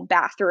my whole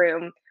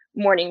bathroom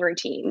morning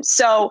routine.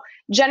 So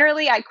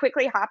generally, I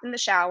quickly hop in the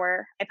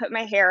shower. I put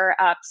my hair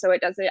up so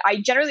it doesn't.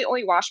 I generally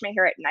only wash my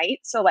hair at night.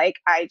 So like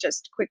I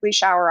just quickly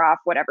shower off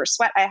whatever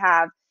sweat I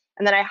have,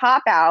 and then I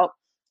hop out.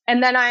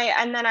 And then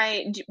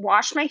I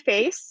wash my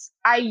face.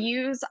 I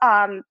use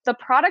the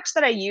products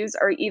that I use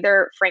are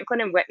either Franklin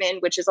and Whitman,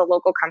 which is a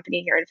local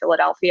company here in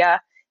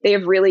Philadelphia. They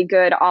have really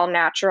good all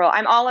natural.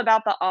 I'm all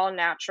about the all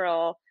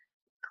natural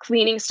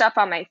cleaning stuff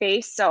on my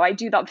face. So I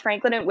do the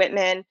Franklin and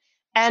Whitman.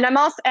 And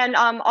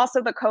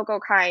also the Coco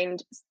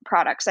Kind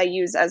products I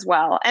use as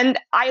well. And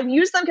I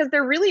use them because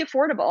they're really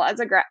affordable.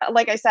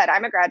 Like I said,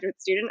 I'm a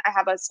graduate student. I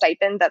have a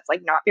stipend that's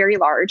like not very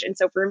large. And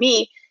so for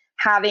me,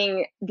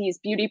 having these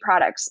beauty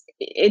products,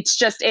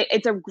 it's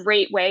a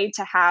great way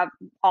to have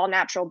all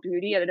natural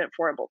beauty at an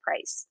affordable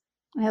price.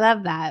 I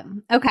love that.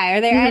 Okay.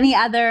 Are there any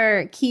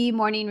other key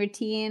morning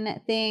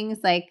routine things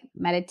like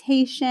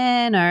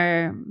meditation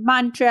or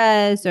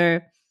mantras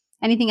or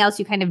anything else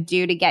you kind of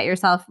do to get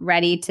yourself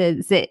ready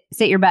to sit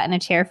your butt in a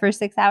chair for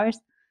 6 hours?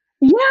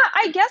 Yeah,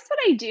 I guess what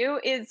I do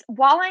is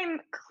while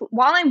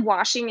I'm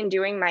washing and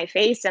doing my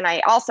face, and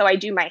I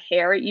do my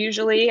hair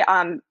usually.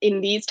 In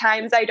these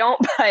times I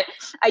don't, but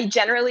I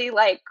generally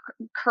like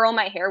curl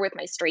my hair with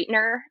my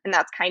straightener, and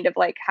that's kind of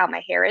like how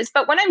my hair is.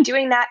 But when I'm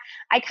doing that,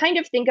 I kind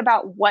of think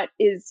about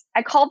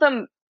I call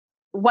them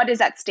what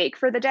is at stake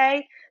for the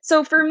day.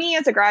 So for me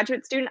as a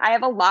graduate student, I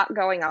have a lot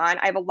going on.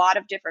 I have a lot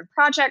of different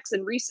projects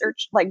and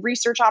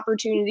research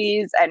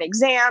opportunities and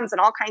exams and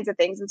all kinds of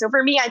things. And so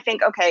for me, I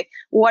think, okay,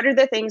 what are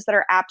the things that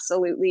are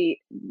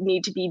absolutely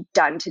need to be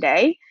done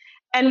today?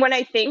 And when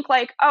I think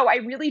like, oh, I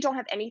really don't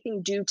have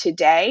anything due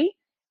today,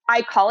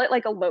 I call it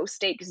like a low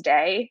stakes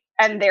day.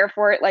 And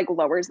therefore it like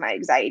lowers my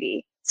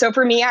anxiety. So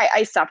for me,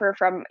 I suffer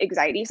from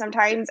anxiety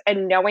sometimes,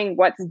 and knowing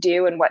what's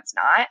due and what's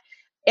not,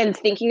 and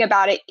thinking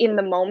about it in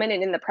the moment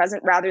and in the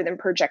present rather than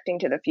projecting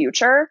to the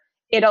future,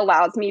 it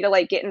allows me to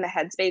like get in the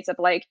headspace of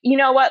like, you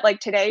know what, like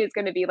today is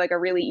going to be like a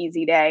really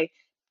easy day.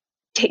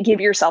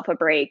 Give yourself a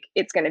break.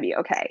 It's going to be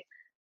okay.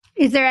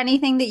 Is there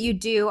anything that you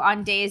do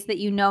on days that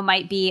you know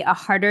might be a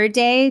harder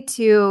day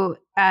to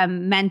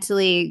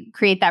mentally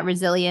create that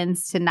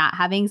resilience to not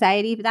have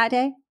anxiety that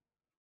day?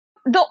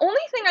 The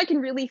only thing I can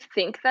really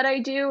think that I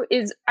do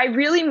is I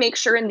really make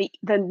sure in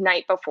the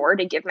night before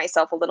to give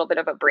myself a little bit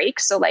of a break.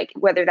 So like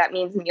whether that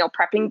means meal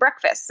prepping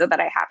breakfast so that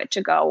I have it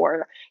to go,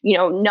 or, you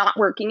know, not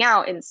working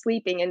out and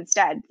sleeping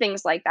instead,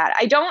 things like that.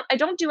 I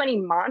don't do any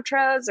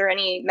mantras or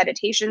any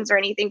meditations or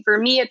anything. For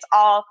me, it's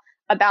all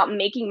about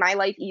making my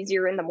life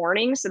easier in the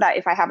morning so that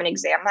if I have an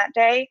exam that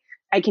day,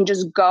 I can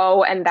just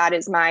go, and that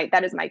is my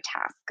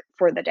task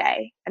for the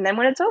day. And then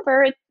when it's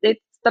over,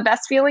 it's the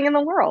best feeling in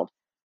the world.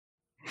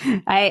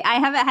 I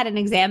haven't had an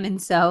exam in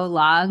so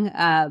long,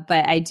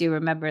 but I do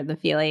remember the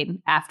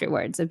feeling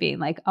afterwards of being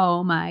like,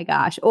 oh my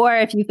gosh. Or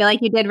if you feel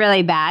like you did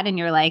really bad and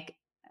you're like,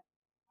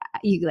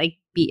 you like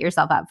beat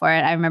yourself up for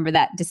it. I remember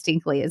that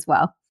distinctly as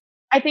well.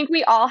 I think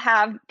we all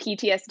have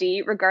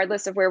PTSD,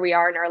 regardless of where we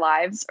are in our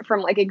lives,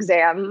 from like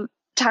exam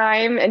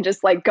time and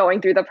just like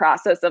going through the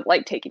process of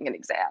like taking an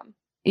exam.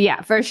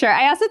 Yeah, for sure.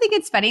 I also think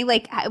it's funny,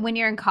 like when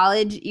you're in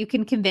college, you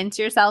can convince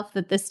yourself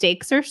that the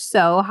stakes are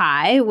so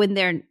high when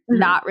they're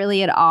not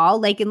really at all.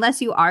 Like,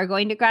 unless you are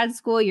going to grad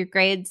school, your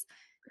grades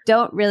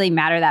don't really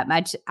matter that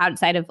much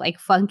outside of like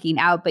flunking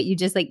out. But you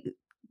just like,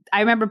 I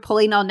remember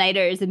pulling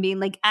all-nighters and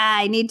being like,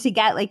 I need to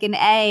get like an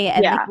A.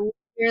 And like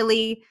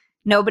literally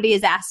nobody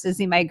has asked to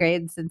see my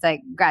grades since I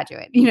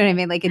graduated. You know what I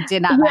mean? Like it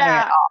did not matter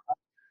at all.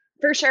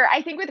 For sure.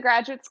 I think with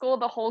graduate school,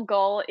 the whole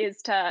goal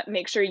is to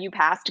make sure you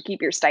pass to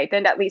keep your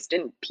stipend, at least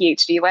in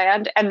PhD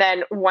land. And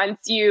then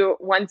once you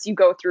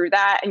go through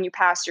that and you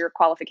pass your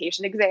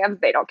qualification exams,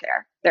 they don't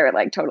care. They're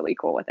like totally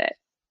cool with it.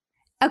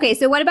 Okay.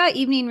 So what about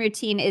evening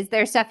routine? Is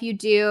there stuff you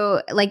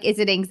do? Like, is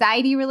it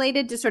anxiety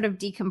related to sort of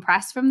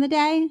decompress from the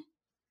day?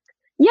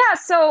 Yeah,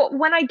 so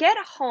when I get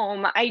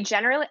home, I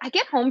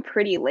get home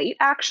pretty late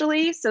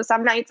actually. So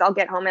some nights I'll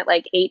get home at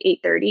like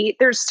 8:30.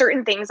 There's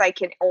certain things I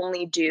can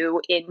only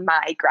do in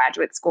my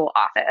graduate school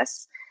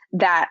office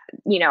that,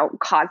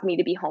 cause me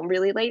to be home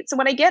really late. So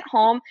when I get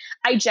home,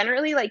 I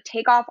generally like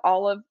take off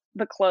all of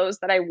the clothes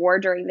that I wore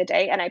during the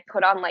day and I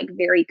put on like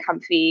very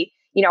comfy,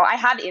 I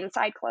have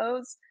inside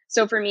clothes.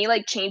 So for me,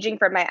 like changing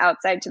from my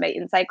outside to my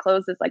inside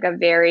clothes is like a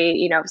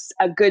very,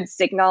 a good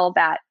signal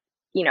that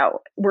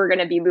we're going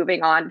to be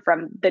moving on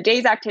from the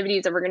day's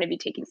activities and we're going to be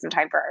taking some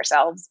time for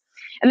ourselves.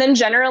 And then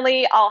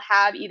generally I'll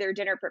have either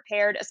dinner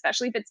prepared,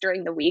 especially if it's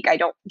during the week. I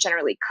don't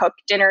generally cook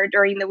dinner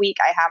during the week.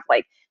 I have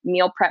like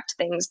meal prepped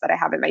things that I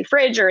have in my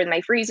fridge or in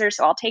my freezer.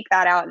 So I'll take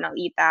that out and I'll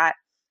eat that.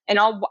 And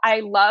I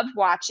love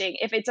watching,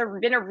 if it's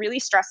been a really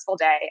stressful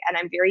day and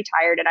I'm very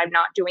tired and I'm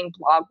not doing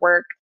blog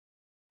work,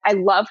 I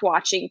love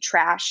watching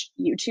trash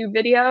YouTube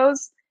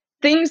videos,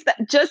 things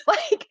that just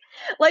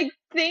like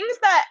things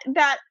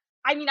that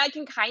I mean, I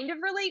can kind of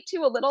relate to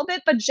a little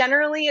bit, but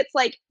generally it's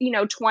like,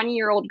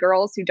 20-year-old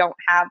girls who don't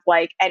have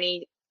like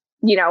any,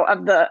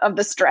 of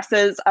the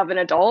stresses of an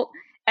adult.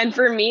 And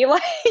for me,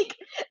 like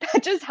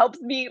that just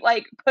helps me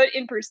like put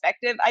in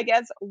perspective, I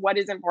guess, what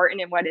is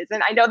important and what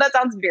isn't. I know that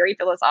sounds very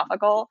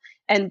philosophical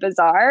and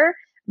bizarre,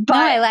 but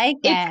no, I like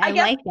it. I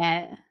like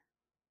it.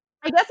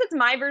 I guess it's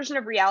my version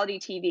of reality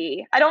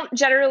TV. I don't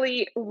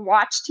generally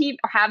watch TV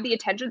or have the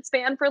attention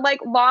span for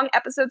like long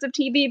episodes of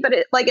TV, but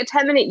like a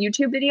 10-minute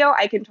YouTube video,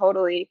 I can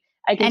totally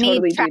do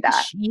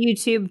that.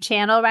 YouTube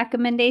channel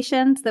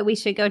recommendations that we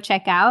should go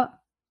check out?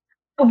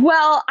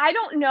 Well, I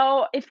don't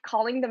know if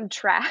calling them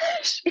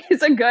trash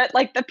is a good,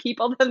 like the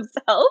people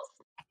themselves.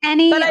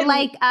 Any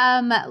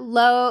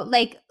low,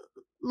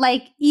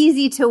 like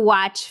easy to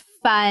watch,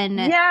 fun,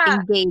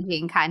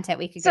 engaging content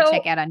we could go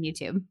check out on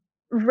YouTube.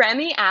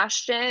 Remy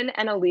Ashton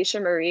and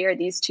Alicia Marie are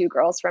these two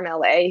girls from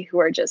LA who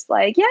are just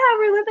like, yeah,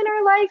 we're living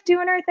our life,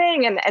 doing our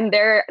thing. And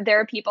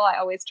they're people I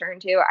always turn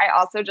to. I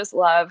also just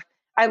love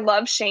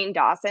Shane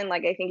Dawson.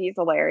 Like, I think he's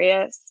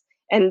hilarious.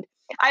 And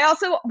I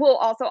also will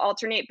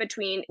alternate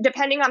between,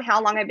 depending on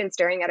how long I've been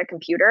staring at a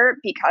computer,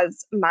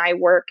 because my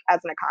work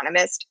as an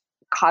economist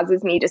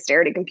causes me to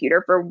stare at a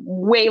computer for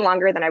way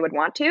longer than I would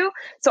want to.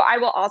 So I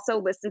will also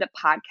listen to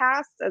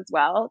podcasts as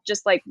well,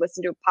 just like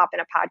pop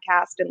in a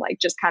podcast and like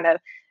just kind of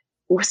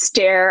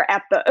stare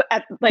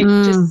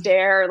just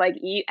stare, like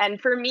eat. And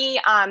for me,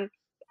 I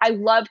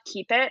love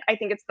Keep It. I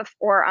think it's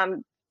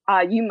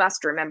You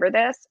Must Remember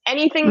This.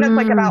 Anything that's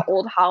like about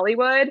old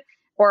Hollywood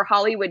or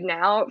Hollywood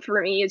now,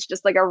 for me, is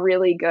just like a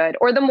really good,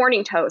 or The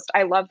Morning Toast.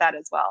 I love that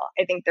as well.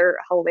 I think they're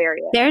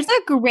hilarious. There's a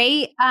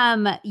great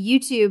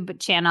YouTube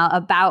channel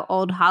about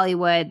old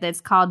Hollywood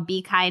that's called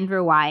Be Kind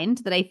Rewind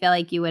that I feel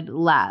like you would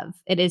love.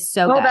 It is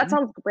so good. Oh, that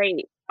sounds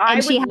great.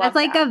 And she has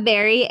like a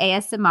very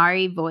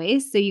ASMR-y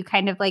voice. So you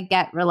kind of like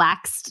get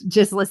relaxed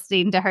just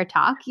listening to her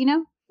talk,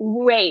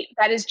 Wait,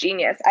 that is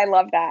genius. I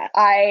love that.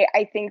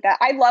 I think that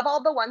I love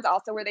all the ones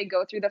also where they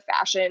go through the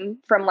fashion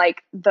from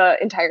like the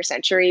entire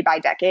century by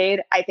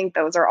decade. I think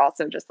those are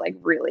also just like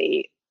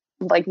really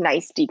like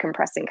nice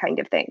decompressing kind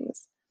of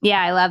things.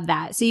 Yeah, I love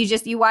that. So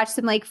you watch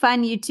some like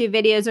fun YouTube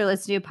videos or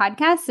listen to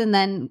podcasts and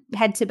then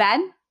head to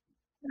bed?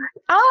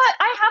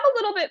 I have a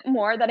little bit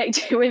more that I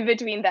do in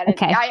between that.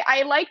 Okay.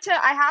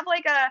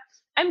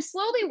 I'm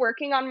slowly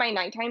working on my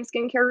nighttime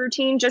skincare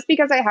routine just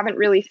because I haven't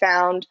really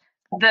found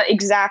the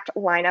exact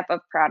lineup of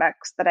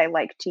products that I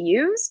like to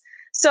use.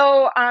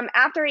 So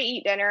after I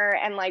eat dinner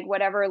and like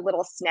whatever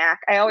little snack,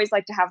 I always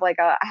like to have I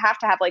have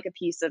to have like a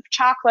piece of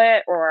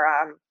chocolate or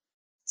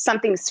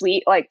something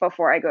sweet like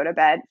before I go to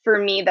bed. For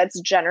me, that's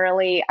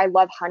generally, I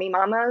love Honey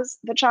Mama's.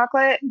 The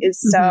chocolate is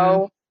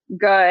so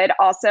good.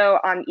 Also,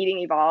 Eating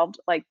Evolved,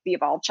 like the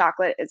Evolved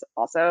chocolate is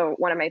also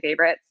one of my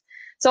favorites.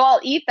 So I'll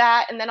eat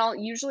that and then I'll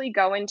usually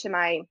go into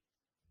my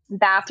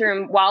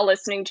bathroom while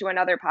listening to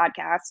another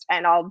podcast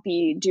and I'll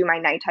do my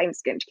nighttime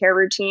skincare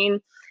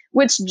routine,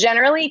 which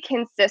generally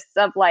consists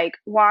of like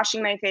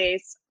washing my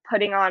face,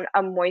 putting on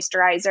a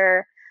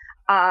moisturizer.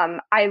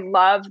 I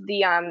love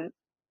the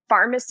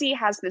Pharmacy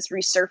has this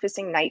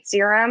resurfacing night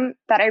serum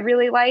that I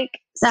really like.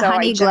 The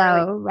Honey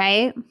Glow,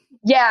 right?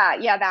 Yeah,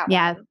 that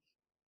one.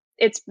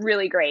 it's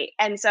really great.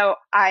 And so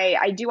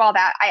I do all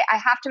that. I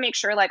have to make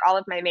sure like all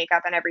of my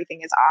makeup and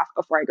everything is off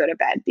before I go to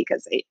bed,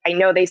 because I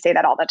know they say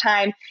that all the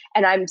time.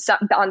 And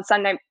on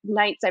Sunday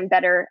nights, I'm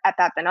better at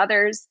that than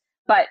others.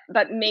 But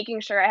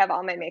making sure I have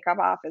all my makeup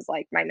off is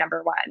like my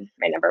number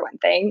one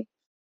thing.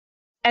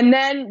 And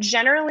then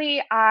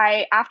generally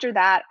after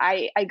that,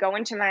 I go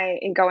into my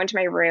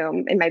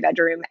room, in my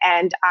bedroom,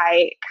 and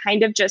I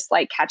kind of just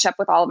like catch up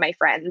with all of my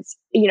friends.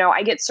 You know,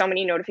 I get so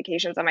many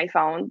notifications on my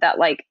phone that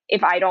like,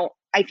 if I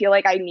feel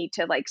like I need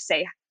to like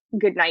say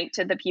goodnight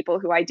to the people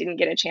who I didn't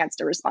get a chance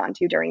to respond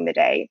to during the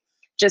day,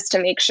 just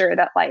to make sure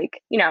that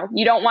like, you know,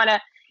 you don't want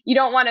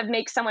to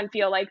make someone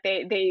feel like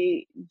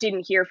they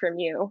didn't hear from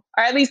you,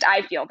 or at least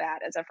I feel bad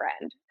as a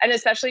friend. And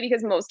especially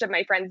because most of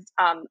my friends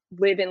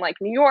live in like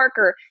New York,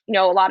 or, you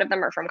know, a lot of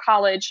them are from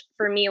college.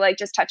 For me, like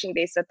just touching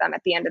base with them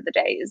at the end of the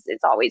day is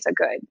always a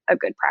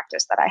good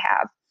practice that I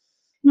have.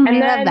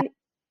 And then,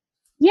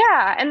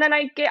 yeah. And then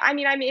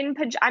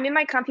I'm in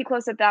my comfy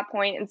clothes at that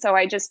point. And so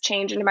I just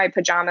change into my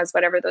pajamas,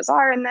 whatever those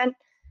are. And then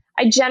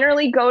I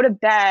generally go to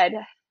bed.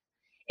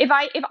 If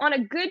on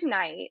a good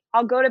night,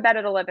 I'll go to bed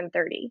at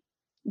 11:30.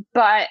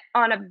 But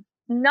on a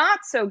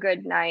not so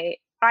good night,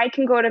 I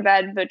can go to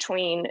bed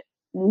between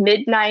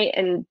midnight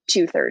and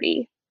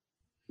 2:30.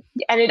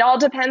 And it all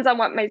depends on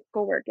what my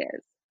schoolwork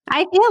is.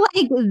 I feel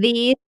like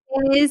these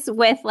days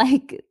with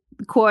like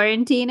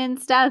quarantine and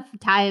stuff,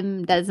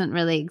 time doesn't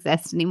really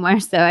exist anymore.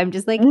 So I'm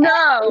just like,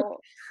 no,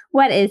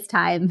 what is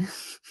time?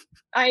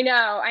 I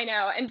know.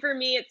 And for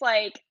me, it's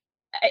like,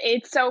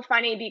 it's so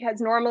funny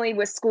because normally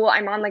with school,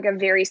 I'm on like a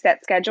very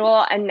set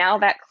schedule. And now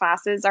that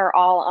classes are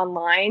all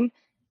online,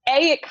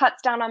 it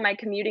cuts down on my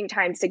commuting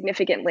time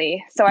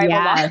significantly. So I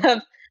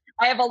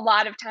have a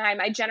lot of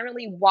time. I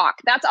generally walk.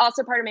 That's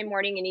also part of my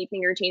morning and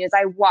evening routine is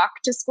I walk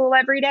to school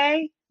every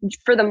day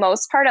for the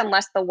most part,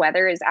 unless the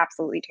weather is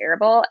absolutely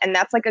terrible. And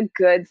that's like a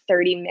good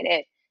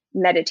 30-minute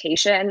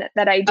meditation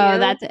that I do.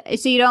 Oh,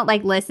 so you don't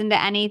like listen to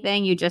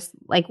anything. You just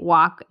like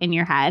walk in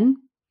your head.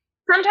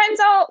 Sometimes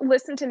I'll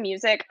listen to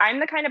music. I'm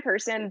the kind of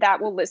person that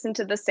will listen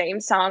to the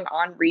same song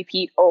on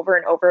repeat over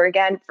and over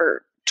again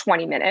for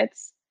 20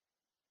 minutes.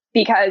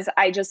 Because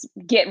I just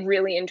get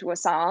really into a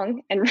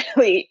song and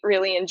really,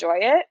 really enjoy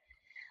it.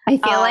 I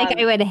feel like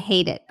I would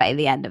hate it by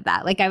the end of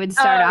that. Like I would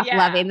start off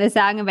loving the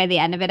song, and by the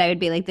end of it, I would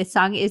be like, this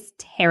song is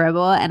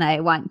terrible and I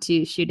want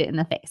to shoot it in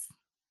the face.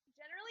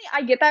 Generally,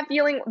 I get that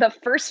feeling the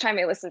first time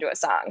I listen to a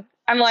song.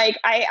 I'm like,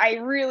 I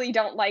really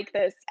don't like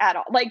this at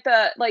all. Like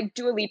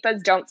Dua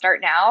Lipa's Don't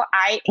Start Now.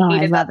 I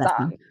hated that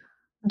song.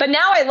 But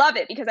now I love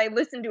it because I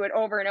listened to it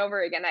over and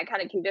over again. I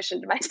kind of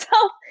conditioned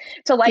myself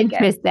to like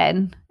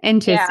it.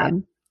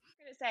 Interesting.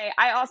 Say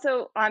I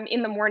also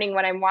in the morning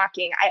when I'm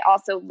walking, I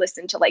also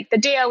listen to like The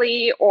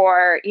Daily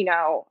or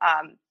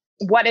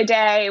What a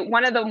Day,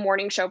 one of the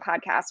morning show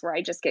podcasts where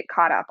I just get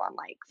caught up on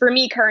like, for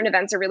me, current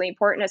events are really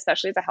important,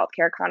 especially as a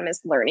healthcare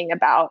economist, learning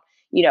about,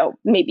 you know,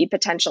 maybe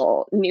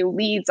potential new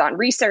leads on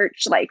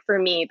research. Like for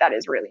me, that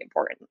is really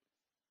important.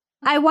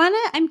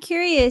 I'm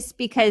curious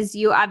because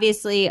you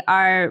obviously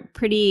are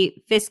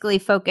pretty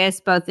fiscally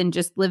focused, both in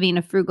just living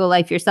a frugal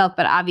life yourself,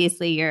 but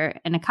obviously you're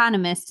an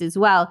economist as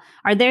well.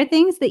 Are there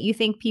things that you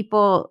think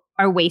people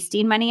are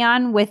wasting money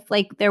on with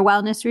like their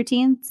wellness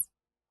routines?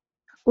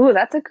 Ooh,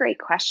 that's a great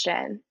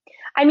question.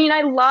 I mean,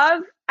 I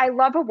love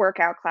a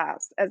workout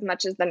class as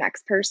much as the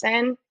next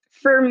person.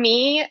 For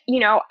me, you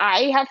know,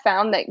 I have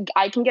found that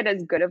I can get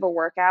as good of a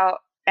workout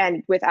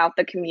and without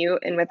the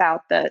commute and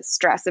without the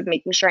stress of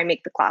making sure I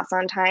make the class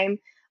on time,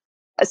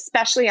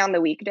 especially on the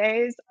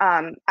weekdays,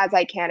 as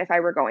I can if I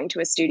were going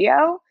to a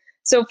studio.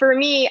 So for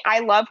me,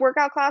 I love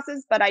workout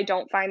classes, but I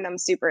don't find them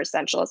super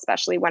essential,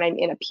 especially when I'm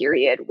in a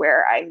period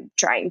where I'm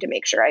trying to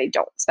make sure I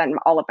don't spend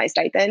all of my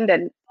stipend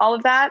and all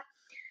of that.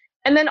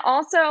 And then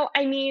also,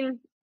 I mean,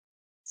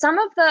 some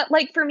of the,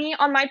 like for me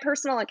on my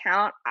personal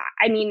account,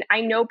 I mean,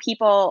 I know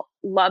people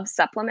love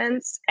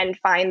supplements and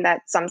find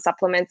that some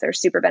supplements are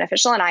super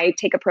beneficial, and I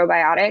take a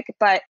probiotic,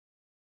 but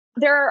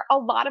there are a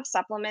lot of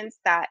supplements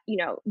that, you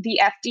know,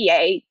 the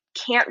FDA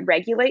can't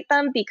regulate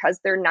them because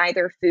they're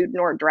neither food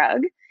nor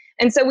drug.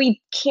 And so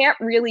we can't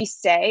really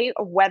say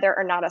whether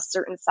or not a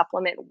certain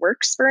supplement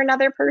works for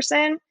another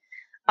person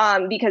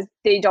because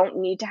they don't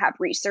need to have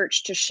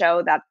research to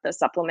show that the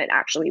supplement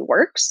actually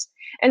works.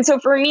 And so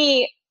for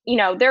me, you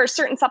know, there are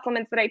certain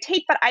supplements that I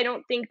take, but I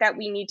don't think that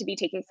we need to be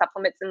taking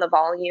supplements in the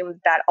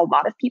volume that a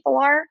lot of people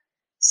are.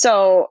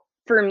 So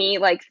for me,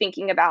 like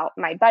thinking about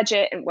my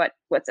budget and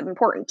what's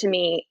important to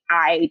me,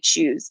 I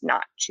choose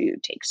not to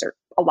take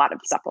a lot of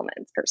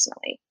supplements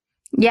personally.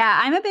 Yeah,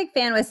 I'm a big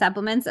fan with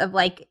supplements of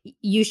like,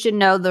 you should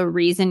know the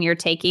reason you're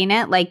taking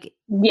it. Like,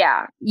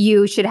 yeah,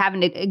 you should have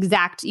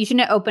you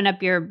shouldn't open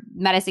up your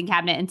medicine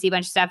cabinet and see a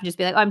bunch of stuff and just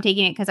be like, oh, I'm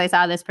taking it because I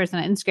saw this person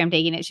on Instagram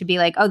taking it. It should be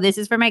like, oh, this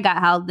is for my gut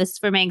health. This is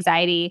for my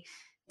anxiety.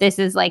 This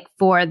is like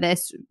for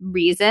this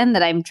reason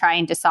that I'm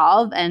trying to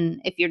solve. And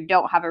if you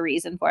don't have a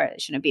reason for it,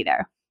 it shouldn't be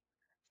there.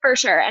 For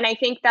sure. And I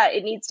think that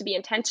it needs to be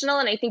intentional.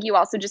 And I think you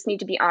also just need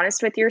to be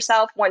honest with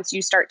yourself once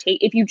you start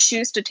if you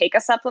choose to take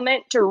a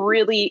supplement, to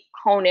really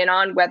hone in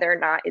on whether or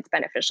not it's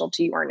beneficial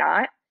to you or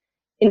not,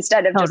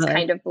 instead of just Totally.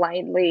 kind of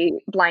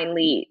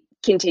blindly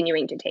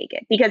continuing to take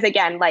it. Because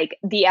again, like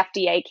the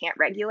FDA can't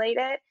regulate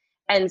it.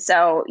 And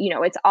so,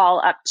 it's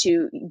all up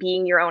to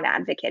being your own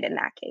advocate in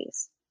that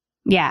case.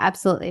 Yeah,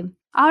 absolutely.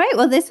 All right.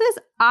 Well, this was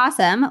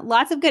awesome.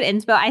 Lots of good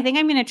inspo. I think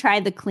I'm going to try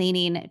the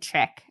cleaning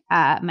trick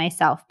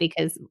myself,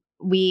 because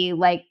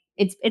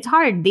it's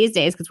hard these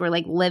days because we're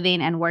like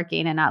living and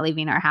working and not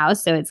leaving our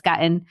house. So it's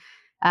gotten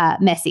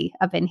messy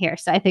up in here.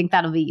 So I think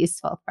that'll be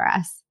useful for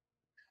us.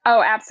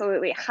 Oh,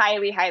 absolutely.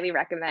 Highly, highly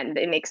recommend.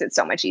 It makes it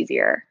so much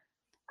easier.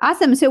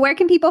 Awesome. So where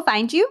can people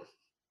find you?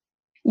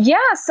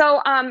 Yeah.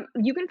 So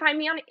you can find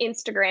me on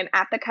Instagram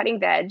at The Cutting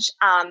Veg.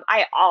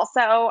 I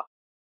also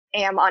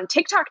am on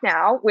TikTok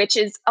now, which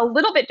is a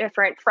little bit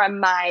different from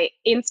my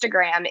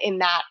Instagram in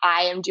that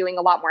I am doing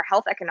a lot more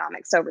health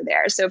economics over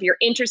there. So if you're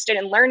interested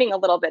in learning a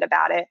little bit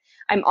about it,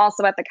 I'm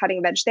also at The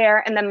Cutting Veg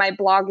there. And then my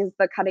blog is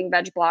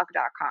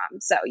thecuttingvegblog.com.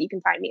 So you can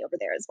find me over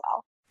there as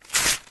well.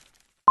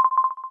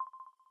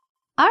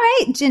 All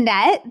right,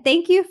 Jeanette,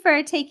 thank you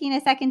for taking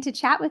a second to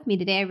chat with me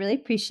today. I really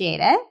appreciate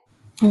it.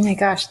 Oh my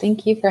gosh,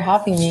 thank you for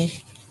having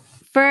me.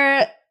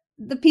 For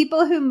the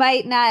people who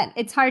might not,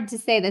 it's hard to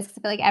say this because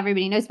I feel like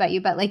everybody knows about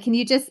you, but like, can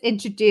you just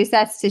introduce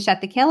us to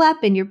Shut the Kill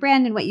Up and your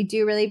brand and what you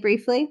do really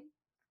briefly?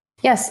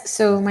 Yes,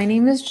 so my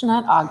name is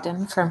Jeanette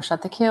Ogden from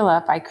Shut the Kill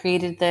Up. I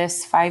created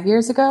this 5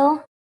 years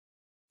ago,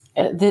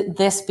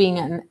 this being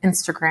an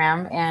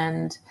Instagram,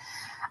 and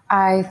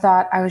I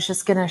thought I was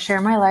just going to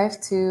share my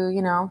life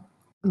to,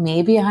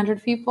 maybe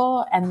 100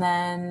 people. And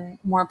then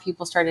more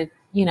people started,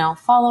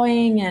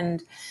 following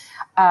and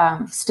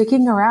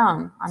sticking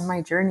around on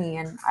my journey.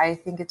 And I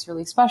think it's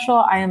really special.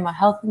 I am a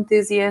health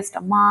enthusiast,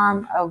 a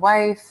mom, a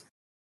wife,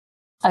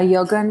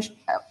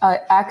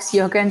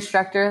 ex-yoga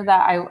instructor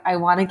that I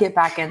want to get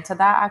back into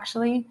that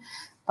actually.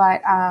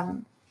 But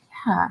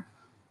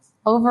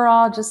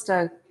overall, just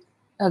a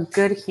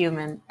good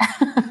human.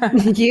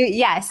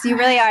 Yes, you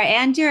really are.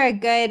 And you're a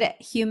good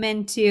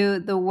human to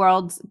the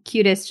world's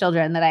cutest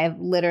children that I have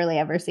literally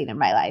ever seen in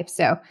my life.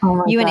 So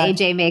you and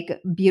AJ make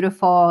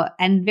beautiful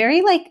and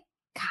very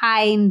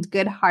kind,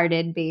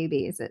 good-hearted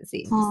babies, it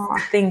seems. Oh,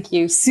 thank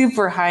you.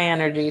 Super high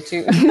energy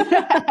too.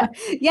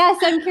 Yes,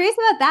 I'm curious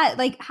about that.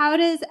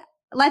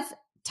 Let's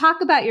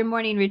talk about your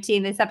morning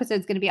routine. This episode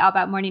is going to be all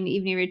about morning and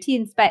evening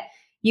routines, but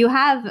you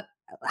have,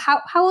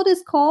 how old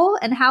is Cole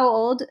and how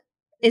old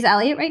is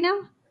Elliot right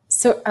now?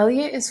 So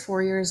Elliot is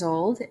 4 years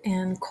old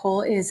and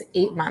Cole is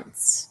 8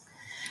 months.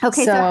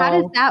 Okay, so how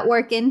does that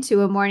work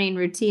into a morning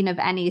routine of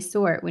any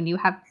sort when you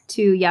have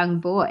two young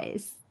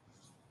boys?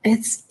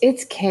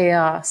 It's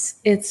chaos.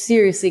 It's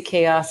seriously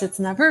chaos. It's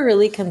never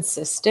really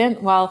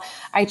consistent. While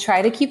I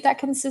try to keep that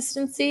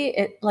consistency,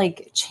 it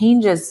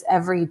changes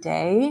every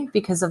day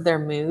because of their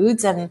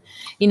moods and,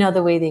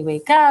 the way they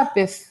wake up,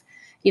 if,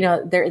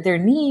 their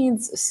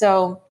needs.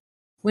 So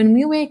when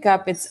we wake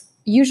up, it's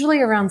usually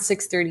around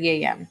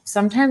 6:30 a.m.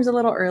 Sometimes a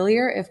little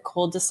earlier if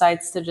Cole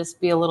decides to just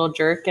be a little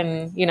jerk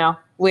and,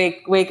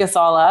 wake us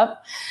all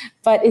up.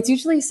 But it's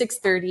usually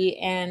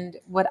 6:30. And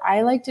what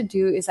I like to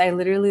do is I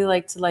literally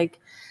like to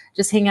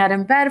just hang out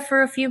in bed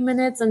for a few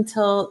minutes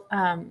until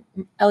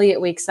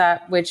Elliot wakes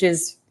up, which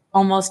is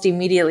almost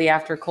immediately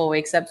after Cole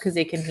wakes up because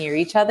they can hear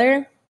each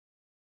other.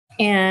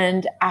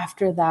 And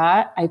after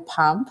that, I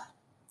pump.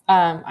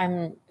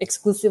 I'm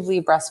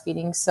exclusively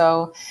breastfeeding.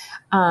 So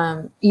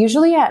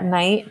usually at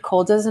night,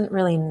 Cole doesn't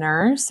really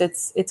nurse.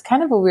 It's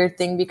kind of a weird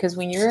thing because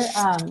when you're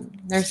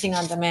nursing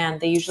on demand,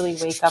 they usually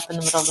wake up in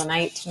the middle of the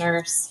night to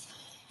nurse.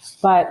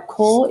 But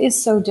Cole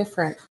is so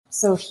different.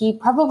 So he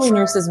probably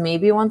nurses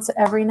maybe once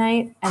every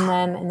night. And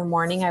then in the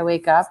morning, I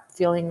wake up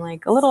feeling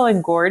a little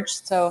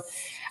engorged. So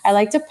I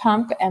like to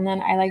pump, and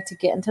then I like to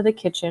get into the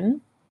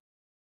kitchen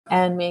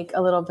and make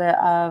a little bit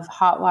of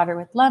hot water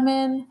with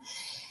lemon.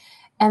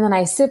 And then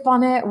I sip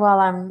on it while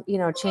I'm,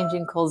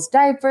 changing Cole's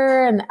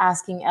diaper and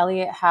asking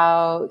Elliot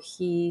how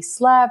he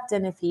slept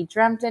and if he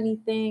dreamt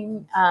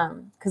anything,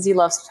 because he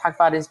loves to talk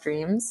about his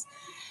dreams.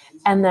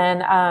 And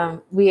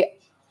then we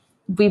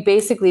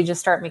basically just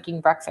start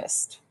making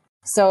breakfast.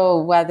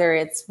 So whether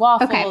it's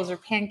waffles or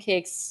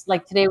pancakes,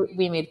 like today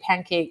we made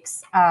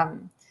pancakes,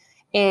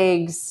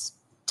 eggs,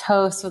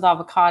 toast with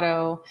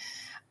avocado,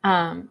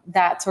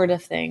 that sort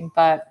of thing.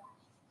 But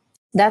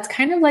that's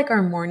kind of like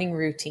our morning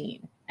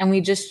routine. And we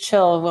just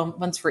chill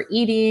once we're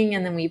eating,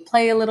 and then we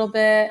play a little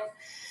bit.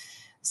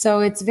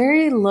 So it's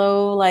very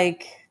low,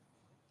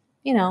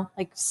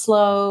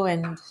 slow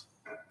and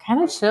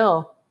kind of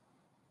chill.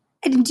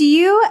 Do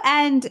you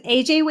and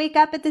AJ wake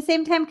up at the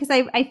same time? Because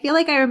I feel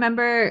like I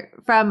remember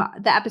from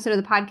the episode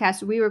of the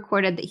podcast we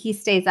recorded that he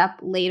stays up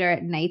later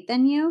at night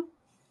than you.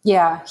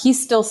 Yeah, he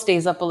still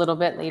stays up a little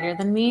bit later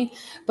than me.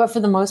 But for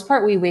the most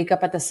part, we wake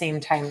up at the same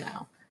time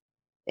now.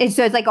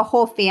 So it's like a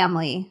whole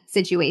family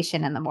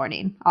situation in the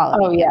morning.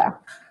 Oh,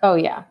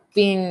 yeah.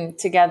 Being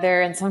together.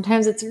 And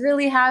sometimes it's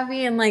really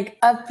happy and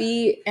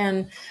upbeat.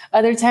 And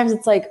other times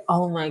it's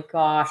oh my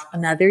gosh,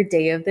 another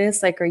day of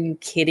this. Are you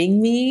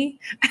kidding me?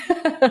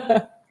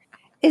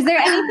 Is there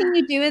anything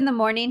you do in the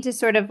morning to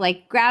sort of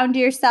like ground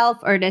yourself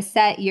or to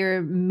set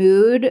your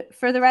mood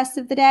for the rest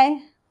of the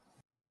day?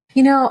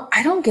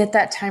 I don't get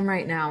that time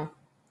right now.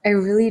 I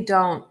really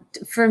don't.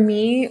 For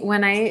me,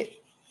 when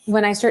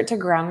I start to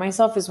ground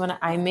myself is when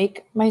I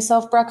make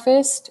myself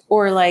breakfast,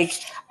 or like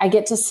I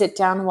get to sit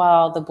down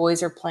while the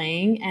boys are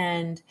playing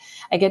and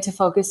I get to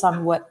focus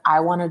on what I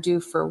want to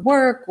do for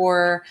work,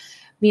 or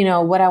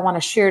what I want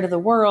to share to the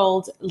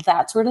world,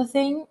 that sort of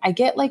thing. I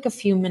get like a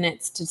few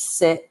minutes to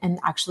sit and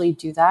actually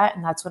do that,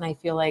 and that's when I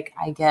feel like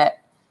I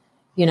get,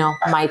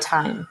 my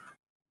time.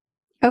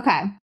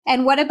 Okay.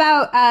 And what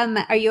about,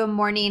 are you a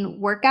morning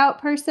workout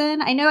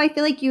person? I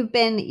feel like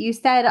you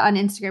said on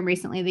Instagram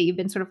recently that you've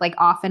been sort of like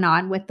off and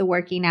on with the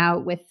working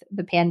out with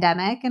the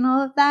pandemic and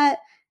all of that.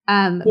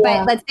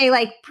 But let's say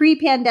like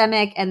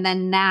pre-pandemic and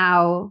then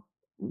now,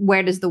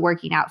 where does the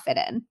working out fit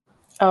in?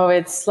 Oh,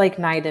 it's like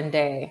night and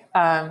day.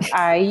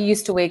 I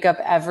used to wake up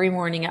every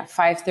morning at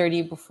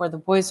 5:30 before the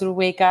boys would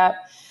wake up.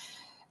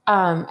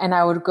 And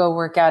I would go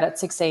work out at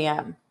 6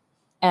 a.m.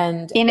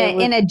 And in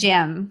a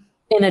gym.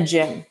 In a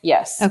gym,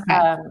 yes.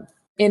 Okay.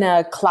 In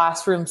a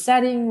classroom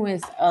setting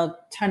with a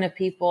ton of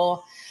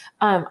people.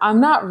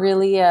 I'm not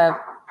really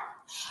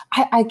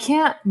I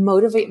can't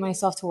motivate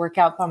myself to work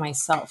out by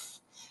myself.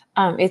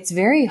 It's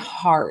very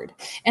hard.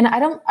 And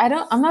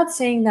I'm not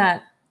saying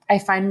that I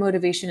find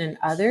motivation in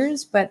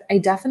others, but I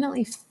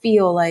definitely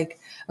feel like,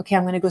 okay,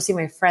 I'm going to go see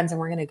my friends and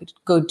we're going to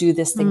go do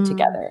this thing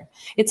together.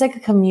 It's like a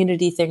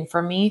community thing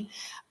for me.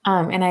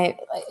 And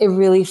it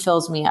really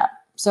fills me up.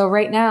 So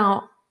right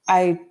now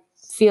I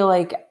feel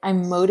like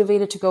I'm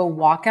motivated to go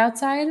walk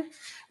outside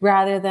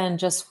rather than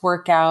just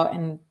work out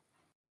and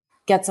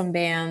get some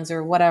bands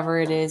or whatever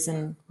it is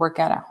and work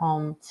out at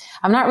home.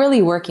 I'm not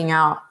really working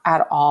out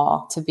at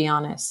all, to be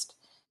honest.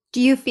 Do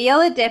you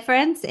feel a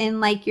difference in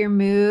like your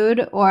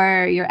mood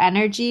or your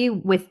energy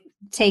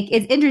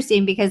it's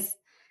interesting because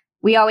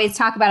we always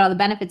talk about all the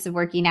benefits of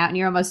working out and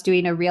you're almost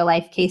doing a real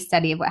life case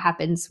study of what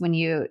happens when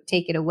you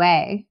take it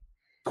away.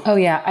 Oh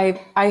yeah.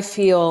 I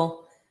feel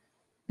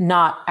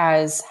not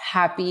as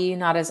happy,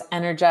 not as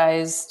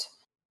energized.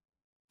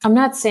 I'm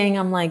not saying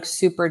I'm like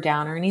super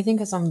down or anything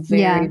because I'm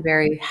very,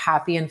 very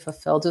happy and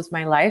fulfilled with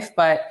my life.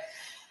 But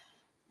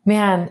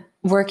man,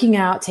 working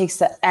out takes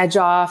the edge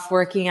off.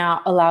 Working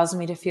out allows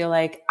me to feel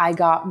like I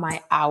got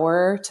my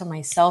hour to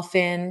myself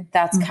in.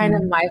 That's kind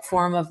of my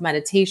form of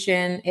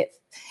meditation.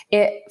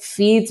 It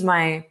feeds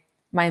my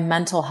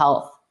mental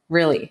health,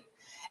 really.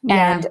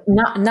 And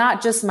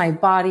not just my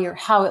body or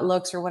how it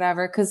looks or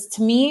whatever. Cause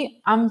to me,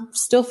 I'm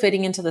still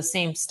fitting into the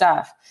same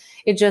stuff.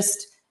 It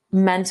just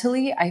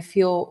mentally, I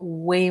feel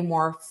way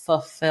more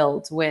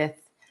fulfilled with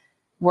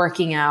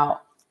working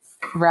out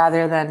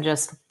rather than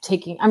just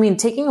taking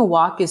a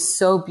walk is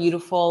so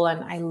beautiful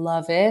and I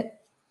love it.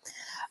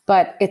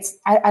 But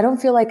I don't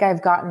feel like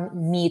I've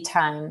gotten me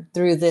time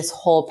through this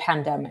whole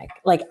pandemic,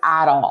 like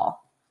at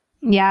all.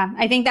 Yeah.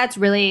 I think that's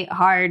really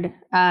hard.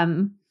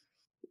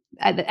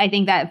 I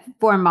think that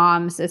for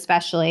moms,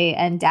 especially,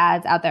 and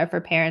dads out there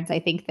for parents, I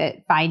think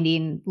that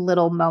finding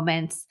little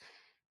moments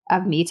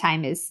of me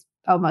time is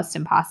almost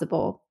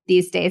impossible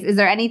these days. Is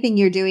there anything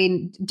you're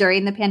doing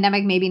during the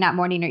pandemic, maybe not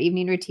morning or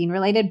evening routine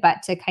related,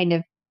 but to kind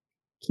of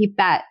keep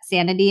that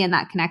sanity and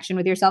that connection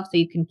with yourself so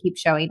you can keep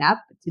showing up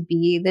to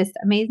be this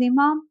amazing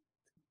mom?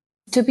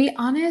 To be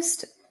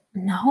honest,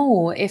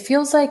 no. It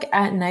feels like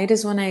at night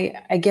is when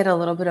I get a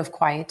little bit of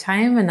quiet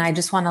time and I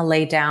just want to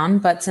lay down.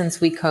 But since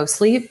we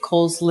co-sleep,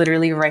 Cole's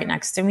literally right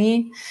next to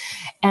me.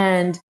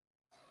 And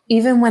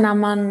even when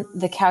I'm on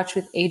the couch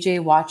with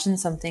AJ watching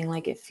something,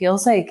 like it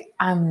feels like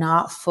I'm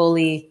not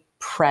fully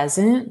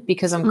present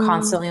because I'm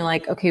constantly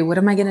like, okay, what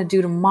am I going to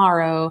do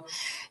tomorrow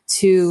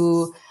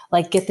to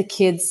like get the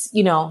kids,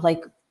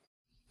 like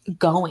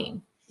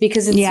going?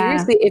 Because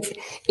seriously,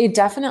 it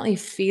definitely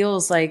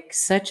feels like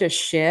such a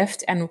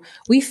shift, and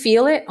we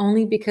feel it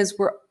only because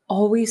we're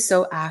always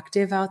so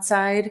active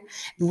outside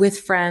with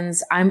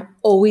friends. I'm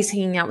always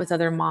hanging out with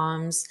other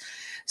moms.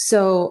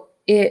 So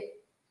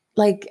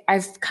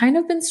I've kind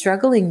of been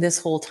struggling this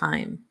whole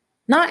time,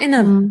 not in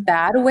a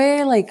bad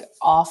way, like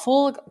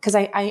awful. Cause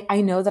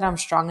I know that I'm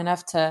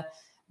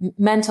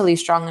mentally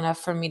strong enough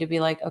for me to be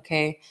like,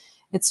 okay,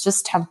 it's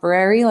just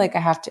temporary. Like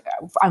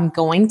I'm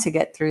going to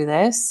get through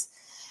this.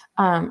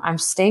 I'm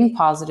staying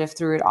positive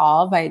through it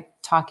all by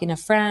talking to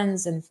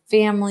friends and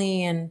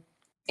family and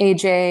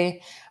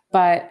AJ,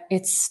 but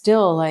it's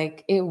still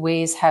like it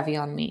weighs heavy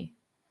on me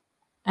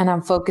and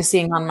I'm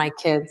focusing on my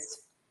kids.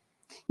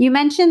 You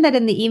mentioned that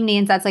in the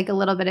evenings, that's like a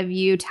little bit of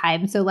you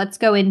time. So let's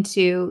go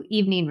into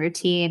evening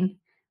routine.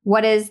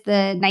 What does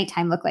the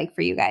nighttime look like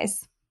for you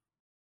guys?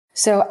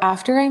 So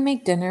after I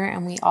make dinner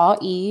and we all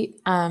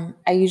eat,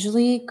 I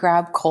usually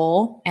grab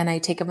Cole and I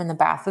take him in the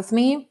bath with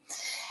me.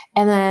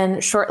 And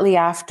then shortly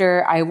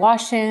after I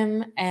wash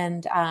him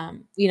and,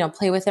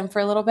 play with him for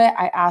a little bit,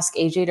 I ask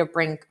AJ to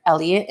bring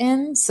Elliot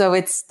in. So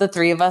it's the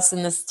three of us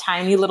in this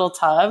tiny little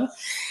tub.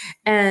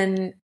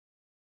 And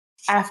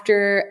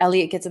after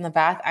Elliot gets in the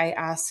bath, I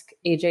ask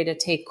AJ to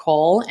take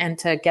Cole and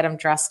to get him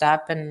dressed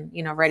up and,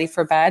 ready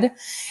for bed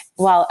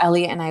while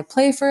Elliot and I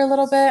play for a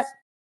little bit.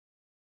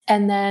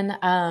 And then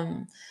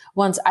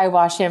once I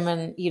wash him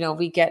and,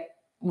 we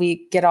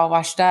get all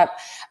washed up,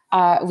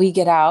 we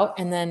get out,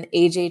 and then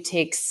AJ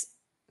takes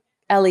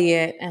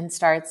Elliot and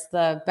starts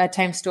the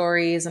bedtime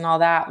stories and all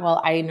that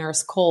while I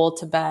nurse Cole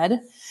to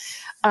bed.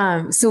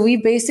 So we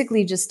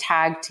basically just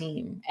tag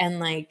team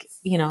and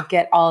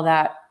get all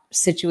that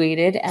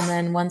situated. And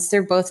then once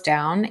they're both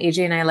down,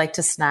 AJ and I like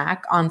to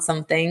snack on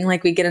something.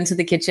 Like we get into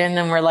the kitchen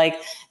and we're like,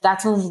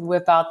 that's when we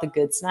whip out the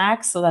good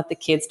snacks so that the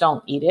kids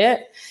don't eat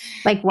it.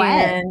 Like what?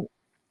 And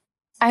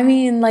I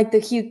mean, like the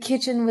cute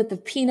kitchen with the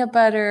peanut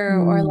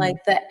butter or like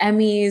the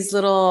Emmy's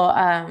little,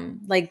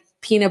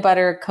 peanut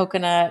butter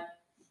coconut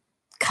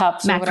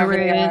cups or whatever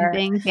they are.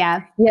 Things.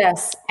 Yeah.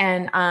 Yes.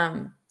 And,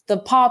 the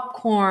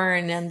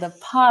popcorn and the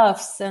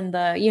puffs and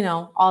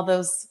the, all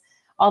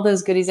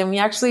those goodies. And we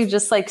actually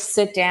just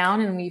sit down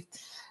and we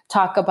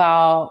talk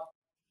about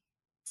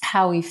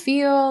how we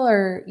feel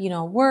or,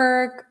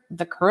 work,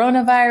 the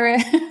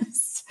coronavirus,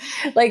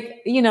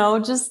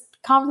 just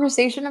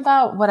conversation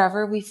about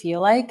whatever we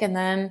feel like. And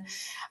then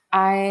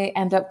I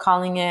end up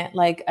calling it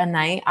a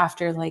night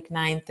after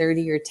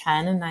 9:30 or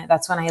 10. And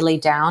that's when I lay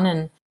down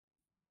and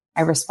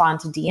I respond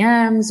to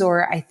DMs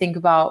or I think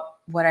about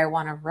what I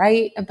want to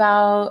write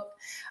about.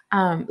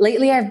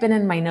 Lately, I've been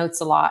in my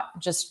notes a lot,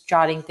 just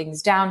jotting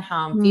things down,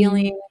 how I'm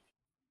feeling,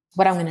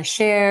 what I'm going to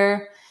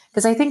share.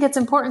 Because I think it's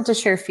important to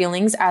share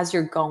feelings as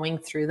you're going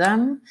through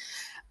them.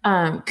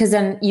 Because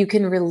then you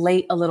can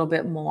relate a little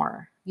bit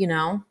more,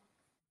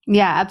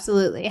 Yeah,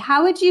 absolutely.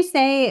 How would you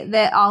say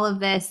that all of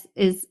this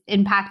is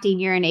impacting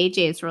your and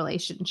AJ's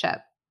relationship?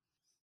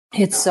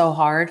 It's so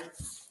hard.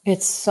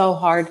 It's so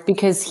hard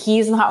because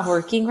he's not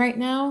working right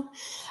now.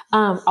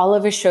 All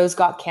of his shows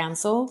got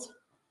canceled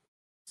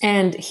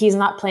and he's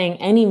not playing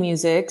any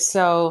music.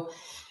 So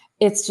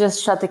it's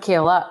just shut the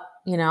kale up,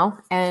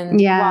 and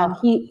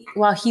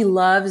while he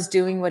loves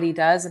doing what he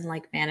does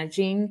and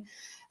managing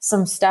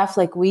some stuff,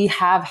 we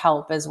have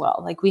help as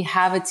well. We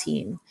have a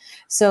team.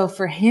 So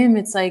for him,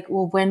 it's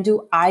well, when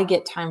do I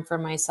get time for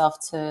myself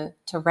to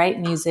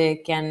write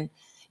music? And,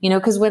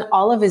 because when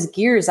all of his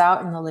gear is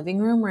out in the living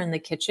room or in the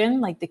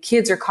kitchen, the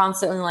kids are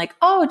constantly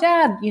oh,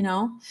 Dad,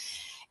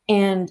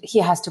 and he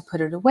has to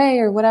put it away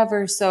or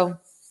whatever. So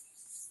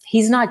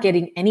he's not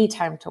getting any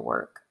time to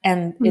work.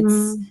 And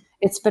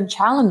it's been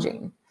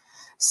challenging.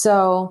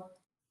 So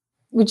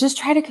we just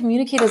try to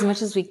communicate as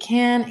much as we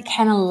can,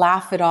 kind of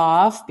laugh it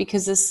off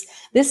because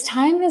this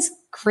time is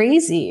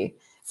crazy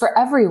for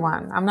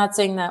everyone. I'm not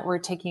saying that we're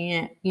taking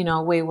it,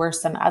 way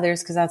worse than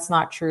others because that's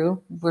not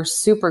true. We're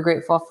super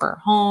grateful for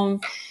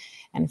home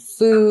and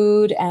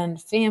food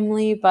and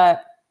family,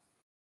 but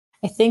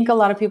I think a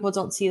lot of people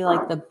don't see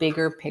the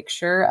bigger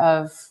picture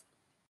of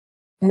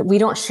we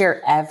don't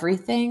share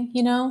everything,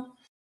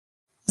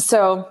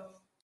 So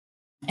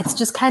it's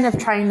just kind of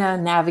trying to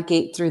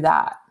navigate through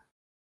that.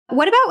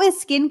 What about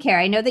with skincare?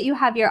 I know that you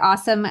have your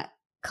awesome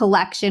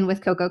collection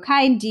with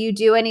Cocokind. Do you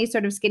do any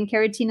sort of skincare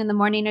routine in the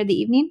morning or the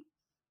evening?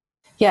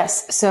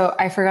 Yes. So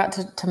I forgot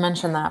to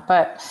mention that,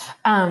 but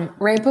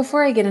right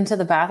before I get into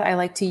the bath, I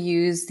like to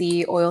use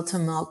the oil to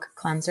milk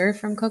cleanser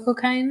from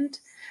Cocokind.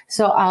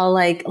 So I'll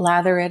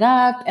lather it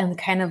up and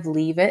kind of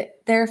leave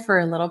it there for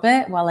a little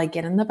bit while I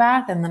get in the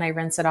bath and then I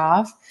rinse it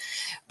off.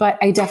 But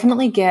I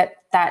definitely get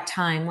that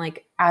time,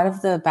 out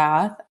of the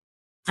bath,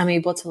 I'm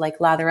able to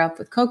lather up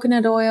with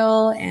coconut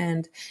oil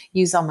and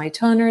use all my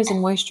toners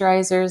and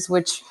moisturizers,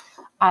 which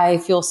I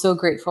feel so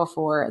grateful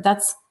for.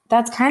 That's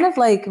kind of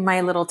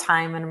my little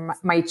time and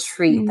my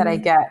treat that I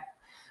get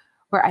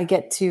where I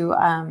get to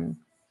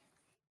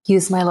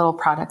use my little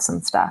products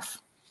and stuff.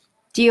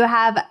 Do you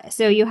have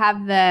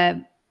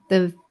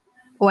the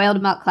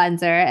oiled milk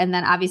cleanser and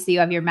then obviously you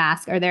have your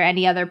mask. Are there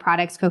any other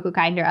products,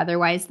 Cocokind or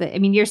otherwise,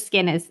 your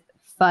skin is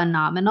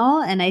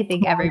phenomenal. And I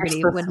think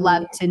everybody would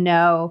love to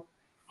know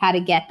how to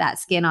get that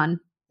skin on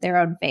their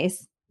own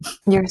face.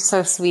 You're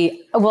so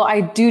sweet. Well,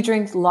 I do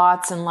drink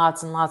lots and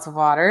lots and lots of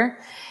water.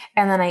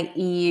 And then I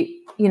eat,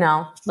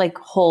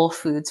 whole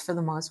foods for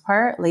the most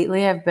part.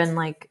 Lately, I've been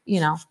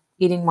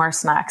eating more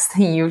snacks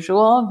than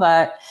usual,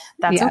 but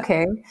that's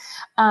okay.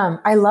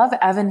 I love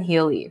Evan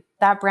Healy.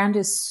 That brand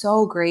is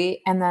so great.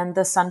 And then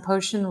the Sun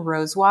Potion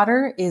Rose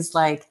Water is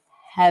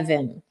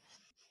heaven.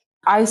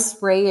 I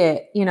spray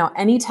it,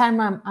 anytime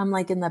I'm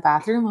in the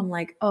bathroom,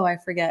 I'm oh, I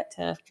forget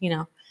to,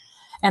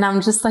 and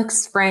I'm just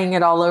spraying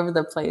it all over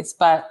the place.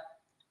 But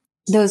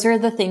those are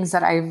the things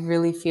that I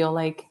really feel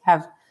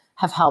have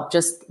helped.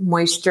 Just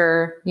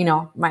moisture,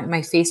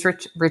 my face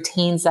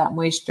retains that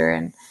moisture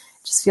and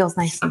just feels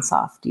nice and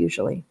soft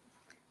usually.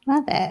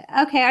 Love it.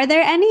 Okay. Are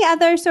there any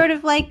other sort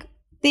of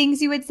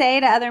things you would say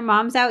to other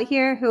moms out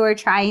here who are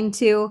trying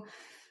to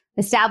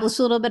establish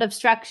a little bit of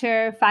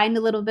structure, find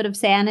a little bit of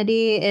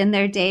sanity in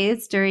their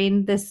days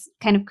during this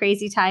kind of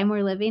crazy time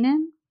we're living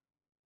in?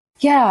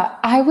 Yeah,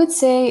 I would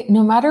say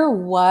no matter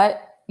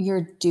what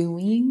you're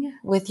doing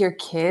with your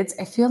kids,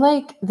 I feel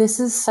like this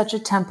is such a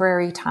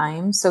temporary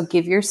time. So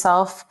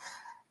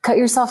cut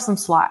yourself some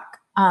slack.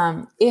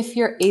 If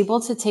you're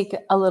able to take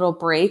a little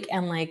break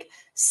and like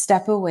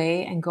step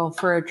away and go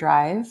for a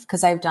drive,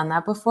 because I've done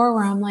that before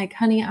where I'm like,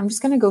 honey, I'm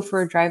just going to go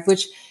for a drive,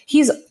 which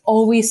he's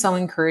always so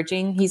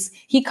encouraging.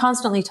 He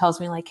constantly tells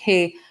me like,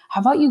 hey,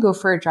 how about you go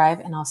for a drive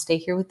and I'll stay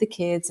here with the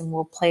kids and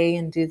we'll play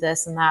and do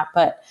this and that.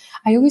 But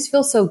I always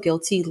feel so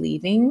guilty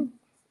leaving.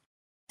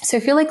 So I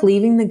feel like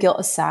leaving the guilt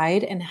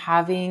aside and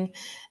having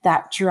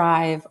that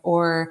drive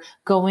or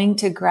going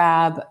to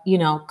grab,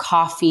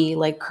 coffee,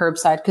 like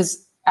curbside,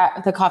 because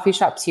at the coffee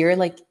shops here,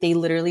 like they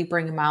literally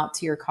bring them out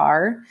to your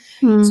car.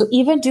 So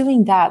even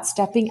doing that,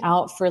 stepping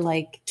out for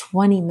like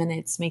 20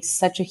 minutes makes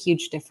such a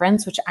huge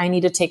difference, which I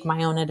need to take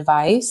my own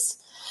advice.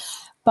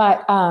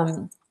 But,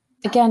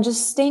 again,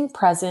 just staying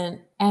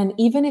present. And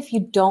even if you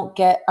don't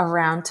get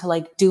around to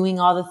like doing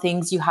all the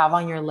things you have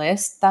on your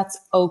list, that's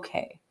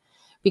okay.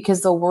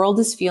 Because the world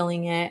is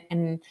feeling it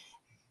and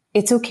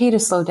it's okay to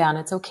slow down.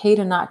 It's okay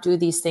to not do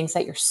these things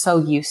that you're so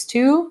used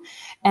to.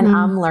 And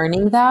I'm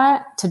learning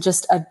that to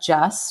just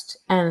adjust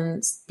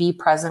and be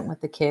present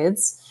with the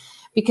kids,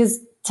 because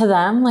to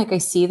them, like I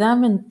see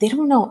them and they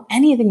don't know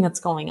anything that's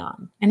going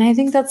on. And I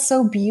think that's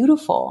so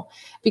beautiful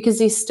because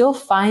they still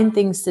find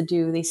things to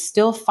do. They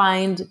still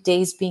find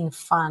days being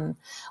fun,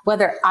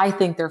 whether I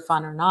think they're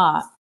fun or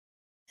not.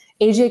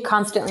 AJ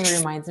constantly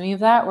reminds me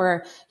of that,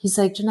 where he's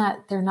like,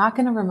 Jeanette, they're not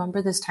going to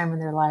remember this time in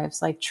their lives.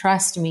 Like,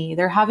 trust me,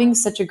 they're having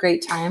such a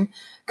great time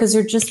because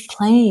they're just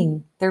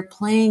playing. They're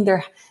playing,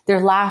 they're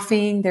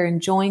laughing, they're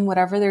enjoying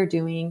whatever they're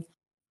doing.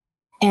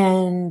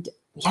 And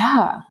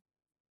yeah.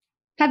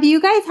 Have you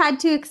guys had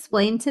to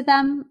explain to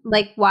them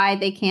like why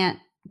they can't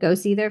go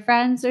see their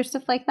friends or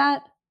stuff like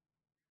that?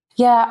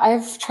 Yeah,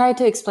 I've tried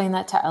to explain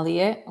that to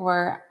Elliot,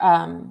 where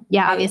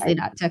obviously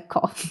not to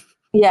Cole.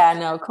 Yeah,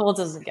 no, Cole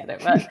doesn't get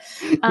it, but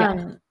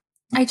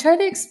I tried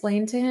to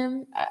explain to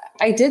him.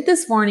 I did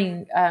this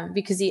morning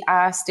because he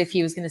asked if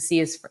he was going to see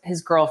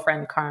his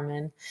girlfriend,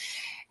 Carmen.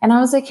 And I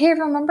was like, hey,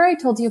 remember I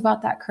told you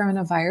about that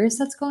coronavirus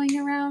that's going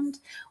around?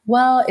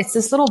 Well, it's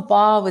this little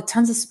ball with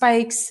tons of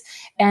spikes,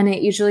 and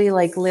it usually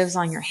like lives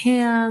on your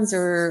hands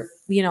or,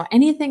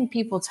 anything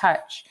people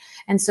touch.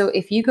 And so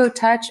if you go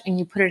touch and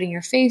you put it in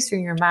your face or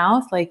in your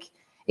mouth, like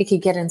it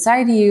could get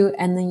inside you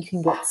and then you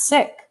can get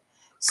sick.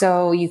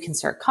 So you can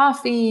start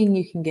coughing,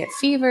 you can get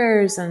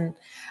fevers. And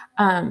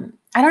I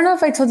don't know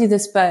if I told you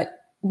this, but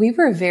we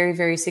were very,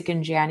 very sick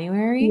in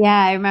January.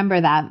 Yeah, I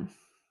remember that.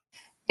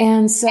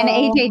 And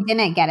AJ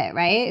didn't get it,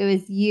 right? It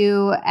was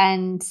you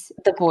and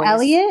the boys.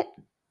 Elliot?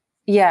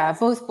 Yeah,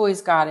 both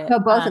boys got it. Oh,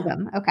 both of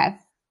them. Okay.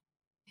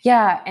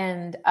 Yeah.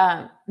 And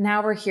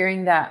now we're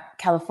hearing that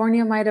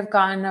California might have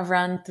gotten a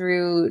run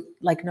through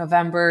like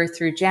November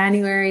through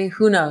January.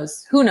 Who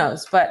knows?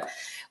 But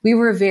we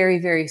were very,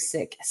 very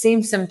sick.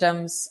 Same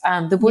symptoms.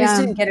 The boys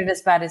didn't get it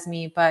as bad as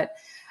me,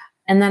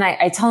 and then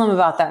I tell him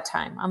about that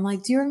time. I'm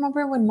like, do you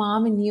remember when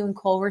Mom and you and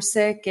Cole were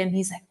sick? And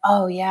he's like,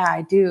 oh yeah,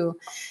 I do.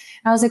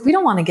 And I was like, we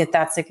don't want to get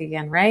that sick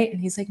again, right?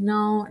 And he's like,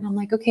 no. And I'm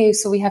like, okay,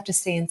 so we have to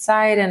stay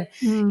inside and,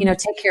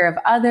 take care of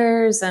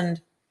others.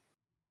 And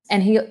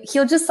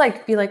he'll just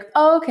like be like,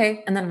 oh,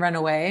 okay. And then run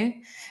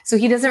away. So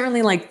he doesn't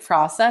really like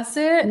process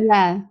it.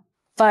 Yeah.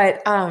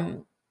 But,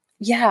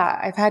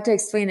 I've had to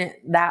explain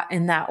it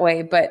in that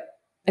way. But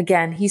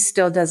again, he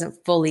still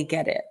doesn't fully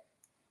get it.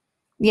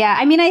 Yeah.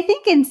 I mean, I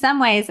think in some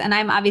ways, and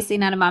I'm obviously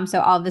not a mom,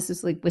 so all of this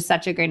is like with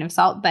such a grain of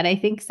salt, but I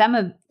think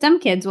some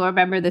kids will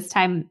remember this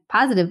time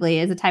positively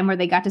as a time where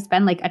they got to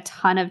spend like a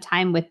ton of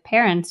time with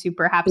parents who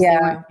perhaps they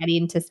weren't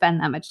getting to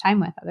spend that much time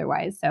with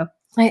otherwise. So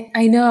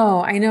I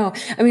know.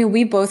 I mean,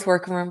 we both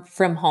work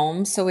from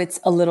home, so it's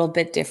a little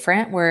bit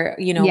different where,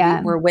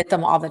 we're with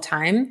them all the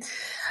time.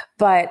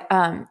 But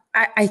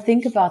I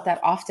think about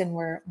that often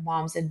where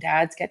moms and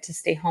dads get to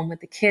stay home with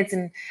the kids.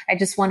 And I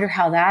just wonder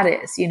how that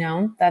is,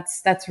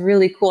 that's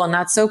really cool. And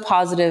that's so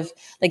positive,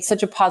 like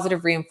such a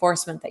positive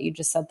reinforcement that you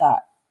just said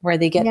that, where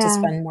they get to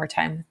spend more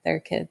time with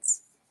their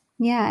kids.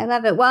 Yeah, I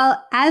love it.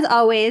 Well, as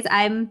always,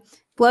 I'm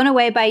blown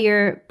away by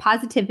your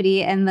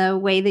positivity, and the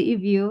way that you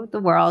view the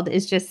world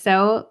is just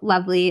so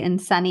lovely and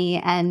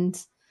sunny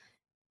and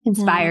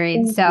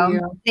inspiring.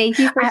 Thank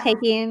you for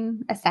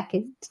taking a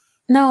second.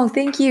 No,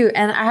 thank you.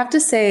 And I have to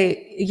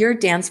say, your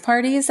dance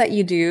parties that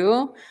you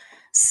do,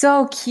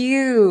 so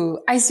cute.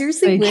 I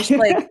seriously wish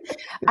like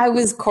I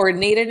was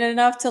coordinated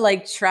enough to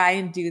like try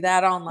and do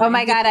that online. Oh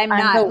my God, I'm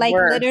not. Like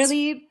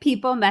literally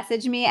people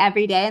message me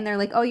every day and they're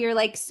like, oh, you're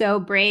like so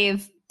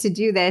brave to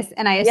do this.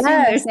 And I assume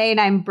they're saying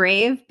I'm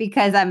brave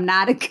because I'm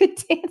not a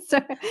good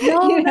dancer.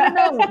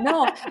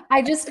 No.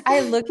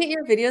 I look at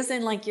your videos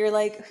and like, you're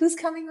like, who's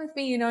coming with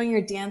me? And you're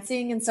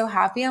dancing and so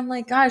happy. I'm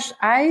like, gosh,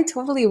 I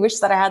totally wish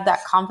that I had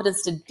that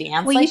confidence to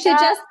dance. Well, you should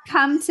just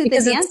come to the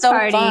dance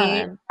party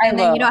and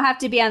then you don't have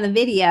to be on the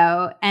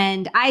video.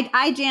 And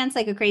I dance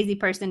like a crazy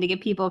person to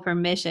give people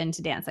permission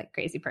to dance like a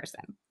crazy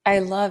person. I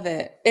love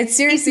it. It's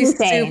seriously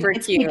super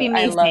cute. Keeping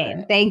me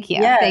sane. Thank you.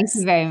 Yes. Thank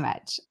you very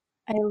much.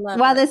 I love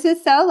it. Well, this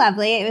was so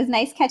lovely. It was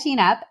nice catching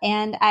up.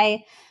 And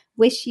I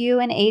Wish you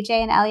and AJ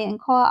and Elliot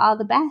and Cole all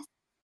the best.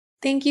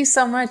 Thank you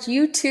so much.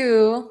 You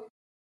too.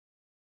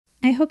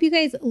 I hope you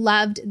guys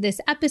loved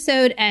this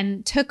episode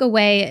and took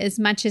away as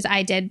much as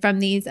I did from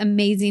these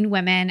amazing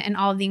women and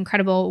all of the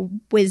incredible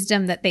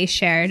wisdom that they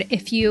shared.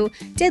 If you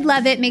did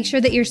love it, make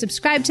sure that you're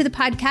subscribed to the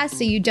podcast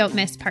so you don't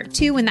miss part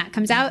 2 when that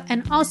comes out.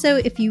 And also,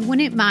 if you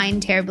wouldn't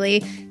mind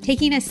terribly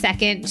taking a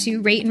second to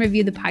rate and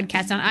review the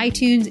podcast on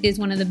iTunes is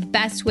one of the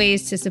best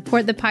ways to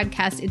support the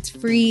podcast. It's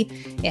free.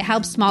 It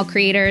helps small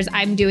creators.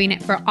 I'm doing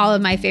it for all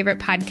of my favorite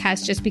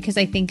podcasts just because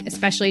I think,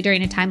 especially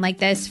during a time like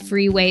this,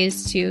 free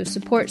ways to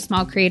support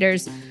small creators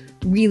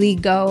really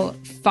go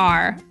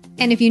far.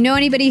 And if you know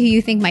anybody who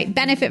you think might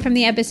benefit from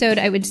the episode,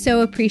 I would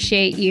so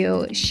appreciate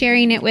you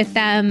sharing it with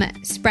them,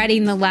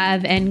 spreading the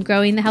love, and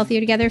growing the Healthier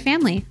Together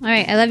family. All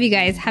right, I love you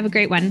guys. Have a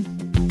great one.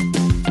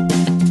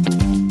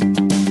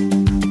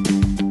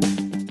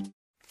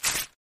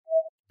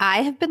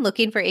 I have been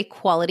looking for a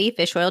quality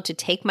fish oil to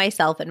take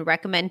myself and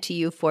recommend to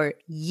you for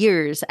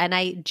years, and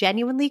I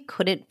genuinely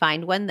couldn't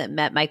find one that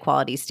met my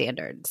quality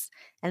standards.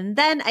 And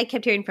then I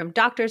kept hearing from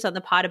doctors on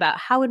the pod about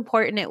how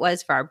important it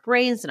was for our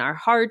brains and our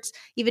hearts,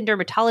 even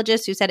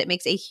dermatologists who said it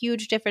makes a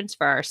huge difference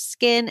for our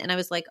skin. And I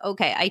was like,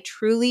 okay, I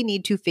truly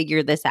need to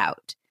figure this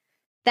out.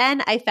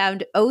 Then I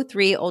found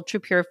O3 Ultra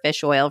Pure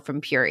Fish Oil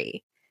from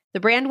Puori. The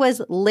brand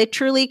was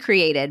literally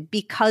created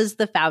because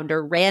the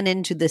founder ran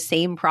into the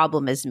same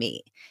problem as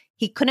me.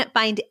 He couldn't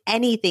find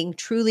anything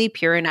truly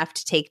pure enough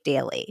to take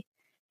daily.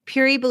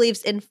 Puori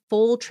believes in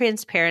full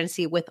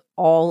transparency with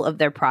all of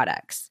their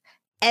products.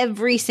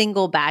 Every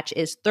single batch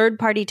is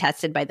third-party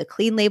tested by the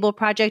Clean Label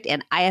Project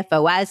and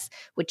IFOS,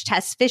 which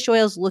tests fish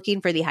oils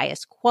looking for the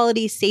highest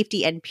quality,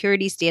 safety, and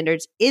purity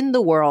standards in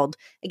the world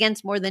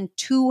against more than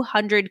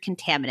 200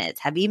 contaminants,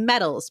 heavy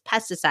metals,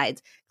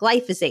 pesticides,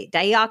 glyphosate,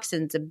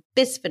 dioxins, and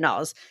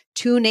bisphenols,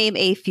 to name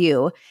a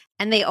few,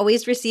 and they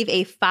always receive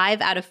a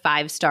 5 out of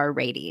 5 star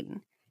rating.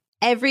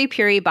 Every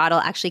Puori bottle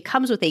actually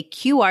comes with a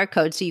QR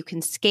code so you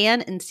can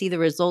scan and see the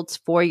results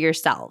for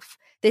yourself.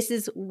 This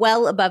is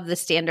well above the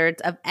standards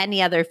of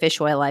any other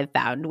fish oil I've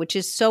found, which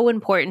is so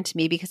important to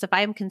me because if I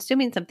am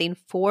consuming something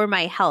for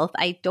my health,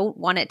 I don't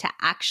want it to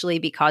actually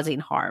be causing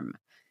harm.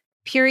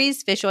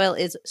 Puori's fish oil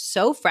is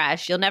so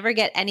fresh, you'll never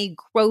get any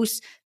gross,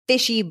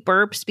 fishy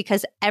burps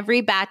because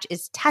every batch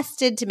is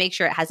tested to make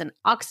sure it hasn't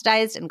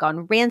oxidized and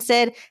gone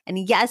rancid. And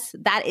yes,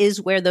 that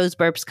is where those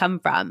burps come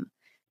from.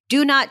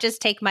 Do not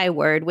just take my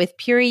word. With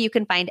Puori, you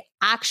can find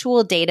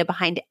actual data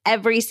behind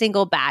every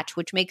single batch,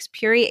 which makes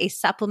Puori a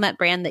supplement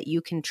brand that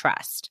you can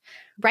trust.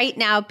 Right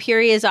now,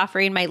 Puori is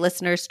offering my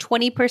listeners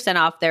 20%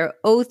 off their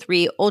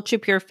O3 Ultra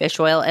Pure Fish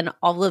Oil and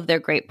all of their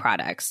great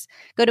products.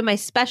 Go to my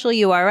special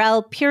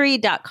URL,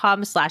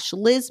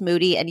 puori.com/Liz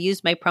Moody, and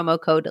use my promo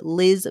code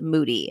Liz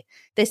Moody.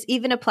 This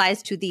even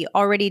applies to the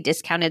already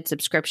discounted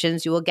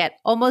subscriptions. You will get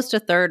almost a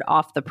third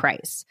off the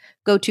price.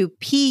 Go to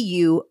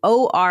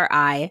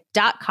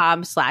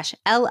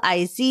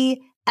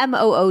puori.com/LIZMOODY.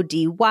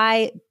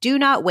 Do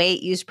not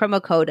wait. Use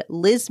promo code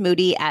Liz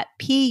Moody at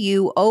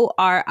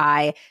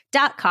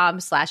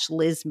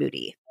puori.com/Liz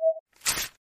Moody.